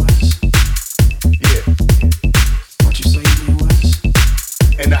to me, Wes? Yeah. What you say to me, Wes?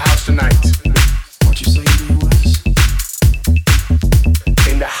 In the house tonight. What you say to me, Wes?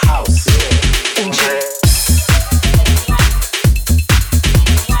 In the house.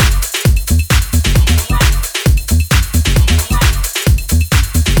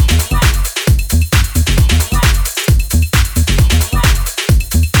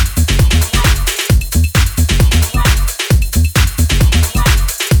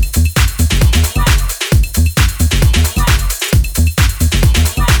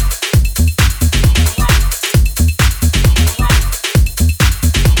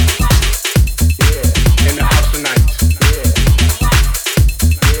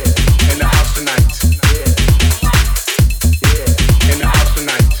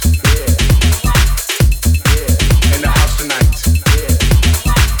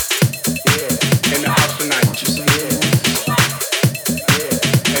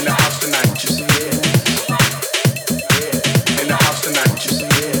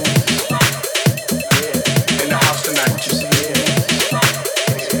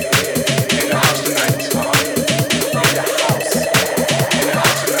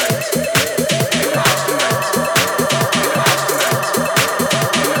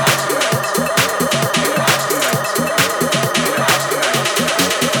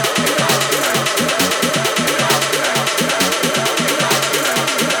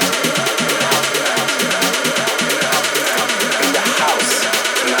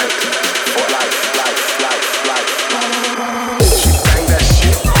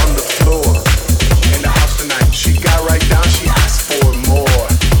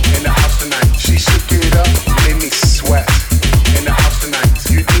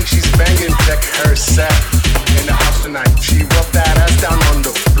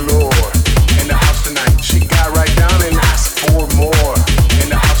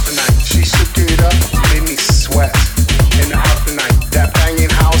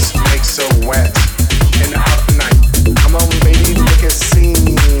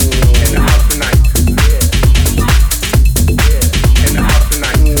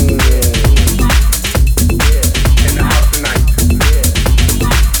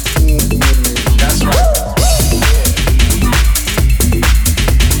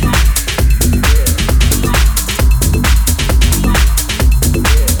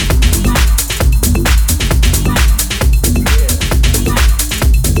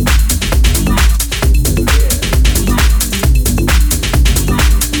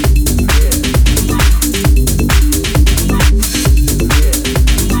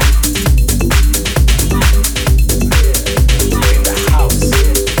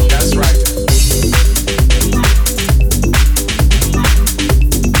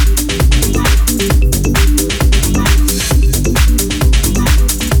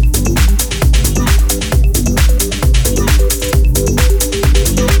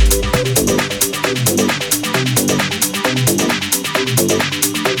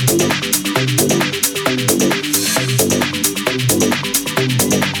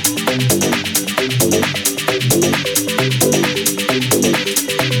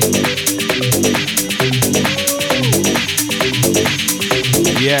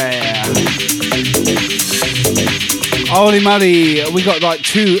 Holy moly, we got like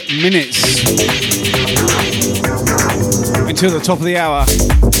 2 minutes until the top of the hour,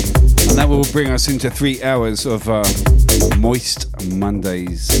 and that will bring us into 3 hours of Moist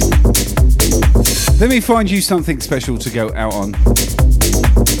Mondays. Let me find you something special to go out on.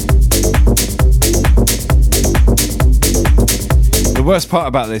 The worst part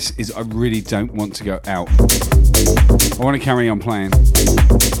about this is I really don't want to go out. I want to carry on playing.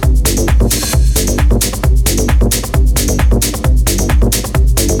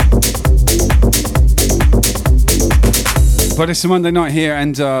 But it's a Monday night here,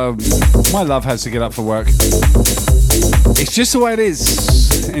 and my love has to get up for work. It's just the way it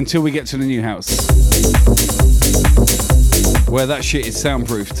is until we get to the new house, where that shit is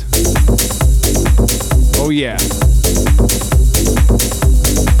soundproofed. Oh yeah.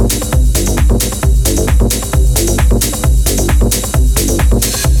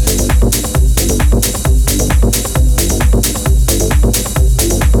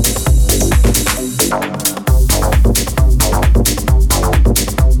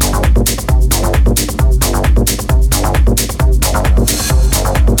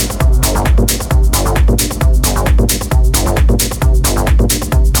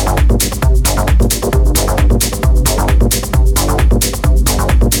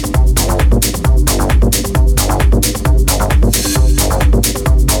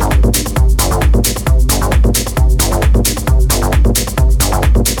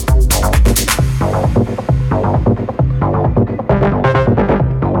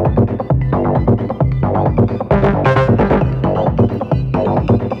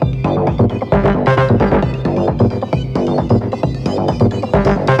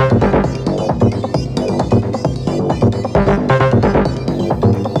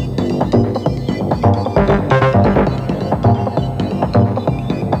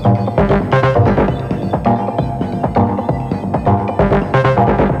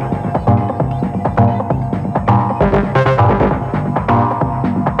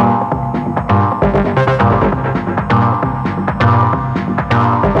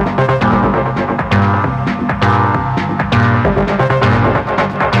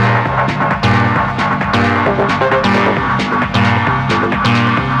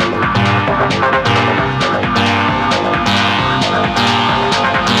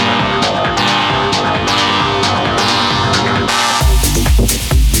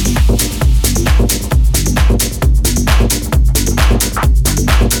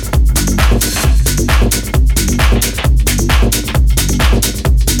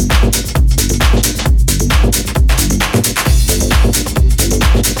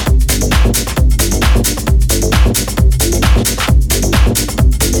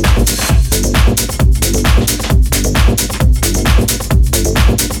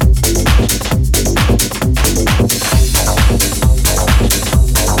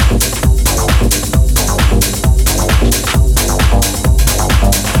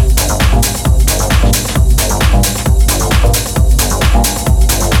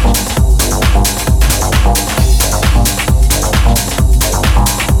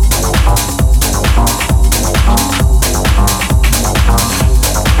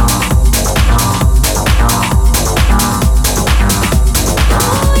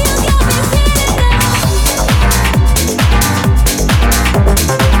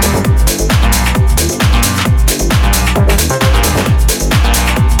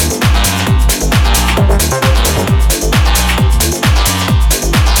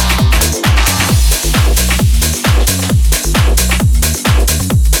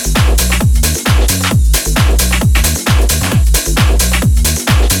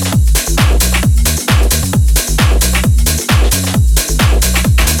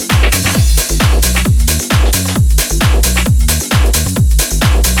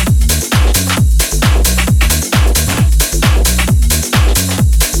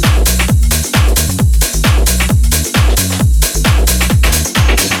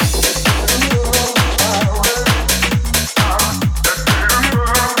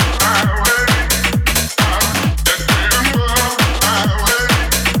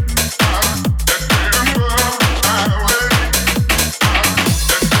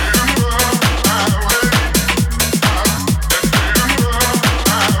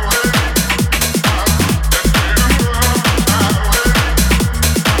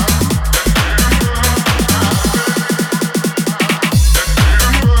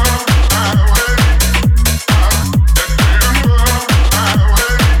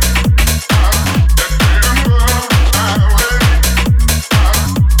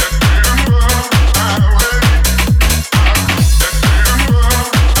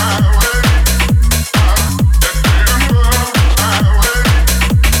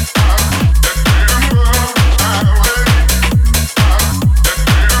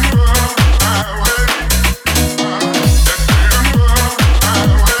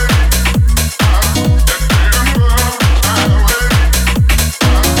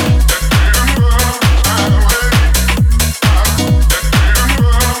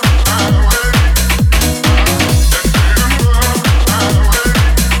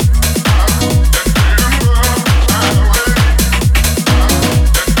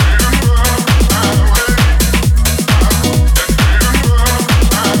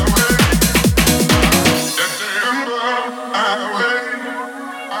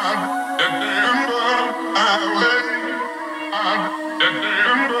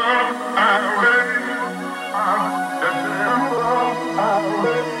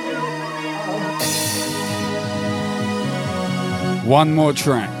 One more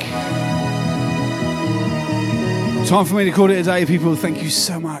track. Time for me to call it a day, people. Thank you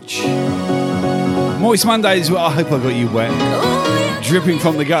so much. Moist Mondays. Well, I hope I got you wet. Dripping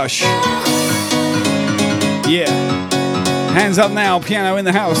from the gush. Yeah. Hands up now. Piano in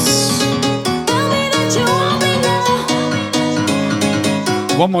the house.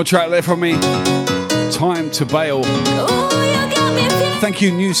 One more track left from me. Time to bail. Thank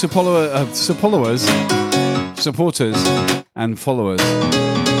you, new supporters and followers.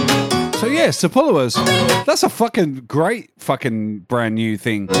 So yeah, followers. That's a fucking great fucking brand new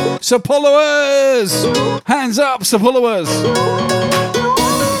thing. Followers, hands up, followers.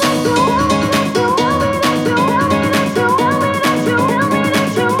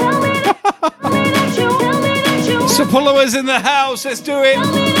 Followers in the house. Let's do it.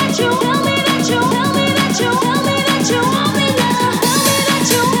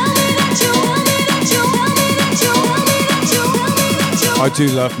 I do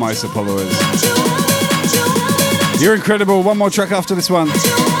love my followers. You're incredible. One more track after this one.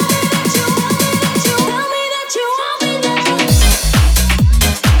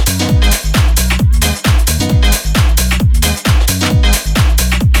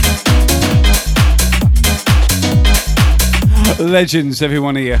 Legends, every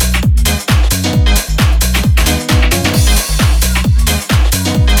one of you.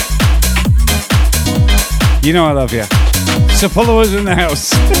 You know I love you. Followers in the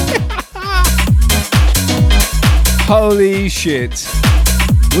house. Holy shit.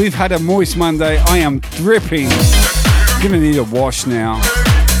 We've had a moist Monday. I am dripping. Gonna need a wash now.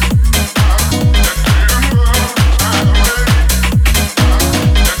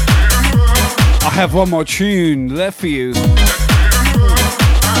 I have one more tune left for you.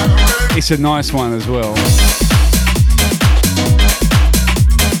 It's a nice one as well.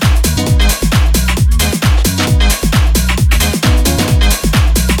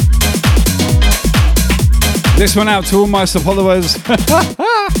 This one out to all my followers.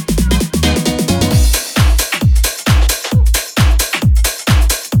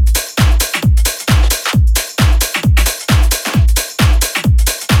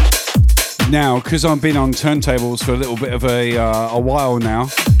 Now, because I've been on turntables for a little bit of a while now,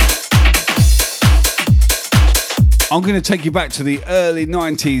 I'm going to take you back to the early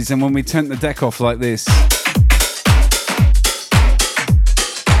 90s and when we turned the deck off like this.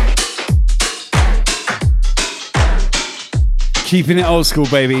 Keeping it old school,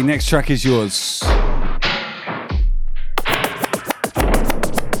 baby. Next track is yours.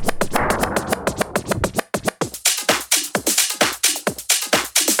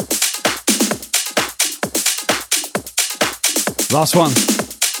 Last one.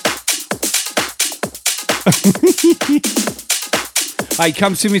 Hey,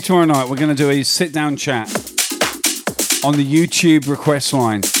 come see me tomorrow night. We're going to do a sit-down chat on the YouTube request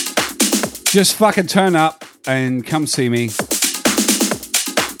line. Just fucking turn up and come see me.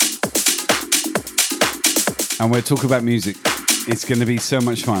 And we'll talk about music. It's going to be so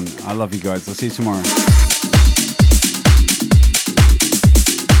much fun. I love you guys. I'll see you tomorrow.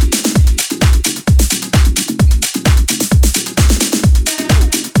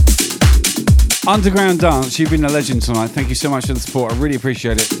 Underground Dance, you've been a legend tonight. Thank you so much for the support. I really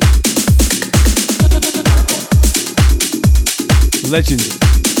appreciate it. Legend.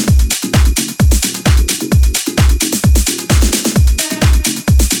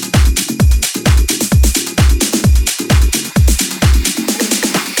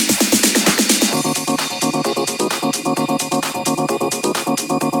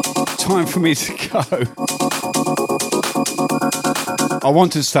 Time for me to go. I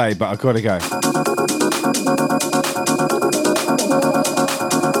want to stay, but I've got to go.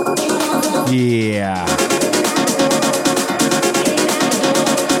 Yeah.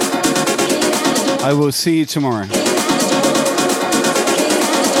 I will see you tomorrow.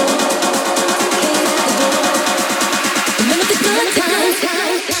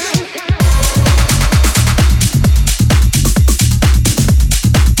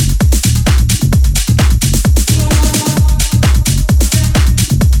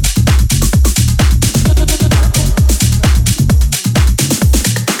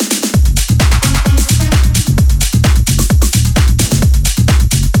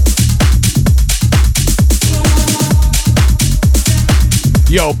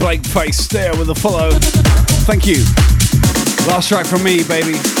 Yo, Blake Face there with a follow. Thank you. Last track from me,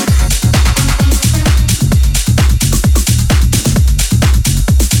 baby.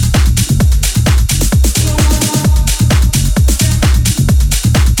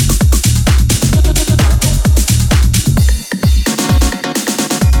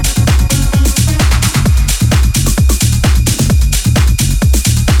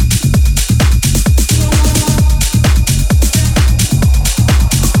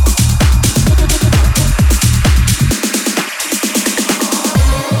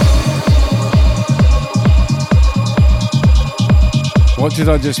 What did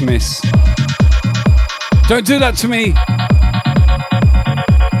I just miss? Don't do that to me!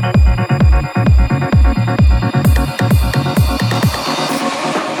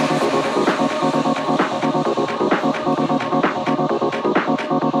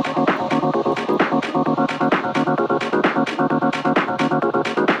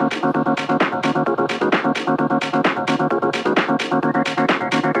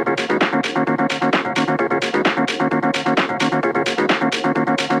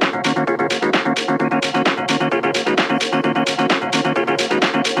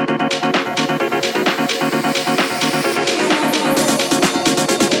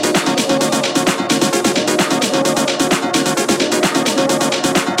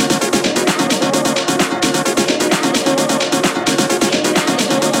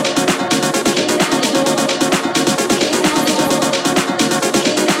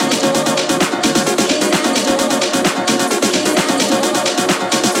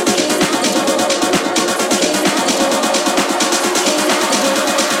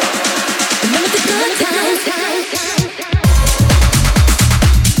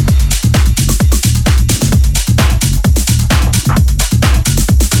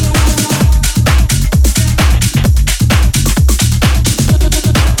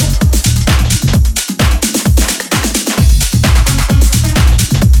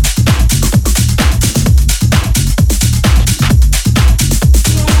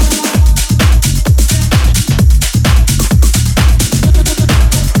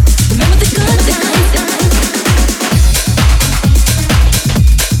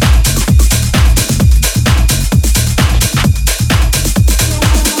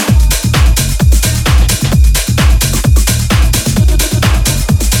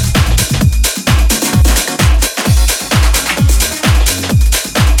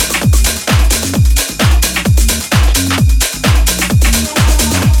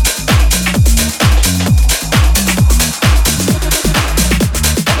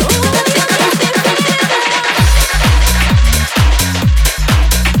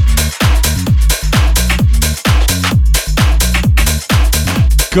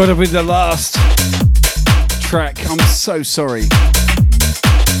 Gotta be the last track. I'm so sorry.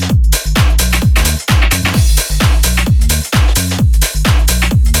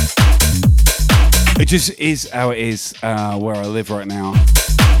 It just is how it is where I live right now.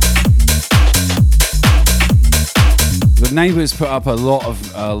 The neighbours put up a lot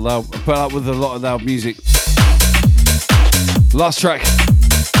of loud music. Last track.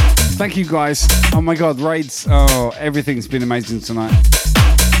 Thank you guys. Oh my god, raids. Oh, everything's been amazing tonight.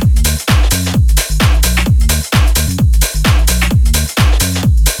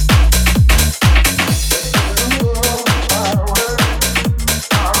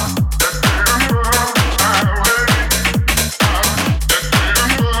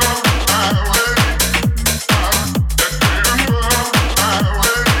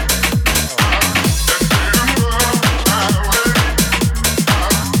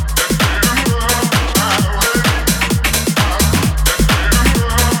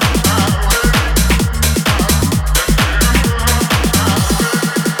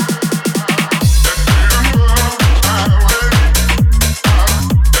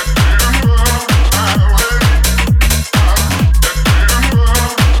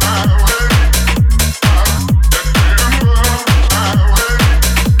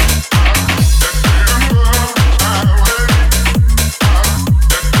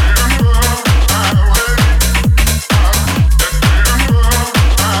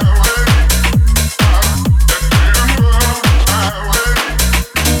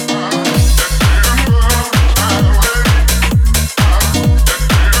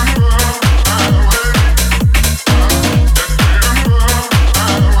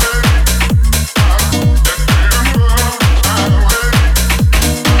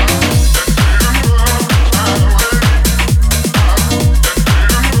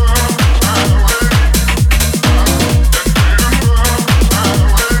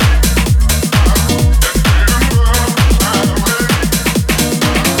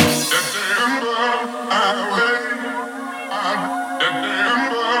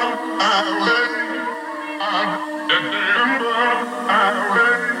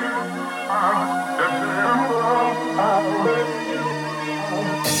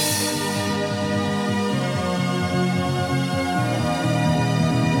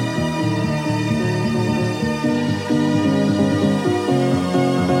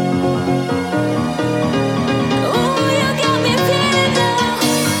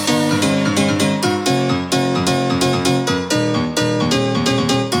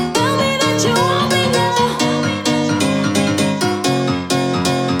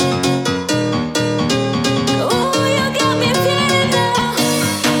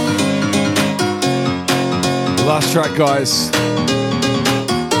 this track, guys.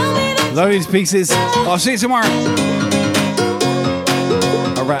 Love these pieces. I'll see you tomorrow.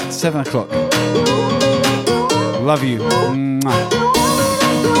 Around 7 o'clock. Love you. Mwah.